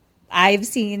 I've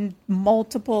seen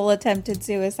multiple attempted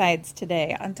suicides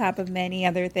today on top of many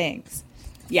other things.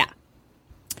 Yeah.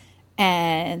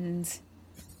 And,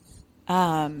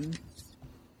 Becca,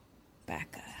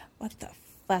 what the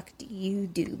fuck do you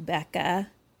do, Becca?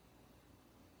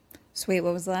 So wait,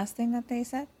 what was the last thing that they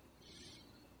said?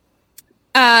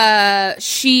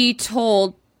 She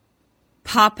told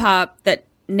Pop-Pop that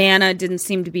Nana didn't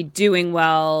seem to be doing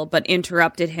well, but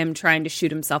interrupted him trying to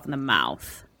shoot himself in the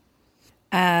mouth.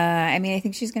 I mean, I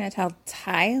think she's going to tell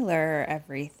Tyler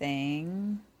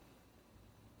everything.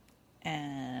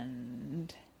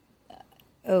 And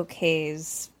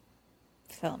okay's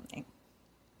filming.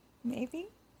 Maybe?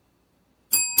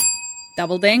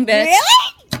 Double ding, bitch.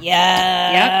 Really?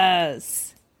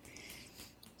 Yes. Yep.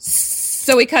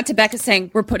 So we cut to Becca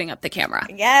saying, we're putting up the camera.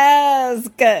 Yes,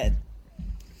 good.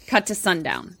 Cut to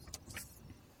sundown.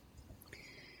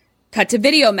 Cut to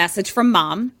video message from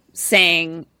mom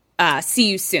saying, see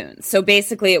you soon. So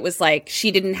basically it was like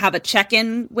she didn't have a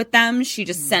check-in with them. She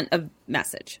just sent a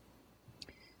message.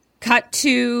 Cut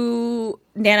to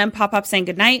Nana and Pop-Up saying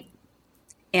goodnight.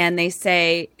 And they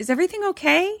say, is everything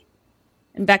okay?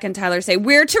 And Becca and Tyler say,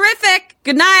 we're terrific.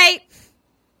 Good night.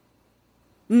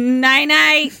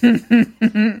 Night-night.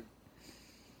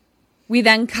 We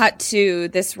then cut to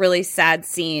this really sad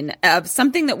scene of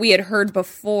something that we had heard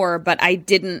before, but I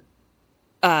didn't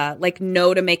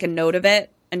know to make a note of it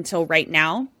until right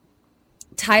now.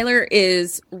 Tyler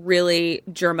is really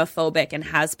germophobic and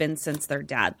has been since their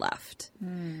dad left.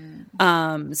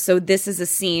 So this is a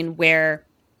scene where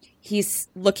he's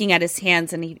looking at his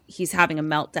hands and he's having a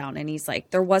meltdown, and he's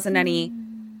like, there wasn't any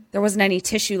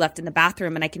tissue left in the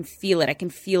bathroom, and I can feel it. I can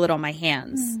feel it on my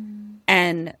hands.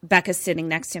 And Becca's sitting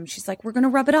next to him. She's like, we're going to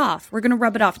rub it off. We're going to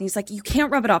rub it off. And he's like, you can't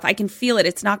rub it off. I can feel it.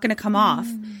 It's not going to come off.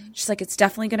 She's like, it's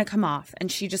definitely going to come off. And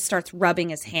she just starts rubbing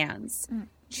his hands.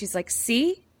 She's like,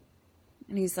 see?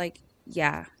 And he's like,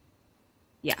 yeah.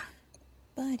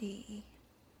 Buddy.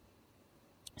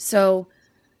 So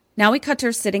now we cut to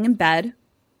her sitting in bed.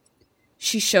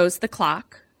 She shows the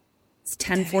clock. It's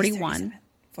 10:41.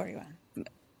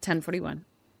 10:41.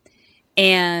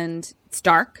 And it's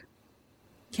dark.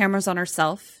 Camera's on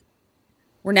herself.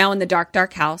 We're now in the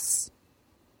dark house.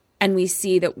 And we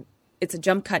see that it's a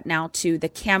jump cut now to the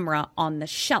camera on the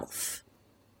shelf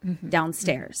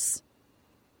downstairs.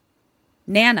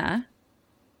 Nana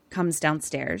comes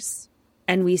downstairs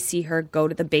and we see her go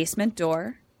to the basement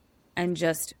door and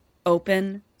just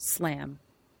open, slam,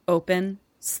 open,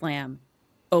 slam,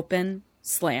 open,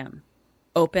 slam,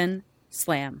 open,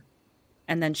 slam.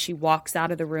 And then she walks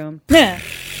out of the room.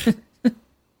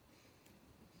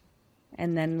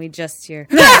 And then we just hear,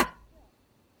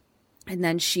 and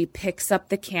then she picks up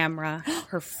the camera.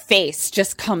 Her face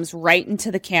just comes right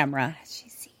into the camera. She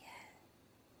see it.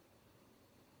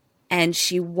 And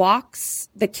she walks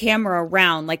the camera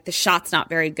around, like the shot's not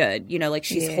very good. You know, like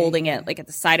she's holding it like at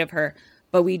the side of her.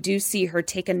 But we do see her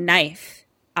take a knife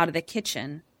out of the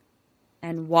kitchen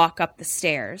and walk up the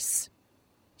stairs.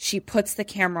 She puts the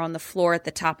camera on the floor at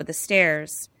the top of the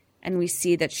stairs. And we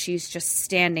see that she's just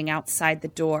standing outside the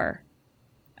door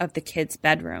of the kids'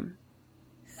 bedroom.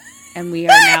 And we are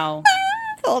now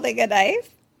holding a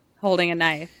knife.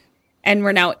 And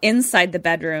we're now inside the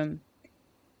bedroom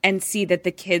and see that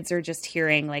the kids are just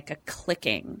hearing like a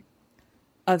clicking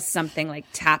of something like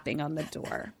tapping on the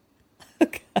door. Oh,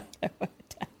 God,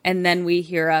 and then we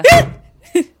hear a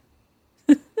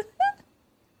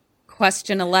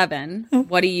question 11.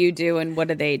 What do you do and what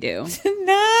do they do?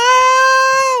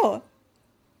 No!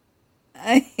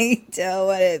 I don't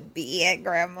want to be at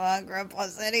Grandma and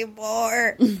Grandpa's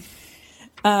anymore.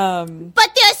 But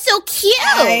they're so cute.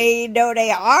 I know they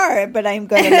are, but I'm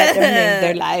going to let them live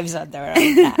their lives on their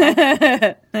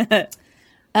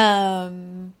own now.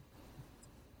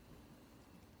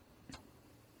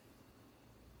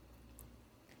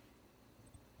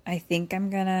 think I'm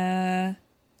gonna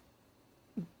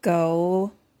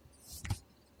go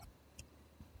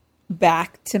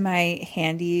back to my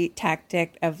handy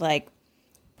tactic of like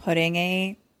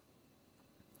putting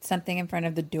something in front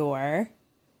of the door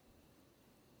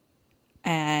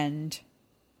and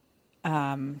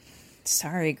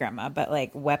sorry grandma, but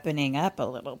like weaponing up a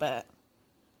little bit.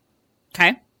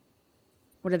 Okay.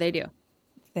 What do they do?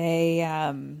 They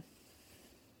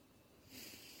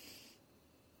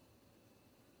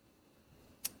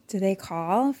do they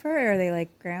call for her? Are they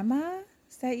like, grandma,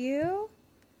 is that you?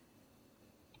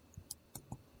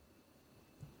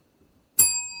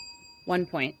 1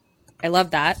 point. I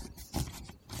love that.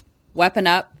 Weapon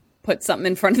up, put something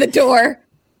in front of the door.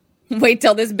 Wait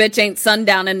till this bitch ain't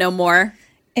sundowning no more.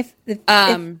 If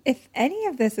any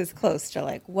of this is close to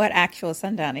like what actual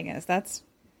sundowning is, that's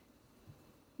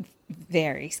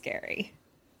very scary.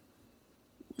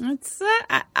 It's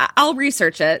I'll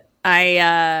research it.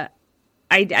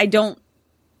 I don't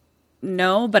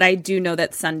know, but I do know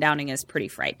that sundowning is pretty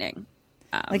frightening.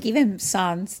 Like even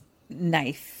sans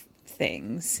knife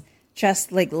things,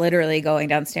 just like literally going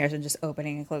downstairs and just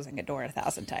opening and closing a door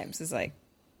 1,000 times is like,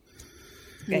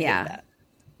 yeah.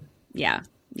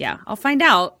 I'll find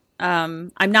out.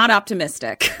 I'm not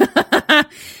optimistic.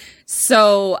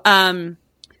 So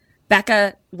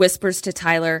Becca whispers to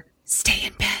Tyler, "Stay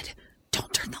in bed.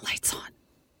 Don't turn the lights on."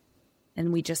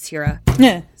 And we just hear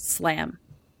a slam.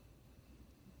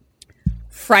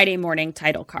 Friday morning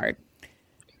title card.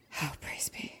 Oh, praise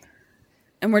be.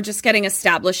 And we're just getting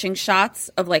establishing shots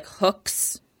of like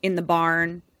hooks in the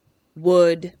barn,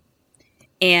 wood,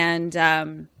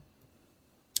 and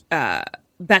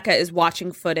Becca is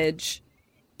watching footage,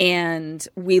 and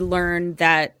we learn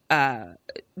that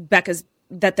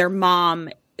that their mom,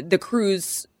 the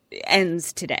cruise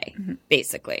ends today,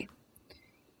 basically.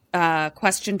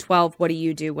 Question 12, what do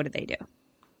you do? What do they do?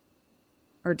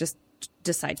 Or just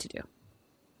decide to do?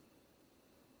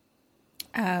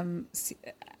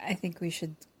 I think we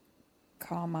should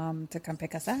call mom to come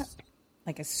pick us up,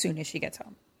 like as soon as she gets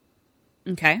home.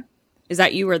 Okay. Is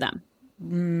that you or them?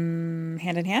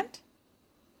 Hand in hand?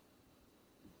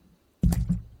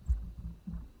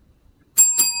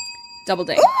 Double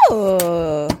date.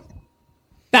 Ooh.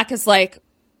 Becca's like,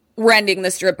 we're ending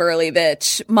this trip early,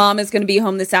 bitch. Mom is going to be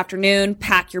home this afternoon.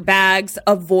 Pack your bags.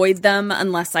 Avoid them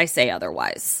unless I say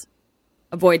otherwise.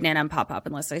 Avoid Nana and Pop-Up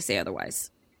unless I say otherwise.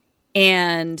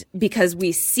 And because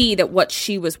we see that what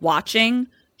she was watching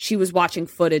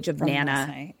footage of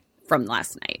Nana from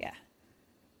last night. Yeah.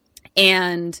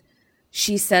 And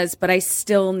she says, but I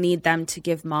still need them to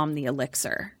give Mom the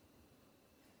elixir.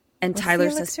 And What's Tyler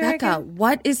the says, elixir Becca, again?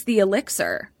 what is the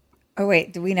elixir? Oh,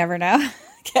 wait, do we never know?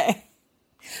 Okay.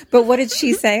 But what did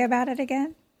she say about it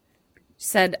again? She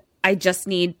said, I just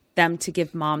need them to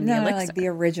give Mom the elixir. Like the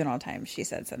original time she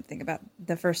said something about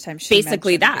the first time she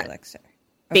basically mentioned that. the elixir.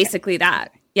 Okay. Basically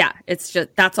that. Yeah, it's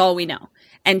just, that's all we know.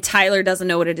 And Tyler doesn't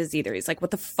know what it is either. He's like,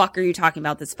 what the fuck are you talking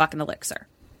about, this fucking elixir?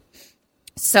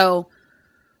 So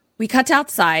we cut to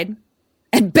outside,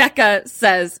 and Becca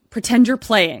says, pretend you're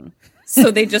playing. So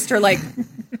they just are like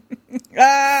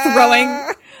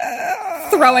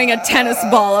throwing a tennis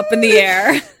ball up in the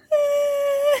air.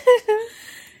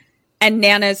 And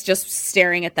Nana's just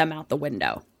staring at them out the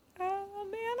window. Oh,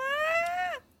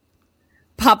 Nana.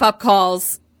 Pop-Up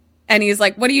calls, and he's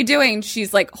like, what are you doing?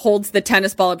 She's like, holds the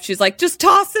tennis ball up. She's like, just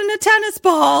tossing a tennis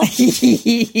ball.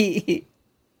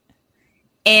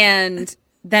 And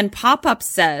then Pop-Up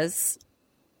says,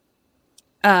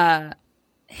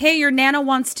 hey, your Nana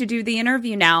wants to do the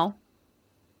interview now.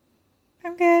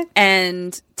 I'm good.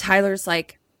 And Tyler's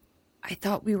like, I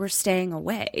thought we were staying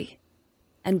away.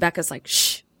 And Becca's like,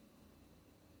 shh.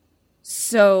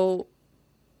 So,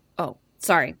 oh,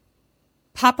 sorry.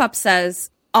 Pop-Up says,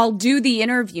 I'll do the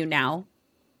interview now.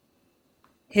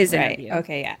 His interview.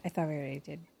 Okay, yeah. I thought we already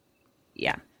did.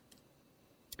 Yeah.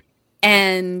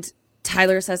 And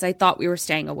Tyler says, I thought we were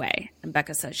staying away. And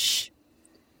Becca says, shh.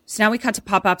 So now we cut to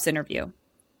Pop-Up's interview.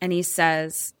 And he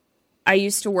says, I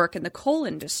used to work in the coal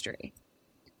industry.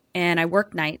 And I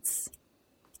work nights.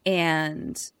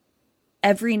 And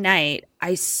every night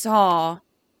I saw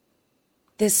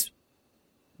this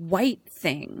white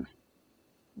thing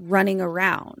running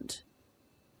around.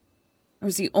 I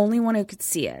was the only one who could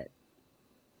see it.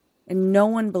 And no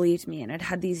one believed me. And it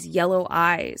had these yellow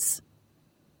eyes.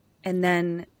 And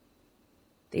then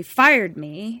they fired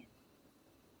me.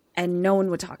 And no one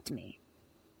would talk to me.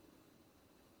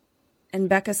 And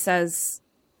Becca says,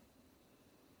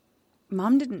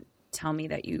 Mom didn't tell me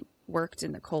that you worked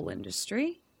in the coal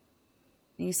industry.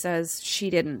 And he says, she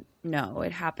didn't know.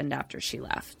 It happened after she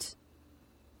left.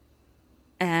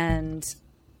 And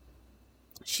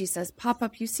she says,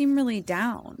 Pop-Up, you seem really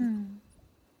down.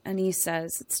 And he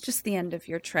says, it's just the end of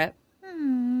your trip.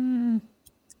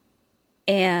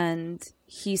 And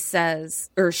he says,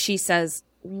 or she says,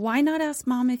 why not ask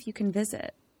Mom if you can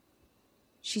visit?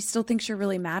 She still thinks you're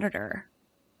really mad at her.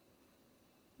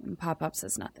 And Pop-Up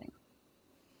says nothing.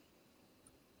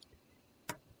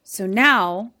 So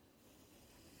now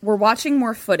we're watching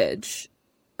more footage,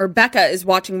 or Becca is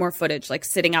watching more footage, like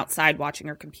sitting outside watching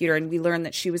her computer. And we learn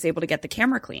that she was able to get the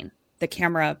camera clean. The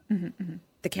camera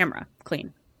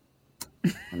clean.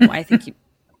 I don't know why I think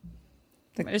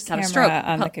I just had a stroke.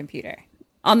 On the computer.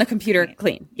 On the computer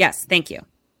clean. Yes, thank you.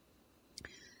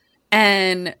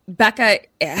 And Becca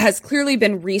has clearly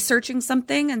been researching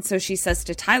something. And so she says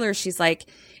to Tyler, she's like,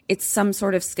 it's some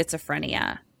sort of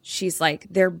schizophrenia. She's like,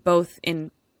 they're both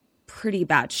in pretty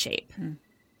bad shape.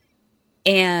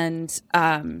 And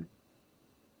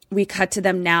we cut to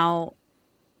them now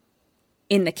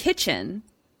in the kitchen,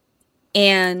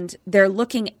 and they're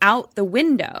looking out the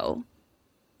window,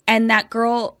 and that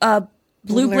girl,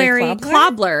 Blueberry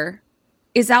Clobbler,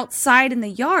 is outside in the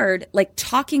yard, like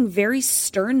talking very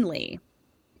sternly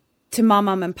to Mom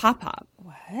and Pop-Pop.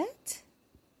 What?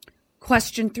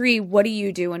 Question 3, what do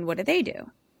you do and what do they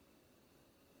do?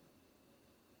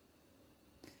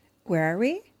 Where are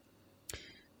we?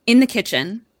 In the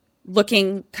kitchen,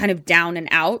 looking kind of down and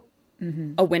out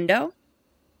a window.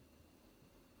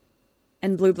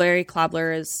 And Blueberry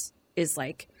Clobbler is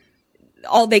like,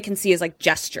 all they can see is like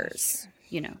gestures,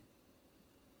 you know.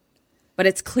 But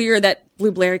it's clear that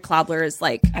Blueberry Clobbler is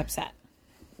like upset.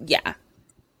 Yeah.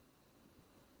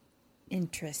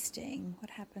 Interesting.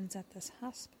 What happens at this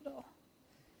hospital?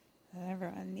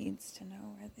 Everyone needs to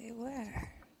know where they were.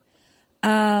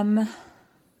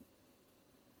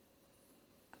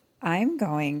 I'm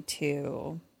going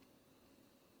to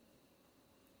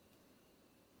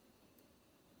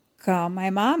call my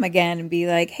mom again and be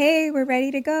like, hey, we're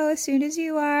ready to go as soon as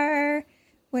you are.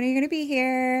 When are you going to be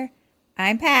here?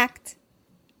 I'm packed.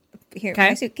 Here,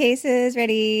 my suitcase is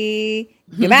ready.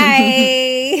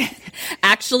 Goodbye.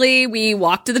 Actually, we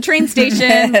walked to the train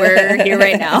station. We're here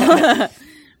right now.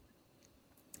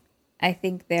 I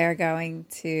think they're going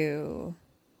to...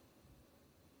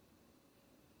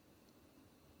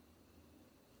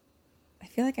 I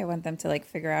feel like I want them to like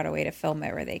figure out a way to film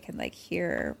it where they can like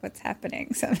hear what's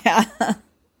happening somehow.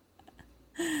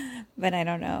 But I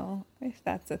don't know if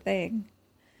that's a thing.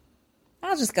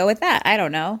 I'll just go with that. I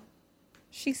don't know.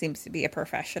 She seems to be a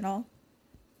professional.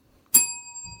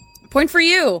 Point for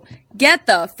you. Get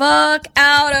the fuck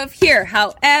out of here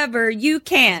however you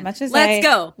can. As much as Let's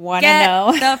go. Want to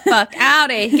know. Get the fuck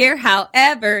out of here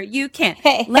however you can.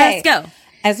 Let's go.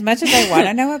 As much as I want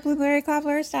to know what Blueberry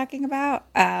Clobbler is talking about,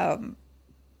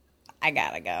 I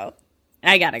gotta go.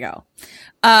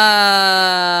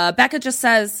 Becca just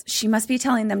says she must be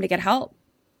telling them to get help.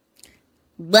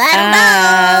 Becca.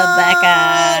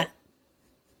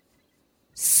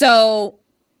 So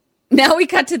now we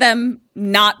cut to them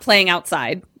not playing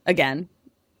outside again,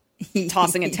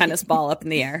 tossing a tennis ball up in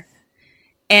the air.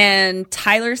 And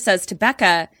Tyler says to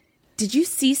Becca, did you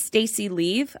see Stacy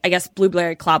leave? I guess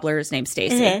Blueberry Clobbler is named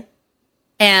Stacy.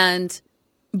 And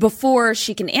before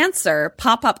she can answer,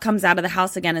 Pop-Up comes out of the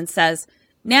house again and says,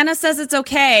 Nana says it's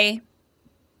okay.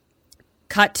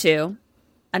 Cut to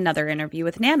another interview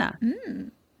with Nana.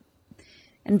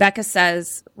 And Becca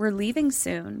says, we're leaving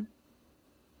soon.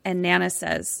 And Nana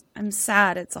says, I'm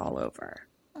sad it's all over.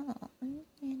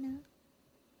 And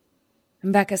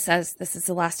Becca says, this is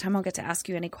the last time I'll get to ask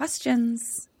you any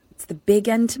questions. It's the big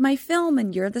end to my film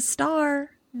and you're the star.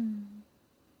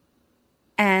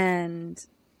 And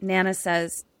Nana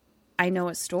says, I know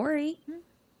a story.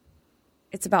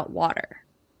 It's about water.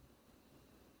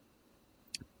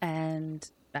 And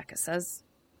Becca says,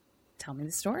 tell me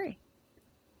the story.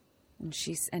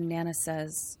 And Nana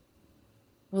says,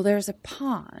 well, there's a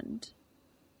pond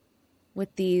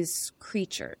with these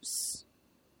creatures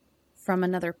from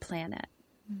another planet.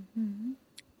 And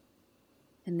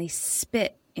they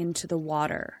spit into the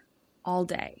water all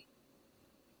day.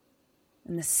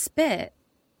 And the spit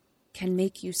can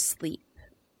make you sleep,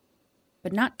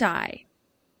 but not die.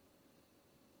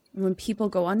 And when people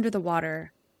go under the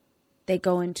water, they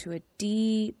go into a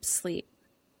deep sleep.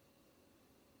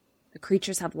 The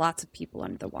creatures have lots of people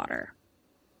under the water.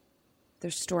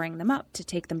 They're storing them up to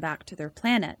take them back to their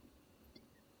planet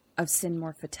of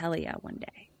Sinmorphatelia one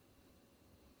day.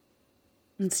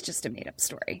 It's just a made-up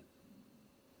story.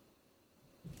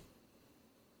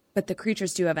 But the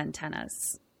creatures do have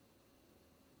antennas.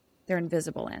 They're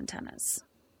invisible antennas.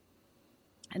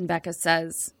 And Becca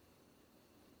says,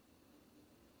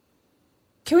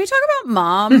 can we talk about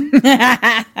Mom?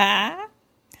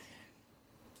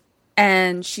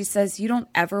 And she says, you don't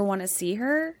ever want to see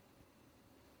her?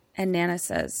 And Nana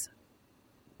says,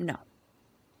 no.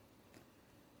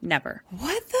 Never.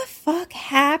 What the fuck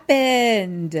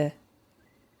happened?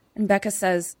 And Becca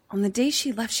says, on the day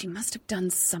she left, she must have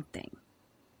done something.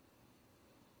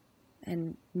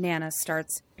 And Nana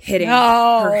starts hitting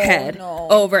her head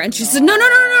over. And she says,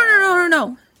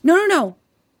 no.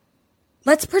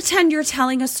 Let's pretend you're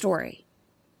telling a story.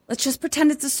 Let's just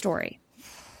pretend it's a story.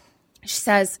 She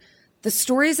says, the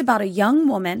story is about a young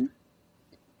woman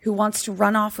who wants to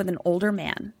run off with an older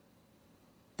man.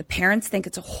 The parents think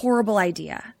it's a horrible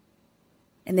idea.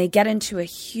 And they get into a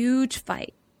huge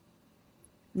fight.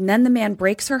 And then the man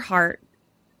breaks her heart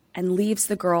and leaves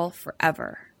the girl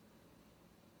forever.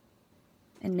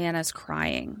 And Nana's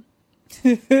crying.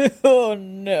 Oh,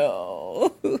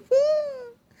 no.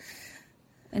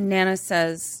 And Nana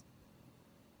says,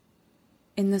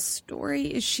 in the story,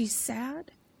 is she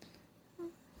sad?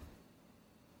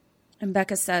 And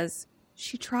Becca says,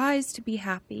 she tries to be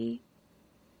happy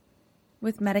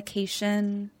with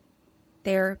medication,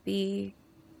 therapy,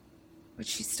 but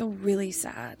she's still really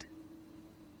sad.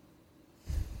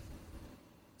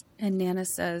 And Nana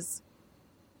says,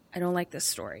 I don't like this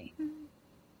story. And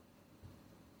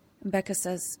Becca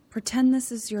says, pretend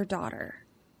this is your daughter.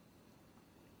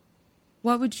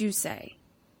 What would you say?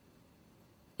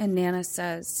 And Nana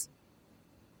says,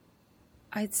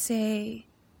 I'd say,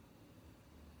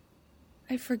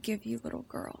 I forgive you, little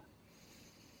girl.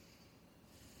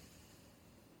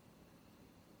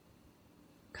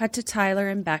 Cut to Tyler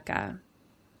and Becca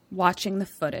watching the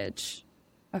footage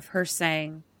of her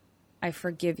saying, I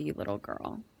forgive you, little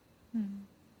girl.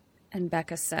 And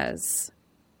Becca says,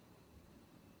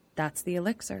 that's the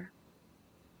elixir.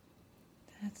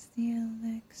 That's the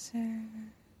elixir.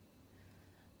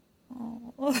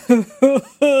 Oh,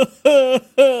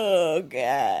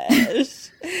 gosh.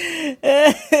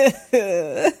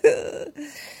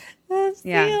 That's the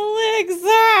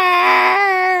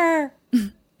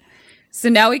elixir. So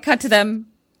now we cut to them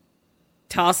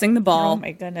tossing the ball. Oh,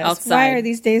 my goodness. Outside. Why are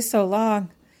these days so long?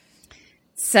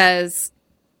 Says,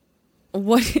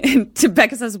 what? To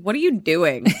Becca says, what are you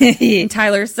doing? And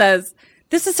Tyler says,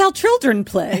 this is how children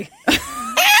play.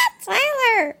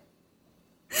 Tyler.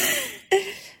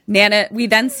 Nana, we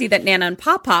then see that Nana and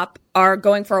Pop Pop are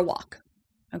going for a walk.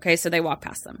 Okay, so they walk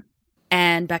past them.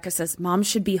 And Becca says, Mom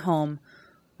should be home.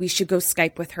 We should go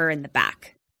Skype with her in the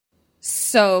back.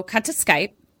 So cut to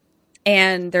Skype.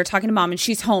 And they're talking to Mom, and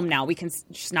she's home now.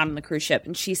 She's not on the cruise ship.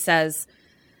 And she says,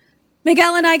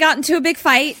 Miguel and I got into a big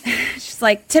fight. She's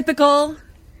like, typical.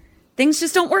 Things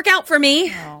just don't work out for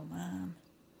me. Oh, Mom.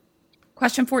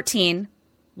 Question 14.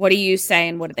 What do you say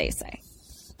and what do they say?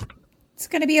 It's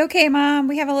going to be okay, Mom.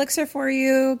 We have elixir for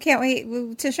you. Can't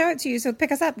wait to show it to you. So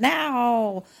pick us up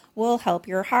now. We'll help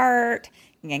your heart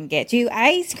and get you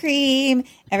ice cream.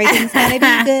 Everything's going to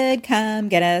be good. Come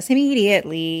get us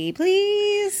immediately,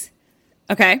 please.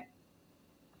 Okay.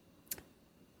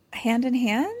 Hand in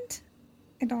hand?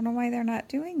 I don't know why they're not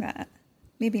doing that.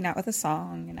 Maybe not with a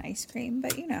song and ice cream,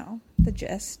 but you know, the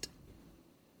gist.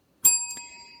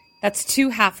 That's 2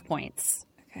 half points.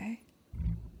 Okay.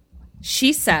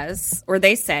 She says, or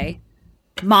they say,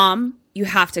 Mom, you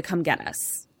have to come get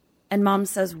us. And Mom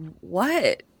says,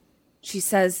 what? She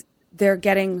says, they're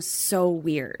getting so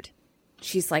weird.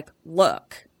 She's like,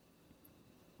 look,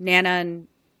 Nana and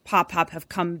Pop Pop have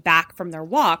come back from their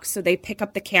walk, so they pick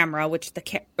up the camera, which the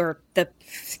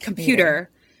computer,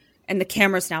 and the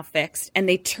camera's now fixed, and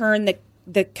they turn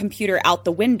the computer out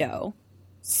the window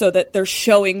so that they're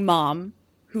showing Mom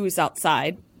who's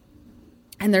outside,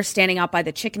 and they're standing out by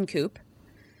the chicken coop,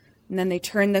 and then they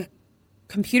turn the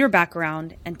computer back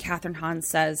around, and Kathryn Hahn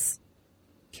says,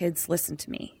 kids, listen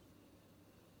to me.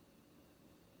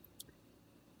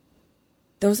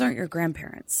 Those aren't your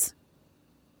grandparents.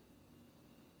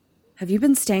 Have you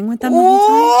been staying with them the whole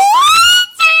time?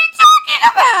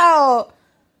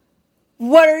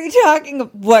 What are you talking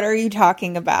about? What are you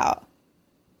talking about?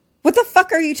 What the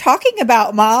fuck are you talking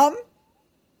about, Mom?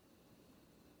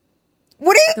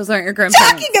 What are you Those aren't your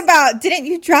grandparents. talking about? Didn't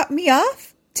you drop me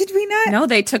off? Did we not? No,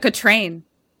 they took a train.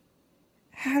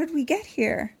 How did we get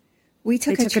here? We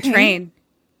took They a took train. a train.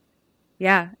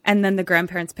 Yeah, and then the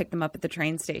grandparents picked them up at the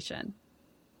train station.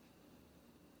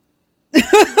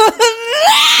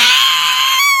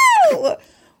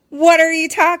 What are you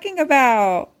talking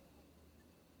about?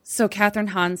 So Kathryn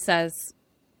Hahn says,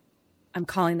 I'm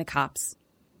calling the cops.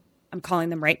 I'm calling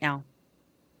them right now.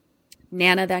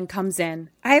 Nana then comes in.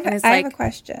 I have a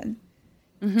question.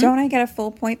 Mm-hmm. Don't I get a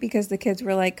full point because the kids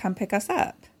were like, come pick us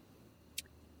up?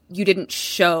 You didn't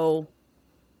show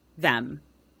them.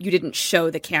 You didn't show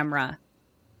the camera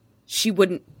she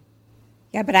wouldn't.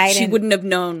 Yeah, but she wouldn't have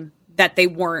known that they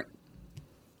weren't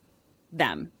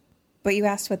them. But you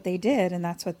asked what they did, and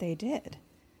that's what they did.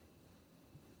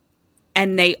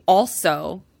 And they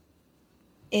also,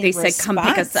 they said, come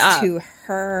pick us up. To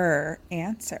her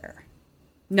answer.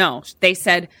 No, they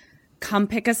said, come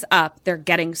pick us up. They're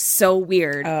getting so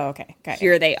weird. Oh, okay. Got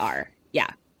Here they are. Yeah.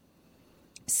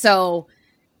 So,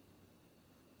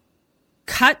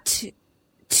 cut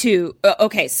to,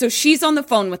 okay, so she's on the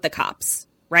phone with the cops,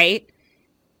 right?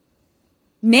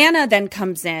 Nana then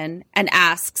comes in and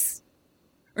asks,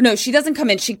 or no, she doesn't come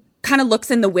in. She kind of looks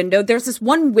in the window. There's this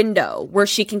one window where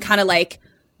she can kind of like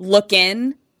look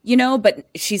in, you know, but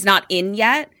she's not in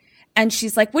yet. And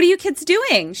she's like, what are you kids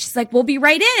doing? She's like, we'll be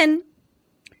right in.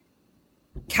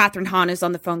 Catherine Hahn is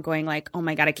on the phone going like, oh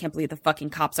my God, I can't believe the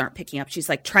fucking cops aren't picking up. She's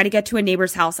like, try to get to a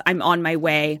neighbor's house. I'm on my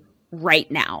way right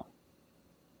now.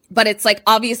 But it's like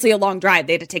obviously a long drive.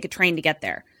 They had to take a train to get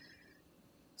there.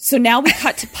 So now we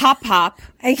cut to Pop Pop.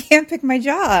 I can't pick my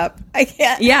jaw up. I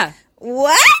can't. Yeah.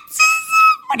 What?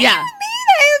 What do you mean?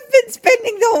 I have been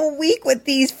spending the whole week with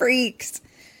these freaks.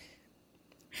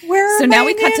 So now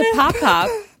we cut to Pop Pop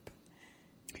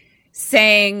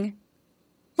saying,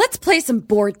 let's play some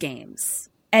board games.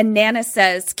 And Nana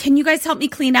says, can you guys help me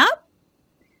clean up?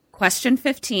 Question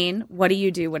 15. What do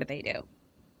you do? What do they do?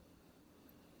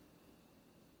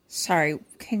 Sorry,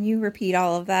 can you repeat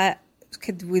all of that?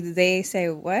 Would they say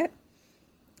what?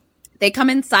 They come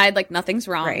inside like nothing's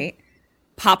wrong. Right.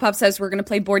 Pop-Up says, we're going to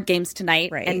play board games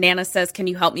tonight. Right. And Nana says, can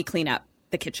you help me clean up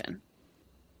the kitchen?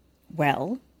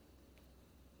 Well,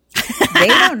 they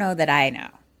don't know that I know.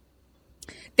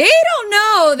 They don't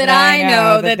know that I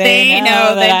know that they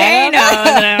know that they know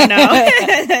that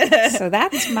I know. So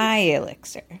that's my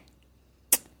elixir.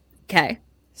 Okay.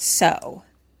 So,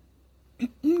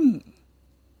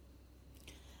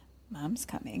 Mom's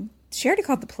coming. She already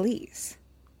called the police.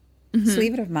 Mm-hmm. So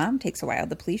even if Mom takes a while,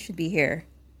 the police should be here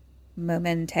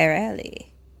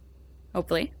momentarily.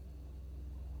 Hopefully.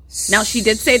 Now, she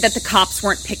did say that the cops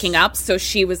weren't picking up, so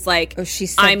she was like, oh, she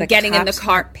said I'm the getting in the cops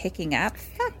car. weren't picking up?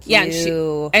 Fuck yeah,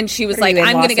 you. And she was What are like, you, in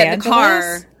I'm going to Los get in the car.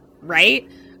 Angeles? Right?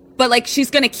 But, like, she's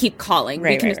going to keep calling.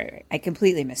 Right. I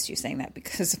completely missed you saying that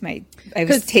because I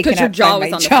was taken your up jaw by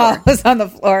was my on the jaw floor. was on the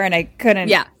floor and I couldn't.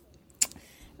 Yeah.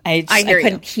 I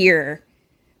couldn't hear.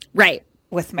 Right.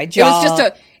 With my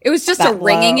jaw. It was just a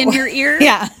ringing in your ear.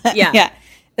 Yeah. Yeah. Yeah.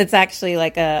 It's actually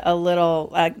like a little,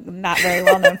 not very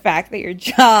well known fact that your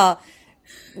jaw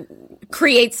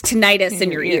creates tinnitus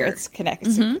in your ear. It's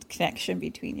a connection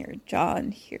between your jaw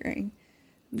and hearing.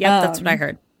 Yep, that's what I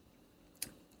heard.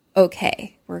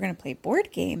 Okay, we're going to play board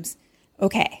games.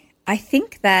 Okay, I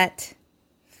think that...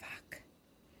 Fuck.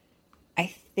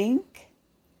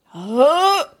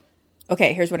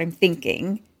 Okay, here's what I'm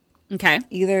thinking. Okay.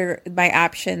 Either my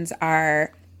options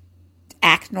are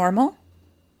act normal.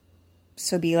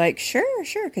 So be like, sure,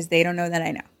 because they don't know that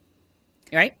I know.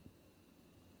 Right.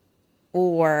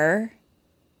 Or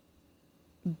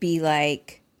be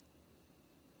like,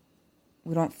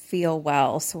 we don't feel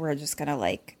well, so we're just going to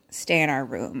like stay in our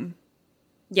room.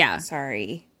 Yeah.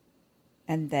 Sorry.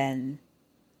 And then,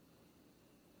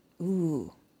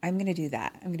 I'm going to do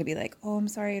that. I'm going to be like, oh, I'm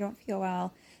sorry, I don't feel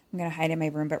well. I'm going to hide in my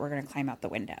room, but we're going to climb out the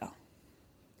window.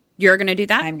 You're going to do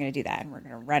that? I'm going to do that, and we're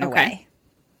going to run away.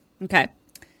 Okay.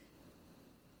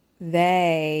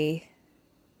 They,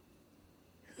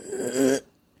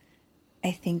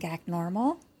 I think, act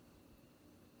normal.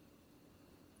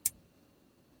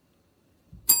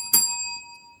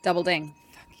 Double ding.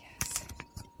 Fuck yes.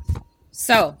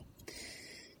 So,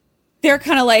 they're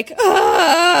kind of like,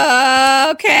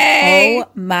 okay. Oh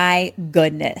my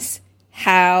goodness.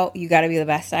 How you got to be the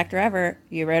best actor ever.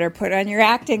 You better put on your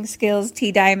acting skills,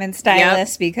 T Diamond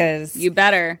stylist, because you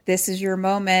better. This is your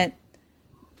moment.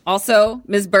 Also,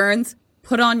 Ms. Burns,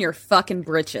 put on your fucking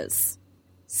britches.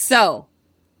 So,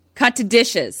 cut to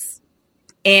dishes.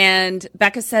 And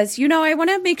Becca says, I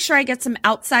want to make sure I get some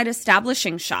outside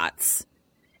establishing shots.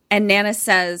 And Nana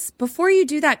says, before you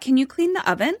do that, can you clean the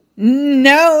oven?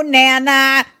 No,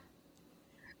 Nana.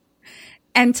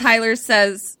 And Tyler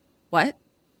says, what?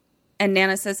 And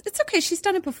Nana says, it's okay. She's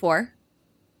done it before.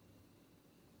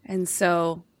 And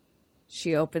so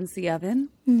she opens the oven.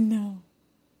 No.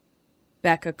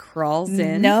 Becca crawls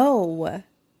in. No.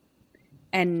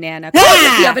 And Nana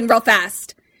closes the oven real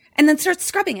fast and then starts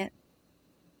scrubbing it.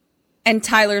 And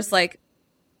Tyler's like,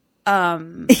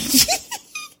 and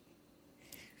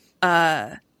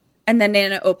then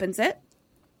Nana opens it.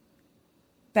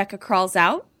 Becca crawls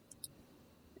out.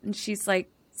 And she's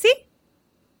like, see?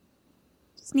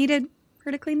 Just needed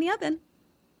her to clean the oven.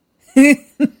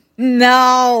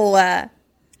 No.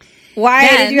 Why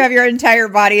did you have your entire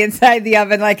body inside the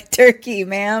oven like a turkey,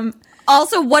 ma'am?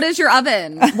 Also, what is your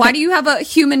oven? Why do you have a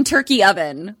human turkey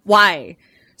oven? Why?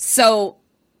 So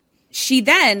she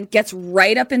then gets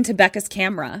right up into Becca's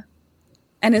camera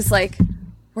and is like,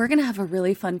 we're going to have a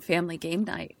really fun family game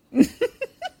night.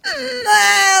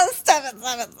 Stop it.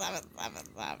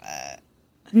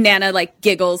 Nana like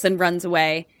giggles and runs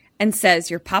away and says,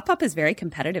 your pop-up is very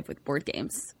competitive with board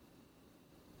games.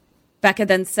 Becca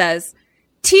then says,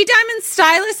 T-Diamond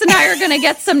Stylist and I are going to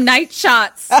get some night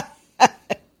shots.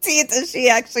 Does she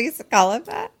actually call it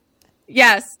that?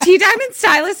 Yes. T-Diamond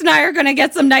Stylist and I are going to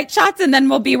get some night shots and then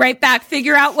we'll be right back.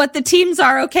 Figure out what the teams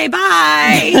are. Okay,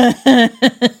 bye.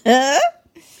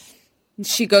 And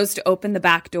she goes to open the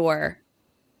back door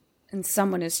and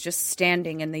someone is just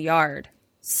standing in the yard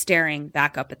staring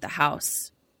back up at the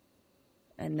house.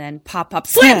 And then Pop-Up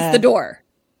slams the door.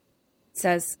 It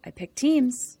says, I pick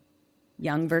teams.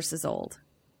 Young versus old.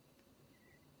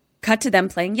 Cut to them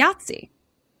playing Yahtzee.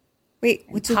 Wait,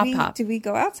 did we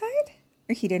go outside?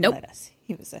 Or he didn't let us?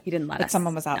 He didn't let us.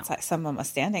 Someone was outside. No. Someone was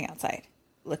standing outside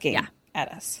looking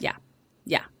at us. Yeah.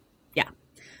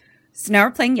 So now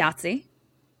we're playing Yahtzee.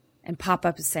 And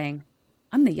Pop-Up is saying,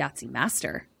 I'm the Yahtzee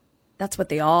master. That's what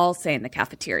they all say in the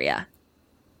cafeteria.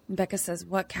 And Becca says,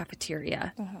 what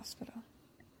cafeteria? The hospital.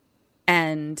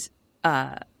 And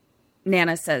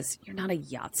Nana says, you're not a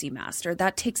Yahtzee master.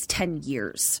 That takes 10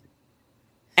 years.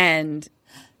 And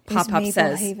Pop-Up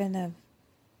says, Haven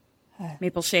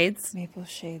Maple Shades? Maple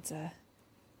Shades, a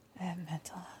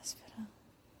mental hospital.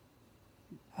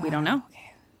 We don't know.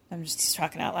 Okay. I'm just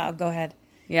talking out loud. Go ahead.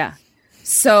 Yeah.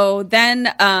 So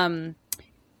then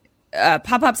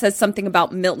Pop-Up says something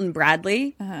about Milton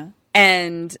Bradley.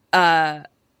 And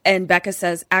Becca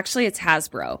says, actually, it's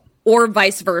Hasbro. Or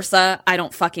vice versa. I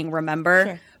don't fucking remember.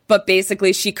 Sure. But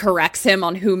basically, she corrects him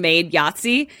on who made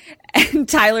Yahtzee. And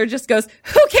Tyler just goes,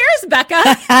 who cares, Becca?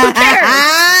 Who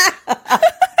cares?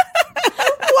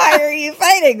 Why are you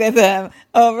fighting with him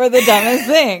over the dumbest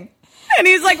thing? And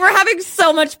he's like, we're having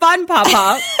so much fun,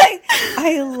 Pop-Up.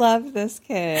 I love this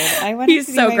kid. I want He's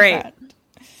to be so my great. Friend.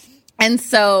 And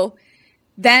so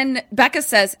then Becca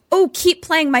says, oh, keep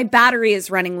playing. My battery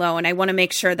is running low, and I want to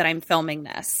make sure that I'm filming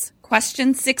this.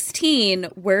 Question 16,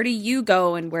 where do you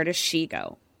go and where does she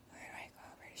go? Where do I go?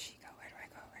 Where does she go? Where do I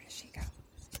go? Where does she go?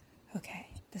 Okay,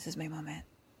 this is my moment.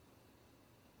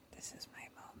 This is my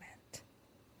moment.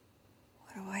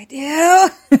 What do I do?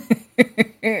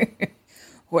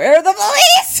 Where are the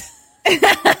police?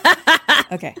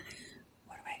 Okay.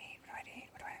 What do I need? What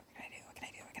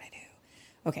can I do?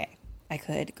 Okay, I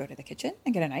could go to the kitchen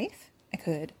and get a knife. I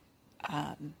could,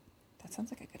 that sounds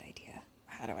like a good idea.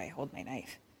 How do I hold my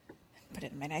knife? Put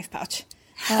it in my knife pouch.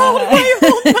 How do I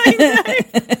hold my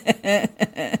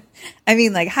knife? I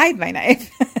mean, like, hide my knife.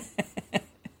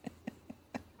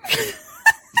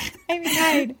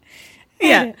 Hide.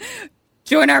 Yeah.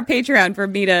 Join our Patreon for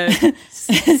me to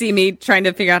see me trying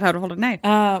to figure out how to hold a knife.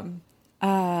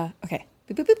 Okay.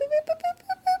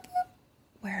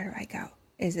 Where do I go?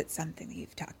 Is it something that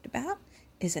you've talked about?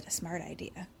 Is it a smart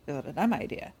idea? Is it a dumb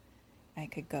idea? I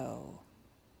could go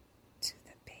to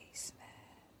the basement.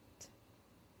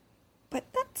 But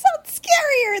that sounds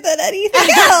scarier than anything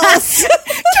else.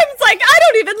 Kim's like, I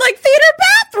don't even like theater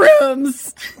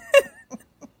bathrooms.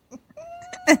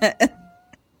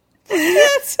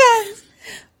 That sounds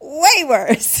way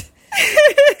worse.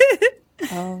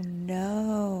 Oh,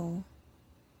 no.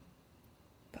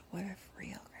 But what if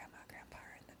real grandma and grandpa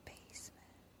are in the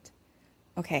basement?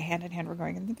 Okay, hand in hand, we're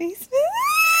going in the basement.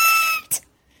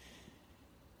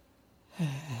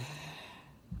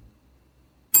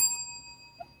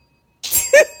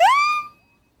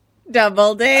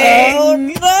 Double ding. Oh,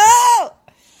 no.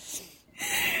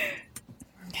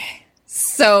 Okay.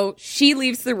 So she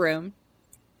leaves the room.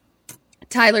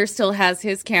 Tyler still has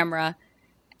his camera,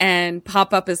 and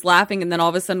Pop-Up is laughing, and then all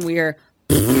of a sudden we hear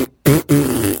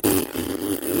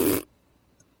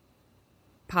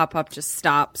Pop-Up just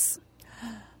stops,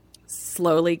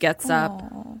 slowly gets up,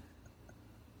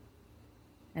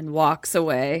 and walks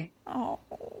away. Oh,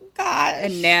 gosh.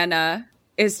 And Nana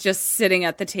is just sitting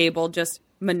at the table, just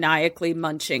maniacally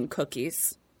munching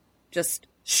cookies, just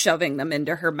shoving them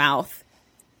into her mouth.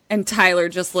 And Tyler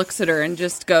just looks at her and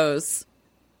just goes,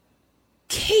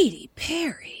 Katy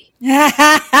Perry.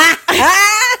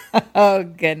 Oh,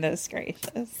 goodness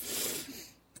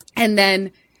gracious. And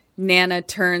then Nana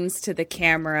turns to the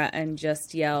camera and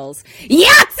just yells,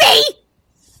 Yahtzee!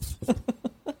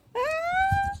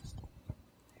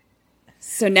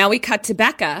 So now we cut to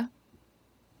Becca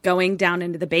going down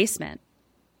into the basement.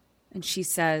 And she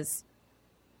says,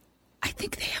 I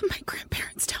think they have my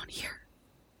grandparents down here.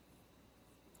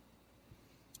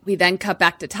 We then cut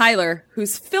back to Tyler,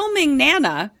 who's filming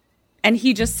Nana, and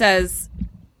he just says,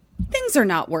 things are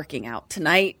not working out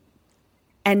tonight.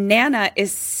 And Nana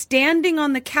is standing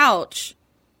on the couch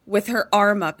with her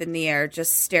arm up in the air,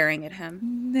 just staring at him.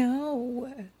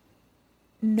 No.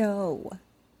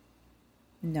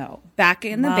 Back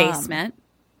in the basement.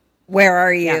 Where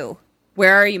are you? Yeah.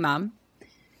 Where are you, Mom?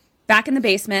 Back in the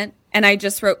basement. And I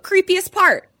just wrote, creepiest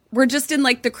part. We're just in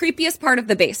like the creepiest part of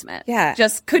the basement. Yeah.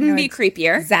 Just couldn't be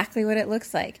creepier. Exactly what it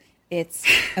looks like. It's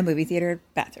a movie theater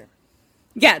bathroom.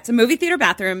 Yeah, it's a movie theater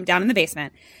bathroom down in the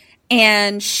basement.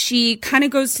 And she kind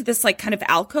of goes to this like kind of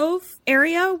alcove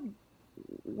area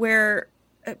where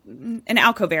an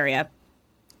alcove area.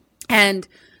 And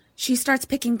she starts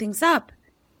picking things up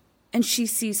and she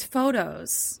sees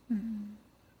photos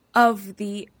of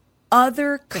the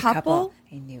other couple.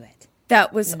 I knew it.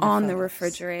 That was on the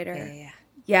refrigerator.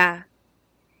 Yeah.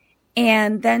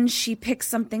 And then she picks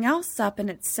something else up and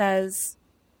it says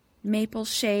Maple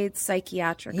Shade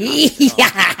Psychiatric Hospital.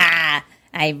 Yeah.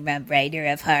 I'm a writer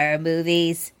of horror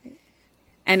movies.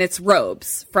 And it's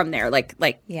robes from there,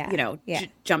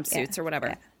 jumpsuits or whatever.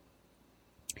 Yeah.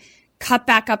 Cut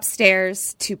back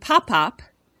upstairs to Pop Pop.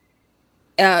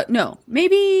 No,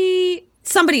 maybe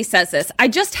somebody says this. I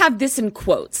just have this in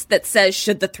quotes that says,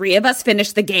 should the three of us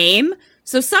finish the game?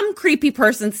 So some creepy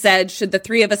person said, should the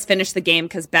three of us finish the game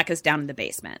because Becca's down in the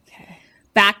basement. Okay.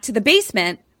 Back to the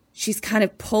basement, she's kind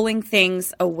of pulling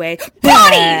things away.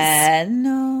 Bodies!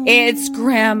 No. It's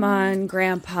Grandma and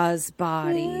Grandpa's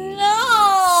body.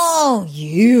 No!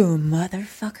 You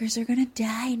motherfuckers are gonna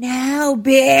die now,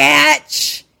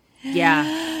 bitch!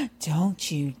 Yeah.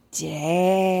 Don't you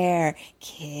dare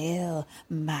kill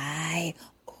my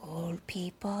old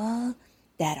people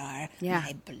that are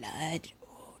my blood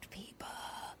old people.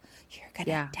 You're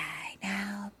gonna die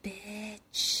now,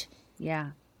 bitch.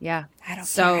 Yeah. I don't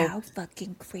care how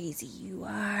fucking crazy you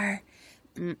are.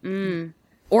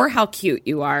 Or how cute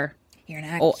you are. You're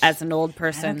not as an old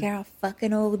person. I don't care how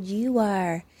fucking old you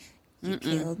are. You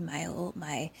killed my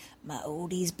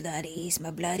oldies, bloodies, my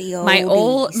bloody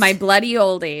oldies. My bloody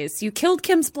oldies. You killed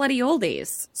Kim's bloody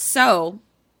oldies. So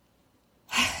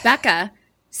Becca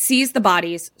sees the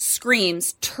bodies,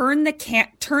 screams, turns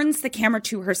the camera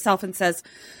to herself and says,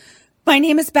 "My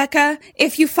name is Becca.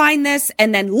 If you find this,"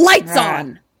 and then lights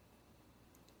on.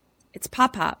 It's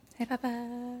Pop Pop. Hey, Pop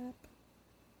Pop.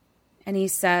 And he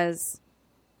says,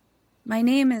 "My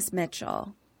name is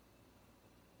Mitchell.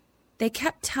 They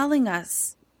kept telling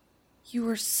us you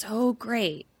were so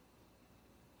great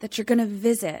that you're going to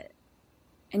visit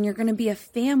and you're going to be a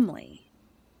family.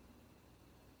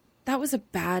 That was a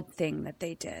bad thing that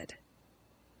they did.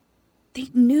 They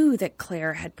knew that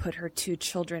Claire had put her 2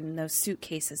 children in those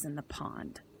suitcases in the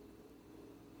pond.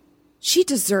 She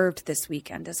deserved this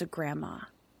weekend as a grandma."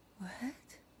 What?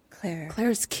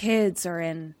 Claire's kids are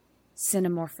in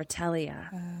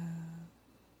Cinemorphatelia.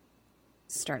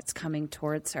 Starts coming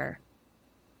towards her.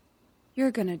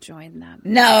 "You're going to join them."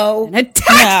 No. And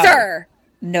attacks her.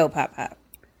 No, Pop Pop.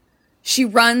 She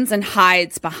runs and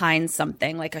hides behind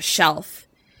something like a shelf.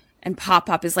 And Pop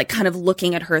Pop is like kind of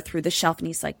looking at her through the shelf. And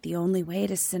he's like, "The only way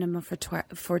to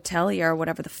Cinemorphatelia, or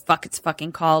whatever the fuck it's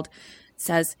fucking called,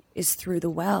 says, is through the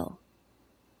well.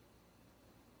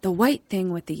 The white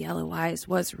thing with the yellow eyes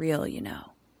was real, you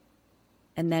know."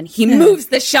 And then he moves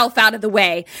the shelf out of the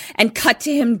way and cut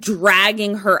to him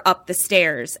dragging her up the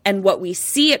stairs. And what we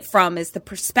see it from is the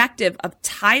perspective of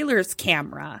Tyler's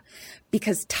camera,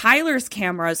 because Tyler's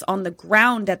camera is on the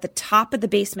ground at the top of the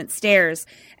basement stairs.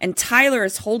 And Tyler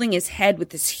is holding his head with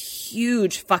this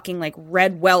huge fucking like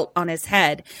red welt on his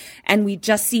head. And we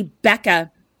just see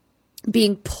Becca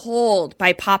being pulled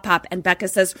by Pop Pop, and Becca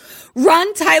says,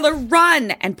 "Run, Tyler,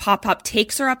 run!" And Pop Pop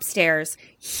takes her upstairs.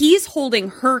 He's holding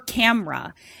her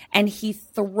camera, and he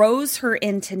throws her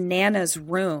into Nana's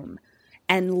room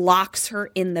and locks her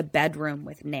in the bedroom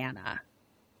with Nana,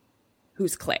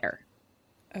 who's Claire.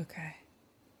 Okay.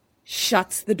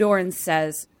 Shuts the door and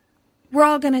says, "We're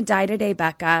all gonna die today,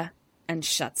 Becca," and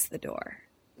shuts the door.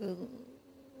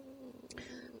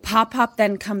 Pop Pop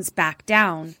then comes back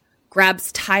down,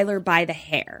 grabs Tyler by the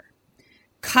hair.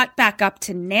 Cut back up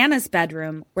to Nana's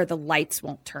bedroom where the lights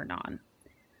won't turn on.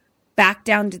 Back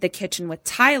down to the kitchen with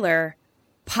Tyler,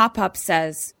 Pop Up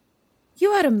says,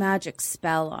 "You had a magic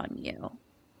spell on you."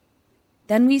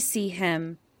 Then we see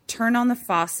him turn on the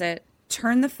faucet,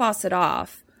 turn the faucet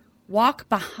off, walk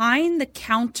behind the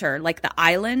counter, like the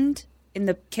island in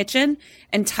the kitchen,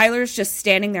 and Tyler's just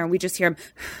standing there, and we just hear him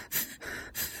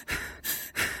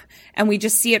and we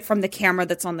just see it from the camera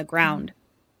that's on the ground.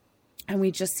 And we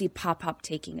just see Pop Pop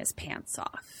taking his pants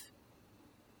off.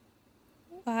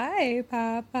 Why,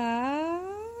 Papa?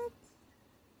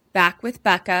 back with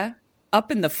Becca,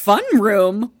 up in the fun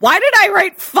room. Why did I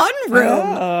write fun room?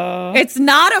 Oh. It's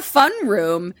not a fun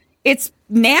room. It's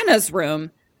Nana's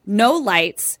room. No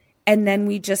lights. And then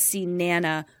we just see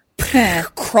Nana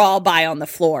crawl by on the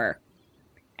floor.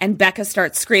 And Becca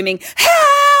starts screaming,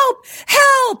 help!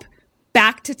 Help!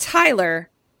 Back to Tyler.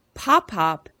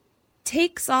 Pop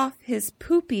takes off his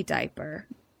poopy diaper.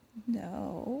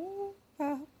 No.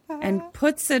 Papa. And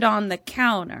puts it on the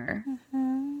counter.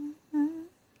 And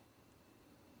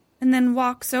then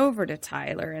walks over to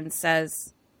Tyler and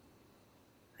says,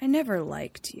 I never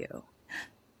liked you.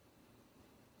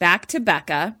 Back to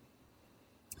Becca.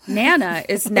 Nana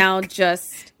is now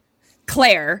just,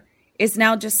 Claire is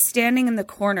now just standing in the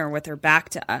corner with her back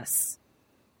to us.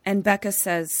 And Becca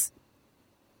says,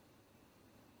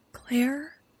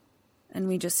 Claire? And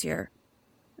we just hear,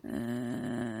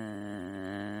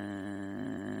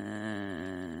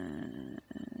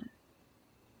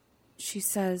 she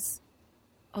says,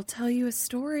 I'll tell you a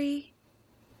story.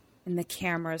 And the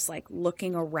camera's like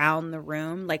looking around the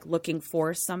room, like looking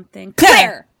for something.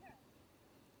 Claire!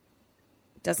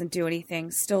 Doesn't do anything.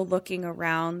 Still looking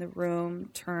around the room.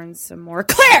 Turns some more.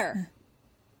 Claire!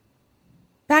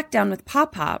 Back down with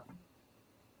Pop.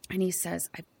 And he says,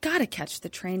 I've got to catch the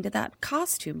train to that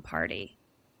costume party.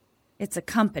 It's a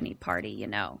company party, you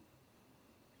know.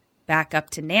 Back up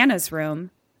to Nana's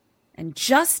room. And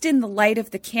just in the light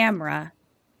of the camera,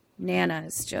 Nana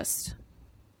is just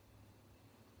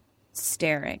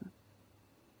staring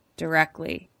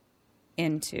directly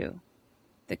into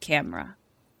the camera.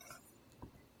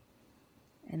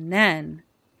 And then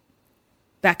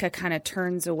Becca kind of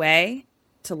turns away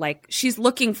to like, she's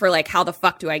looking for like, how the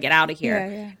fuck do I get out of here?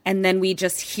 Yeah. And then we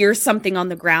just hear something on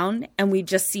the ground and we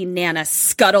just see Nana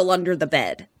scuttle under the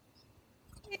bed.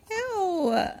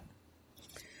 Ew.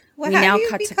 Well, how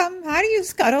do you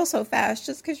scuttle so fast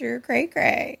just because you're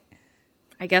cray-cray?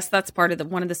 I guess that's part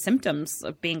of one of the symptoms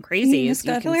of being crazy is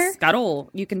you can scuttle.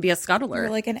 You can be a scuttler. You're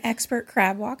like an expert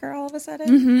crab walker all of a sudden.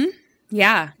 Mm-hmm.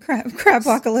 Yeah. Crab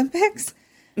walk Olympics.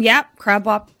 Yep. Crab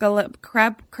walk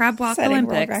Setting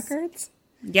Olympics. World records.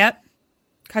 Yep.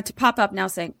 Cut to Pop now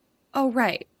saying, oh,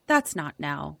 right. That's not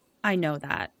now. I know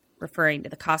that. Referring to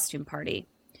the costume party.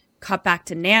 Cut back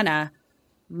to Nana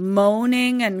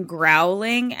moaning and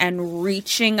growling and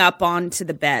reaching up onto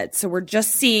the bed. So we're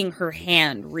just seeing her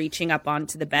hand reaching up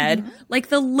onto the bed. Like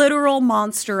the literal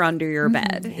monster under your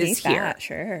bed is here. That,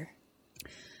 sure.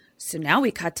 So now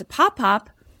we cut to Pop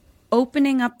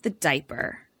opening up the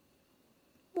diaper.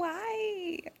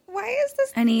 Why? Why is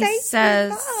this and he diaper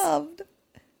says, loved?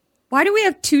 Why do we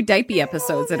have 2 diaper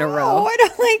episodes in a row? I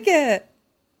don't like it.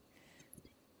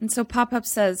 And so Pop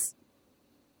says,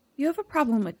 you have a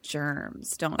problem with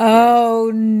germs, don't you? Oh,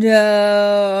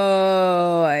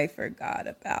 no. I forgot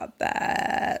about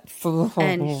that.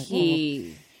 And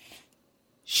he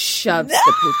shoves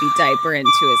the poopy diaper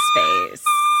into his face.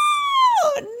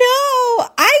 No,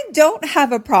 I don't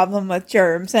have a problem with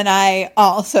germs. And I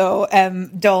also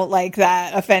don't like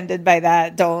that, offended by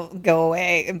that. Don't go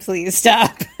away and please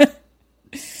stop.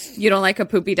 You don't like a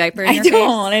poopy diaper in your face?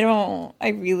 I don't. I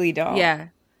really don't. Yeah.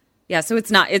 Yeah, so it's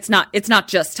not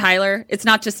just Tyler. It's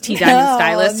not just T Diamond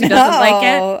Stylist who doesn't like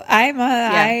it.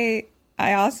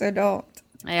 I also don't.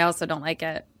 I also don't like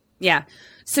it. Yeah.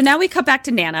 So now we cut back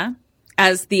to Nana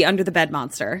as the under the bed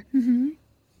monster. Mm-hmm.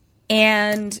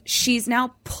 And she's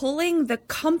now pulling the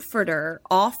comforter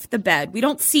off the bed. We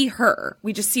don't see her.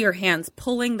 We just see her hands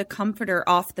pulling the comforter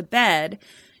off the bed.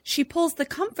 She pulls the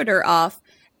comforter off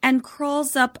and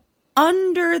crawls up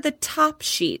under the top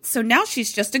sheet. So now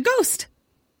she's just a ghost.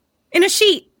 In a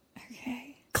sheet.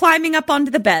 Okay. Climbing up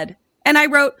onto the bed. And I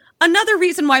wrote, another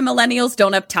reason why millennials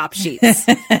don't have top sheets.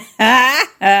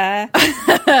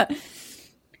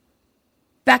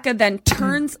 Becca then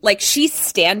turns, like she's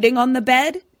standing on the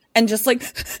bed and just like,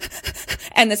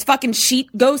 and this fucking sheet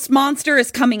ghost monster is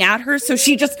coming at her. So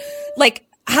she just like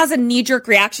has a knee-jerk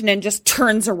reaction and just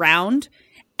turns around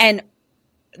and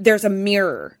there's a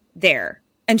mirror there.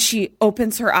 And she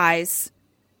opens her eyes.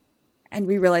 And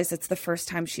we realize it's the first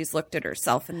time she's looked at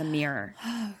herself in the mirror.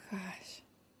 Oh, gosh.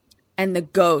 And the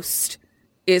ghost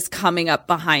is coming up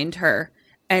behind her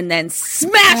and then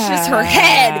smashes her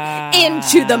head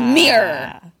into the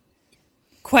mirror.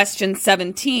 Question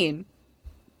 17.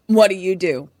 What do you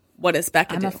do? What does Becca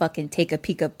do? I'm going to fucking take a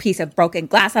piece of broken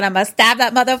glass and I'm going to stab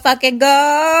that motherfucking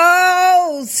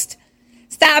ghost.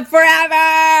 Stab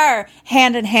forever.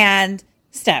 Hand in hand,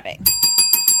 stabbing.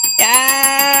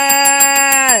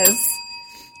 Yes.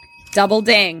 Double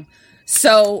ding.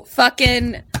 So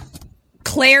fucking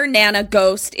Claire Nana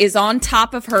ghost is on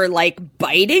top of her, like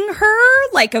biting her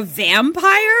like a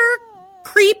vampire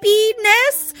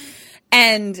creepiness.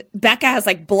 And Becca has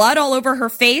like blood all over her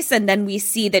face. And then we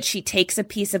see that she takes a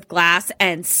piece of glass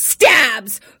and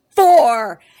stabs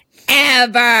forever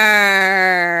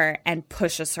and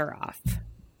pushes her off.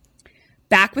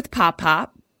 Back with Pop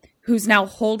Pop, who's now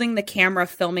holding the camera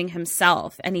filming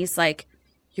himself. And he's like,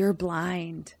 "You're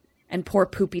blind." And poor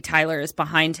Poopy Tyler is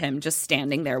behind him, just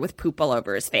standing there with poop all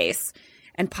over his face.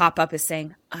 And Pop Up is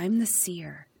saying, "I'm the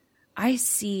seer. I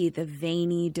see the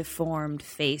veiny, deformed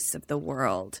face of the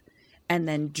world." And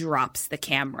then drops the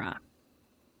camera.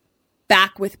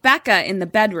 Back with Becca in the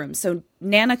bedroom. So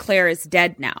Nana Claire is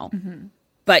dead now. Mm-hmm.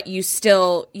 But you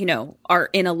still, are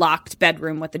in a locked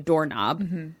bedroom with a doorknob.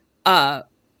 Mm-hmm.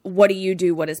 What do you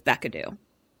do? What does Becca do?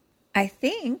 I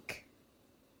think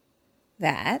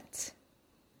that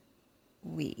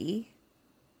we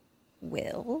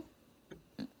will.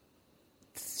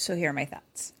 So here are my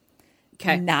thoughts.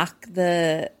 Okay.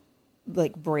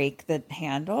 Break the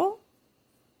handle.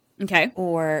 Okay.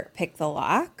 Or pick the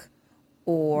lock.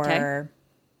 Or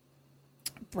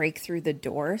break through the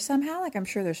door somehow. Like, I'm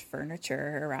sure there's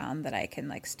furniture around that I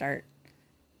can, start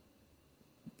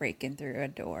breaking through a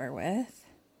door with.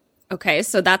 Okay,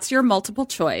 so that's your multiple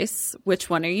choice. Which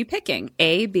one are you picking?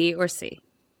 A, B, or C?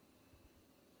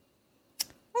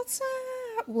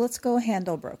 Let's go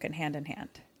handle broken, hand in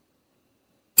hand.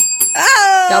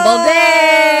 Oh! Double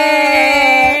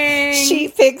ding! She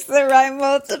picks the right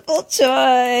multiple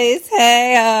choice.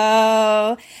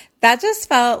 Hey-oh. That just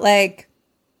felt like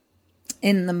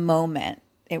in the moment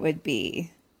it would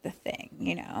be the thing,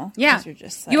 Yeah. You're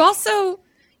just you also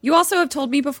have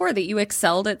told me before that you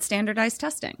excelled at standardized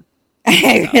testing.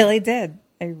 I really did.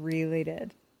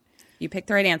 You picked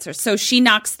the right answer. So she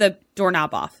knocks the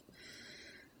doorknob off.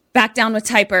 Back down with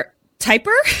Typer.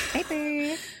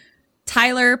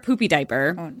 Tyler Poopy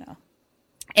Diaper. Oh, no.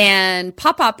 And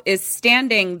Pop-Pop is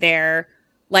standing there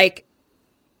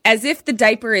as if the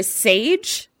diaper is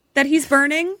sage that he's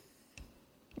burning.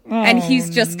 And he's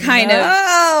just kind of...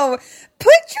 Oh,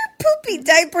 put your poopy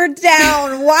diaper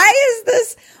down. Why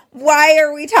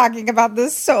are we talking about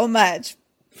this so much?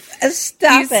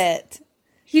 Stop it.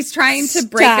 He's trying to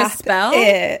break a spell.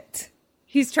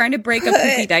 He's trying to break a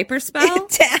poopy diaper spell.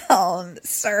 Put it down,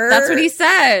 sir. That's what he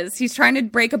says. He's trying to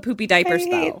break a poopy diaper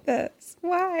spell. I hate this.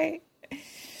 Why?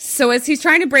 So as he's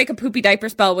trying to break a poopy diaper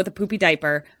spell with a poopy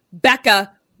diaper,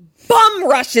 Becca bum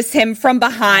rushes him from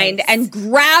behind and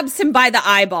grabs him by the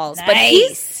eyeballs. Nice. But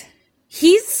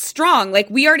he's strong.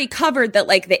 We already covered that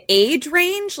the age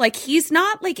range, he's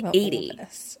not 80.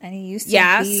 And he used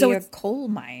to be a coal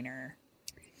miner.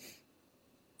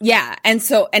 Yeah, and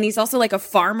he's also a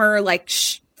farmer,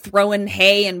 throwing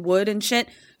hay and wood and shit.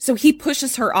 So he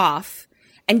pushes her off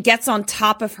and gets on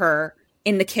top of her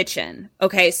in the kitchen.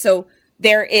 Okay, so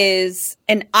there is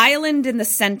an island in the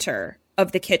center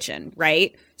of the kitchen,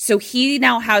 right? So he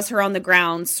now has her on the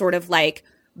ground, sort of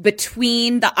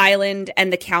between the island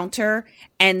and the counter,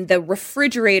 and the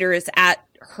refrigerator is at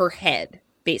her head,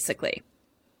 basically.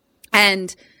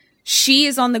 And she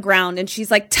is on the ground and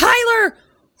she's like, "Tyler,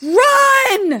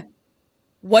 run!"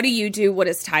 What do you do? What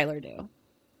does Tyler do?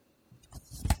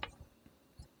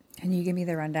 Can you give me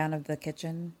the rundown of the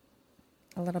kitchen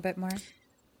a little bit more?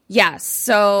 Yeah.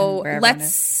 So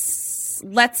let's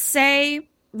say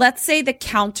the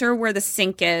counter where the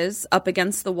sink is up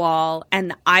against the wall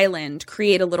and the island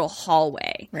create a little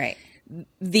hallway. Right.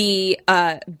 The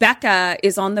Becca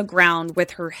is on the ground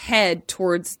with her head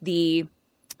towards the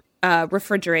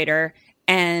refrigerator,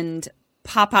 and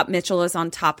Pop-Pop Mitchell is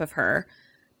on top of her.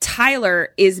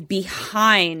 Tyler is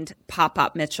behind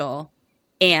Pop-Pop Mitchell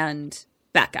and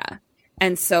Becca.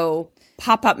 And so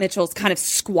Pop-Pop Mitchell's kind of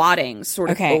squatting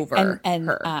sort of over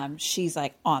her. She's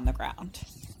on the ground.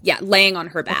 Yeah, laying on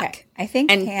her back. Okay. I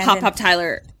think and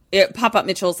Pop-Pop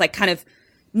Mitchell's kind of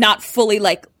not fully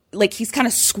he's kind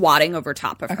of squatting over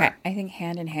top of her. I think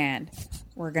hand in hand,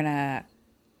 we're going to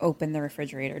open the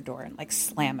refrigerator door and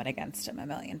slam it against him a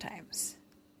million times.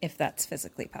 If that's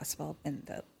physically possible in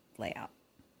the layout.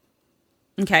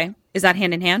 Okay. Is that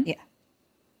hand in hand? Yeah.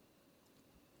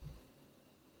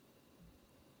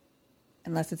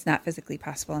 Unless it's not physically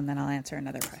possible, and then I'll answer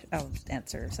another question. I'll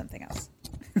answer something else.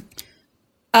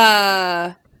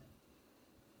 Well,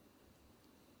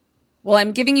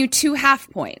 I'm giving you 2 half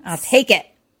points. I'll take it.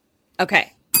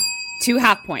 Okay. 2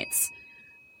 half points.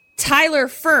 Tyler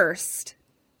first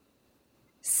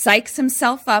psychs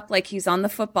himself up like he's on the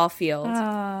football field.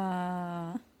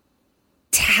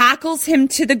 Tackles him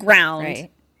to the ground.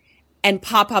 Right. And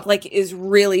Pop-Pop is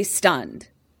really stunned.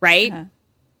 Right? Uh-huh.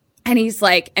 And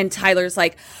and Tyler's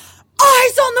like,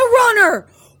 "Eyes on the runner!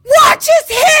 Watch his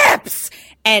hips!"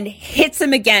 and hits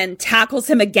him again, tackles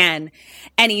him again.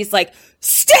 And he's like,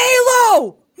 stay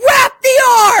low, wrap the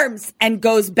arms, and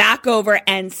goes back over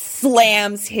and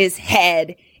slams his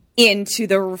head into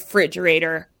the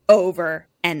refrigerator over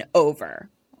and over.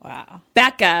 Wow.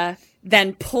 Becca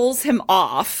then pulls him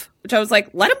off, which I was like,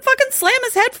 let him fucking slam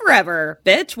his head forever,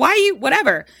 bitch. Why you,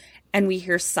 whatever. And we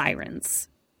hear sirens.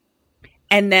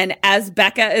 And then as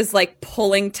Becca is like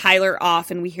pulling Tyler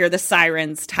off and we hear the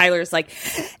sirens, Tyler's like,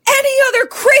 any other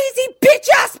crazy bitch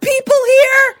ass people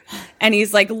here? And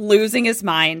he's like losing his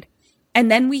mind. And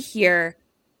then we hear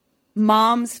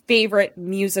Mom's favorite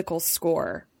musical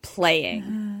score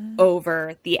playing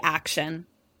over the action.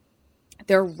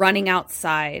 They're running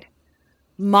outside.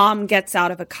 Mom gets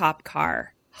out of a cop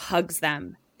car, hugs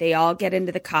them. They all get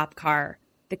into the cop car.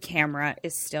 The camera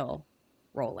is still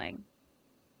rolling.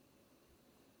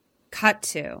 Cut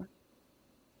to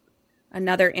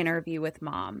another interview with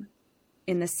Mom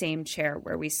in the same chair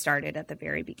where we started at the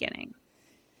very beginning.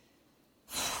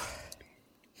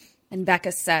 And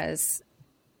Becca says,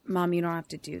 Mom, you don't have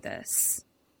to do this.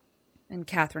 And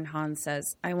Kathryn Hahn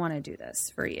says, I want to do this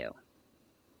for you.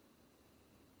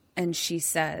 And she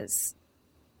says,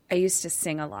 I used to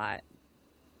sing a lot.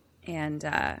 And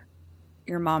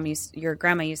your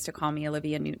grandma used to call me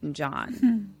Olivia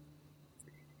Newton-John.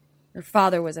 Your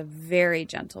father was a very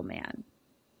gentle man.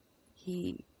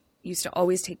 He used to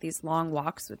always take these long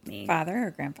walks with me. Father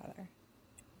or grandfather?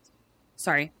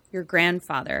 Sorry, your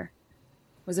grandfather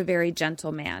was a very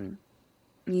gentle man.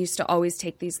 He used to always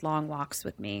take these long walks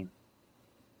with me.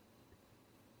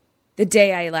 The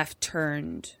day I left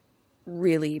turned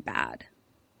really bad.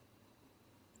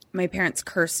 My parents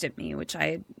cursed at me, which I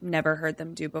had never heard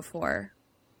them do before.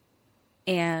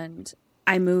 And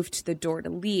I moved to the door to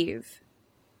leave.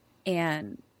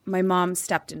 And my mom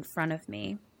stepped in front of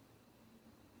me.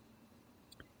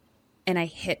 And I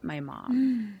hit my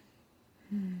mom.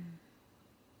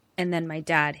 And then my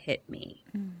dad hit me.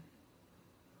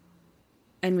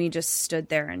 And we just stood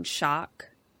there in shock.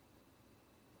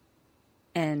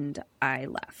 And I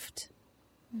left.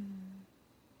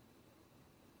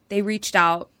 They reached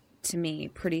out to me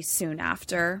pretty soon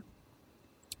after,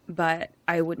 but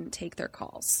I wouldn't take their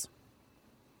calls.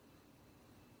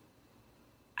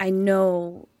 I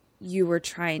know you were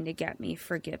trying to get me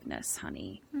forgiveness,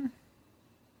 honey.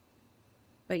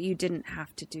 But you didn't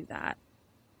have to do that.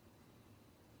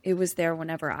 It was there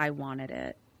whenever I wanted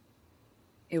it.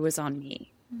 It was on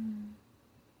me.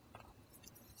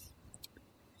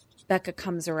 Becca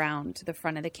comes around to the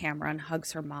front of the camera and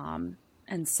hugs her mom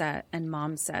and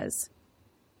Mom says,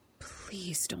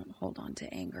 please don't hold on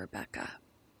to anger, Becca.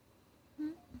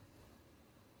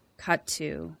 Cut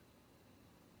to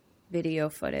video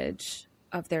footage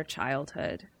of their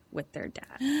childhood with their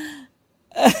dad.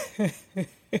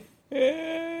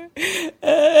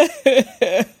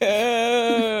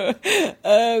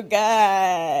 Oh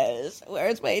gosh,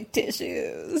 where's my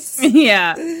tissues?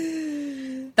 Yeah,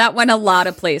 that went a lot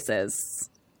of places.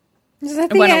 Is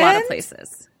that it went a lot of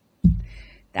places.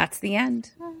 That's the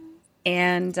end.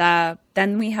 And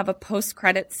then we have a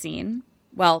post-credit scene.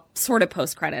 Well, sort of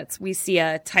post-credits. We see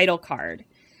a title card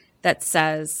that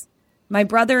says, my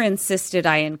brother insisted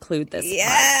I include this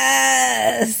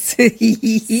Yes!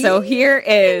 So here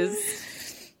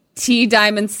is T.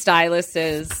 Diamond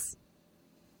Stylus's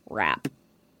rap.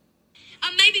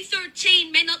 I may be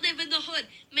 13, may not live in the hood,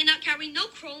 may not carry no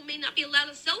chrome, may not be allowed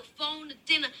a cell phone at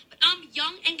dinner, but I'm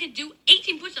young and can do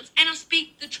 18 push-ups, and I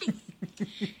speak the truth.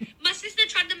 My sister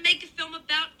tried to make a film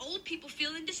about old people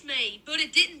feeling dismay, but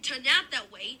it didn't turn out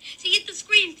that way. She hit the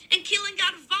screen and killing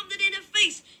got vomited in her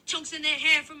face, chunks in her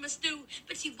hair from a stew,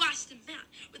 but she washed them out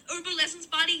with Herbal Essence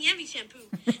Body Envy shampoo.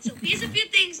 So here's a few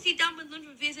things T. Diamond learned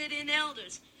from visiting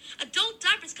elders. Adult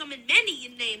diapers come in many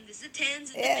in name. There's a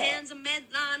Tens, a Depends, a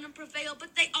Medline, and Prevail,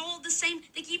 but they all the same.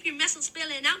 They keep your mess from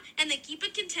spilling out, and they keep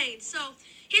it contained. So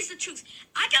here's the truth.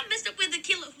 I got messed up with a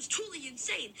killer who's truly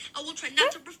insane. I will try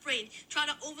not to refrain, try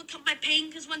to overcome my pain,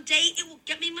 because one day it will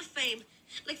get me my fame.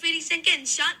 Like 50 Cent getting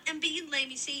shot and being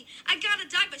lame, you see. I got a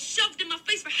diaper shoved in my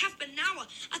face for half an hour.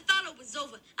 I thought it was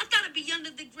over. I thought I'd be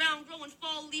under the ground growing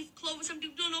fall leaf clover. Some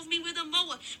dude doing over me with a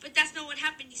mower. But that's not what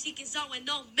happened, you see, cause I went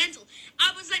all mental.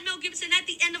 I was like Mel Gibson at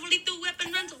the end of a Lethal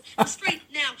Weapon rental. I'm straight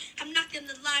now. I'm not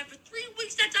gonna lie. For 3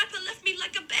 weeks, that diaper left me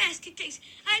like a basket case.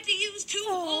 I had to use 2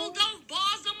 bulldog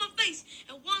bars on my face.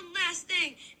 And one last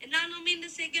thing, and I don't mean to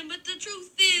say again, but the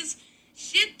truth is,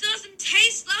 shit doesn't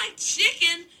taste like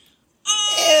chicken.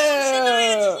 Oh,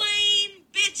 Shania Twain,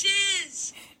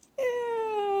 bitches.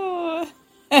 Ew.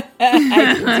 I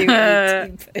can do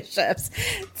 18 push-ups.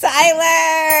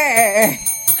 Tyler!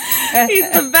 He's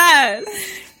the best.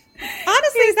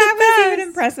 that was even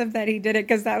impressive that he did it,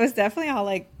 because that was definitely all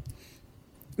like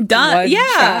done. one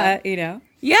Yeah. shot, you know?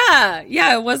 Yeah.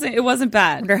 Yeah. It wasn't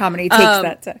bad. I wonder how many takes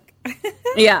that took.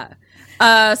 Yeah.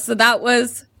 So that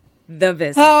was The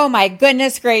Visit. Oh my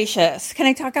goodness gracious. Can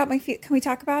we talk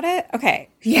about it? Okay.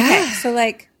 Yeah.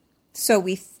 Okay. So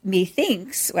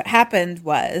methinks what happened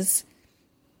was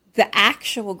the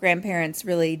actual grandparents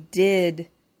really did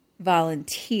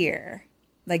volunteer.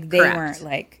 Like they Correct. weren't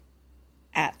like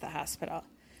at the hospital.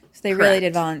 So they really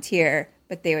did volunteer,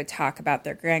 but they would talk about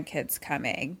their grandkids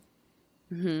coming.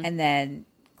 Mm-hmm. And then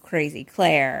Crazy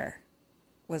Claire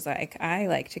was like, I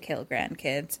like to kill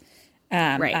grandkids.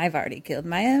 I've already killed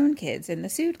my own kids in the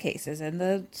suitcases and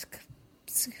the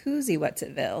whoosy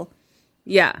what's-it-ville.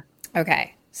 Yeah.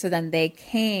 Okay. So then they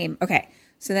came. Okay.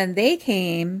 So then they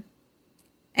came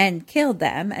and killed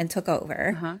them and took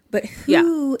over. Uh-huh. But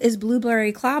who is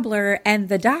Blueberry Clobbler and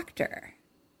the doctor?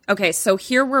 Okay. So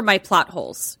here were my plot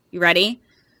holes. You ready?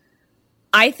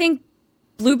 I think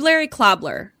Blueberry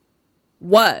Clobbler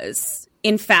was,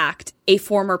 in fact, a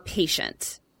former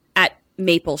patient at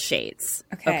Maple Shades.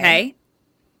 Okay.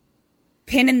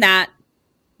 Pin in that,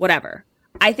 whatever.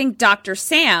 I think Dr.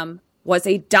 Sam was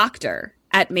a doctor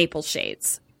at Maple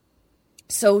Shades.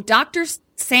 So Dr.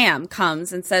 Sam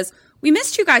comes and says, we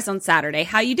missed you guys on Saturday.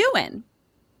 How you doing?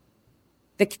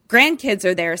 The grandkids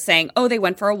are there saying, oh, they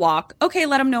went for a walk. Okay,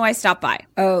 let them know I stopped by.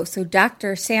 Oh, so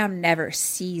Dr. Sam never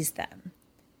sees them.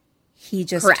 He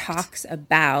just talks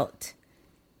about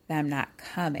them not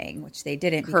coming, which they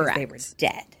didn't because they were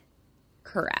dead.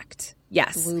 Correct.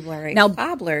 Yes. Blueberry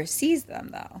Clobbler sees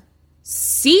them, though.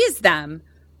 Sees them,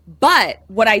 but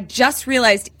what I just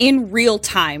realized in real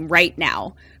time right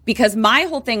now, because my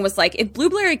whole thing was like, if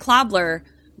Blueberry Clobbler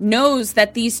knows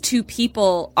that these two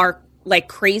people are like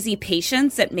crazy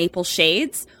patients at Maple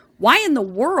Shades, why in the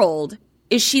world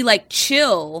is she like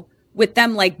chill with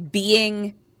them like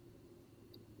being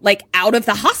like out of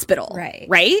the hospital?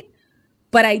 Right?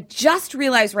 But I just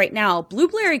realized right now,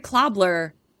 Blueberry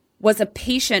Clobbler was a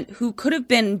patient who could have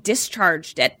been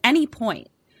discharged at any point.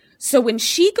 So when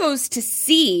she goes to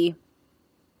see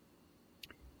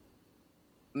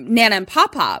Nana and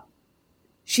Pop Pop,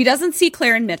 she doesn't see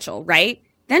Claire and Mitchell, right?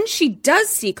 Then she does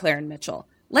see Claire and Mitchell.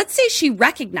 Let's say she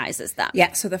recognizes them.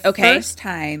 Yeah, so the first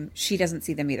time, she doesn't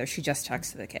see them either. She just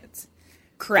talks to the kids.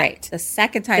 Correct. Right. The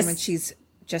second time when she's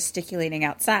gesticulating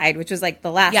outside, which was like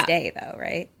the last day, though,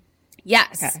 right?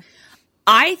 Yes. Okay.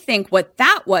 I think what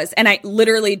that was, and I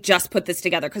literally just put this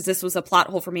together because this was a plot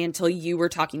hole for me until you were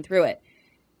talking through it.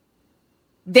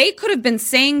 They could have been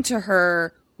saying to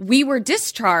her, we were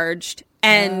discharged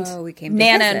and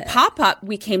Nana and Pop Pop,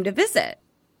 we came to visit.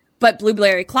 But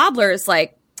Blueberry Clobbler is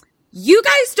like, you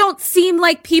guys don't seem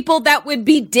like people that would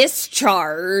be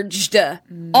discharged.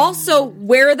 Also,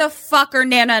 where the fuck are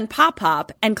Nana and Pop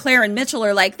Pop? And Claire and Mitchell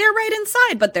are like, they're right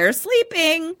inside, but they're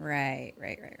sleeping. Right.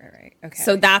 Okay.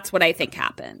 So that's what I think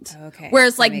happened. Okay.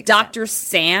 Whereas like Dr.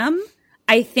 Sam,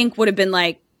 I think would have been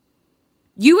like,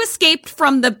 you escaped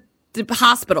from the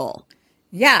hospital.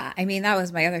 Yeah. I mean, that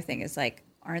was my other thing is like,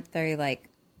 aren't there like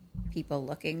people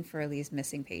looking for these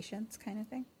missing patients kind of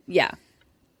thing? Yeah.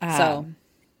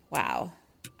 Wow.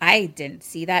 I didn't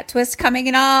see that twist coming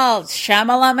at all.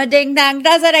 Shamalama Ding Dong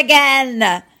does it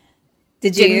again.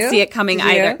 Did you? Didn't see it coming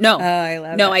either. No. Oh, I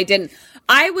love it. No, I didn't.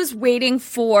 I was waiting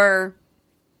for,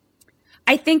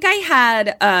 I think I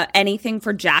had anything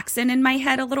for Jackson in my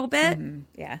head a little bit. Mm-hmm.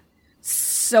 Yeah.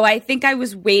 So I think I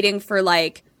was waiting for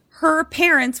like, her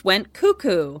parents went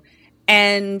cuckoo.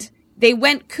 And they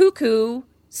went cuckoo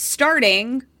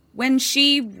starting when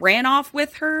she ran off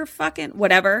with her fucking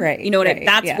whatever. Right, you know what right,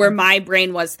 that's where my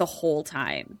brain was the whole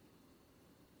time.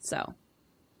 So,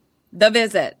 The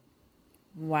Visit.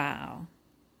 Wow.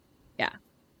 Yeah.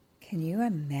 Can you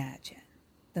imagine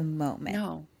the moment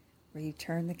where you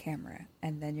turn the camera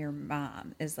and then your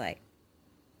mom is like,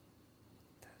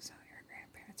 those aren't your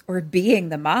grandparents? Or being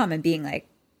the mom and being like,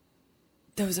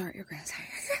 those aren't your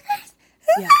grandparents.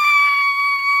 Yeah.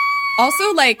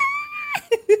 Also, like,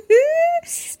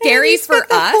 scary for us.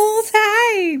 The whole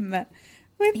time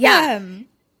with them.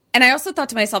 And I also thought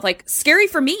to myself, like, scary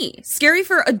for me. Scary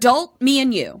for adult me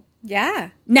and you.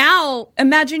 Yeah. Now,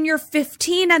 imagine you're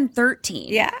 15 and 13.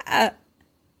 Yeah.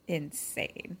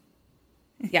 Insane.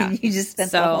 Yeah. You just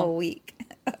spent the whole week.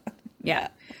 Yeah.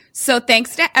 So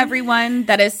thanks to everyone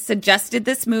that has suggested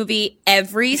this movie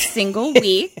every single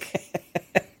week.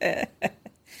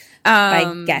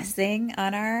 By guessing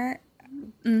on our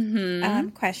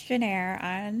questionnaire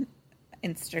on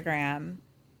Instagram.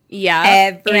 Yeah.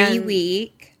 Every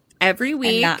week. Every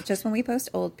week. And not just when we post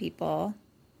old people.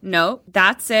 No,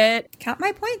 that's it. Count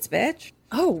my points, bitch.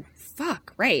 Oh,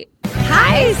 fuck. Right.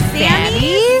 Hi,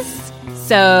 Sammys.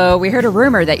 So we heard a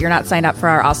rumor that you're not signed up for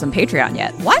our awesome Patreon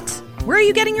yet. What? Where are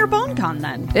you getting your BoneCon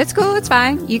then? It's cool. It's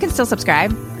fine. You can still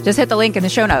subscribe. Just hit the link in the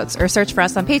show notes or search for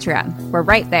us on Patreon. We're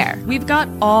right there. We've got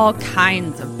all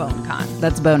kinds of BoneCon.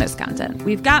 That's bonus content.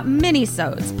 We've got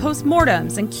mini-sodes,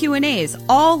 postmortems, and Q&As,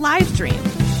 all live streamed.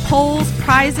 Polls,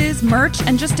 prizes, merch,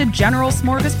 and just a general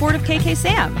smorgasbord of KK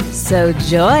Sam. So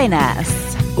join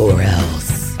us. Or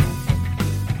else.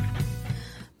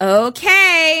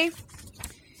 Okay.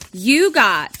 You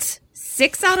got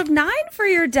 6 out of 9 for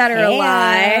your Dead or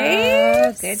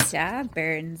Alive. Good job,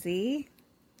 Bernsey.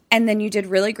 And then you did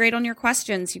really great on your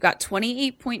questions. You got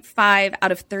 28.5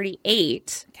 out of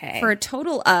 38 for a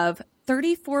total of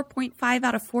 34.5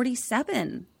 out of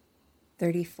 47.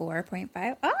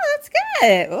 34.5. Oh, that's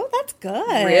good. Oh, that's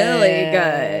good. Really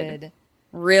good.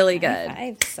 Really good.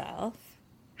 High five, self.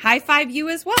 High five you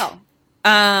as well.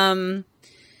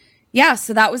 Yeah,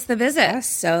 so that was the visit. That was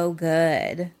so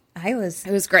good. It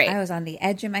was great. I was on the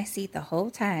edge of my seat the whole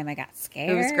time. I got scared.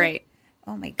 It was great.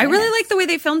 Oh my goodness. I really like the way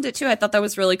they filmed it too. I thought that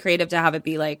was really creative to have it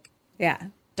be like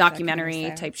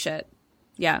documentary type shit.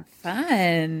 Yeah.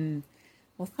 Fun.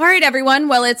 Well, all right, everyone.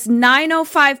 Well, it's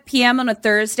 9:05 p.m. on a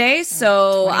Thursday,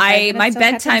 so my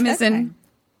bedtime is in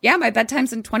my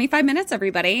bedtime's in 25 minutes,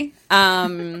 everybody.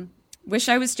 Wish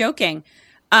I was joking.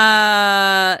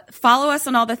 Follow us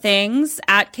on all the things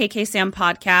at KK Sam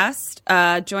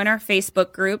Podcast. Join our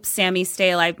Facebook group, Sammy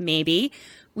Stay Alive Maybe.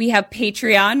 We have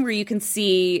Patreon where you can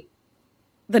see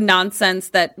the nonsense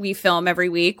that we film every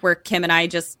week where Kim and I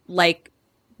just like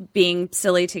being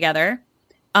silly together.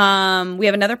 We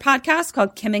have another podcast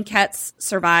called Kim and Ket's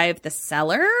Survive the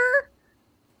Cellar.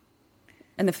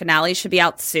 And the finale should be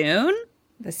out soon.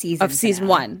 The season of season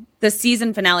 1. The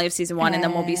season finale of season 1, and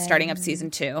then we'll be starting up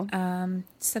season 2.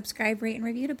 Subscribe, rate, and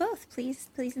review to both, please.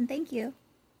 Please and thank you.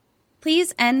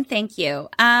 Please and thank you.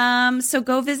 So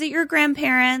go visit your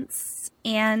grandparents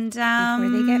and before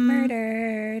they get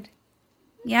murdered.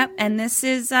 Yep, and this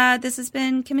has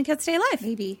been Kim and Kat Stay Alive.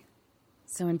 Maybe.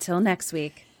 So until next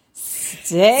week.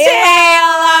 Stay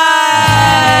alive!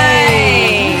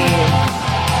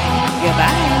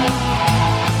 Goodbye.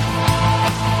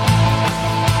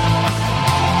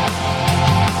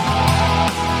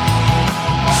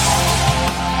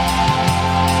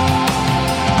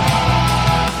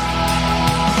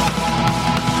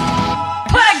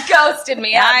 Ghosted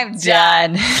me. I'm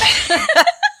done.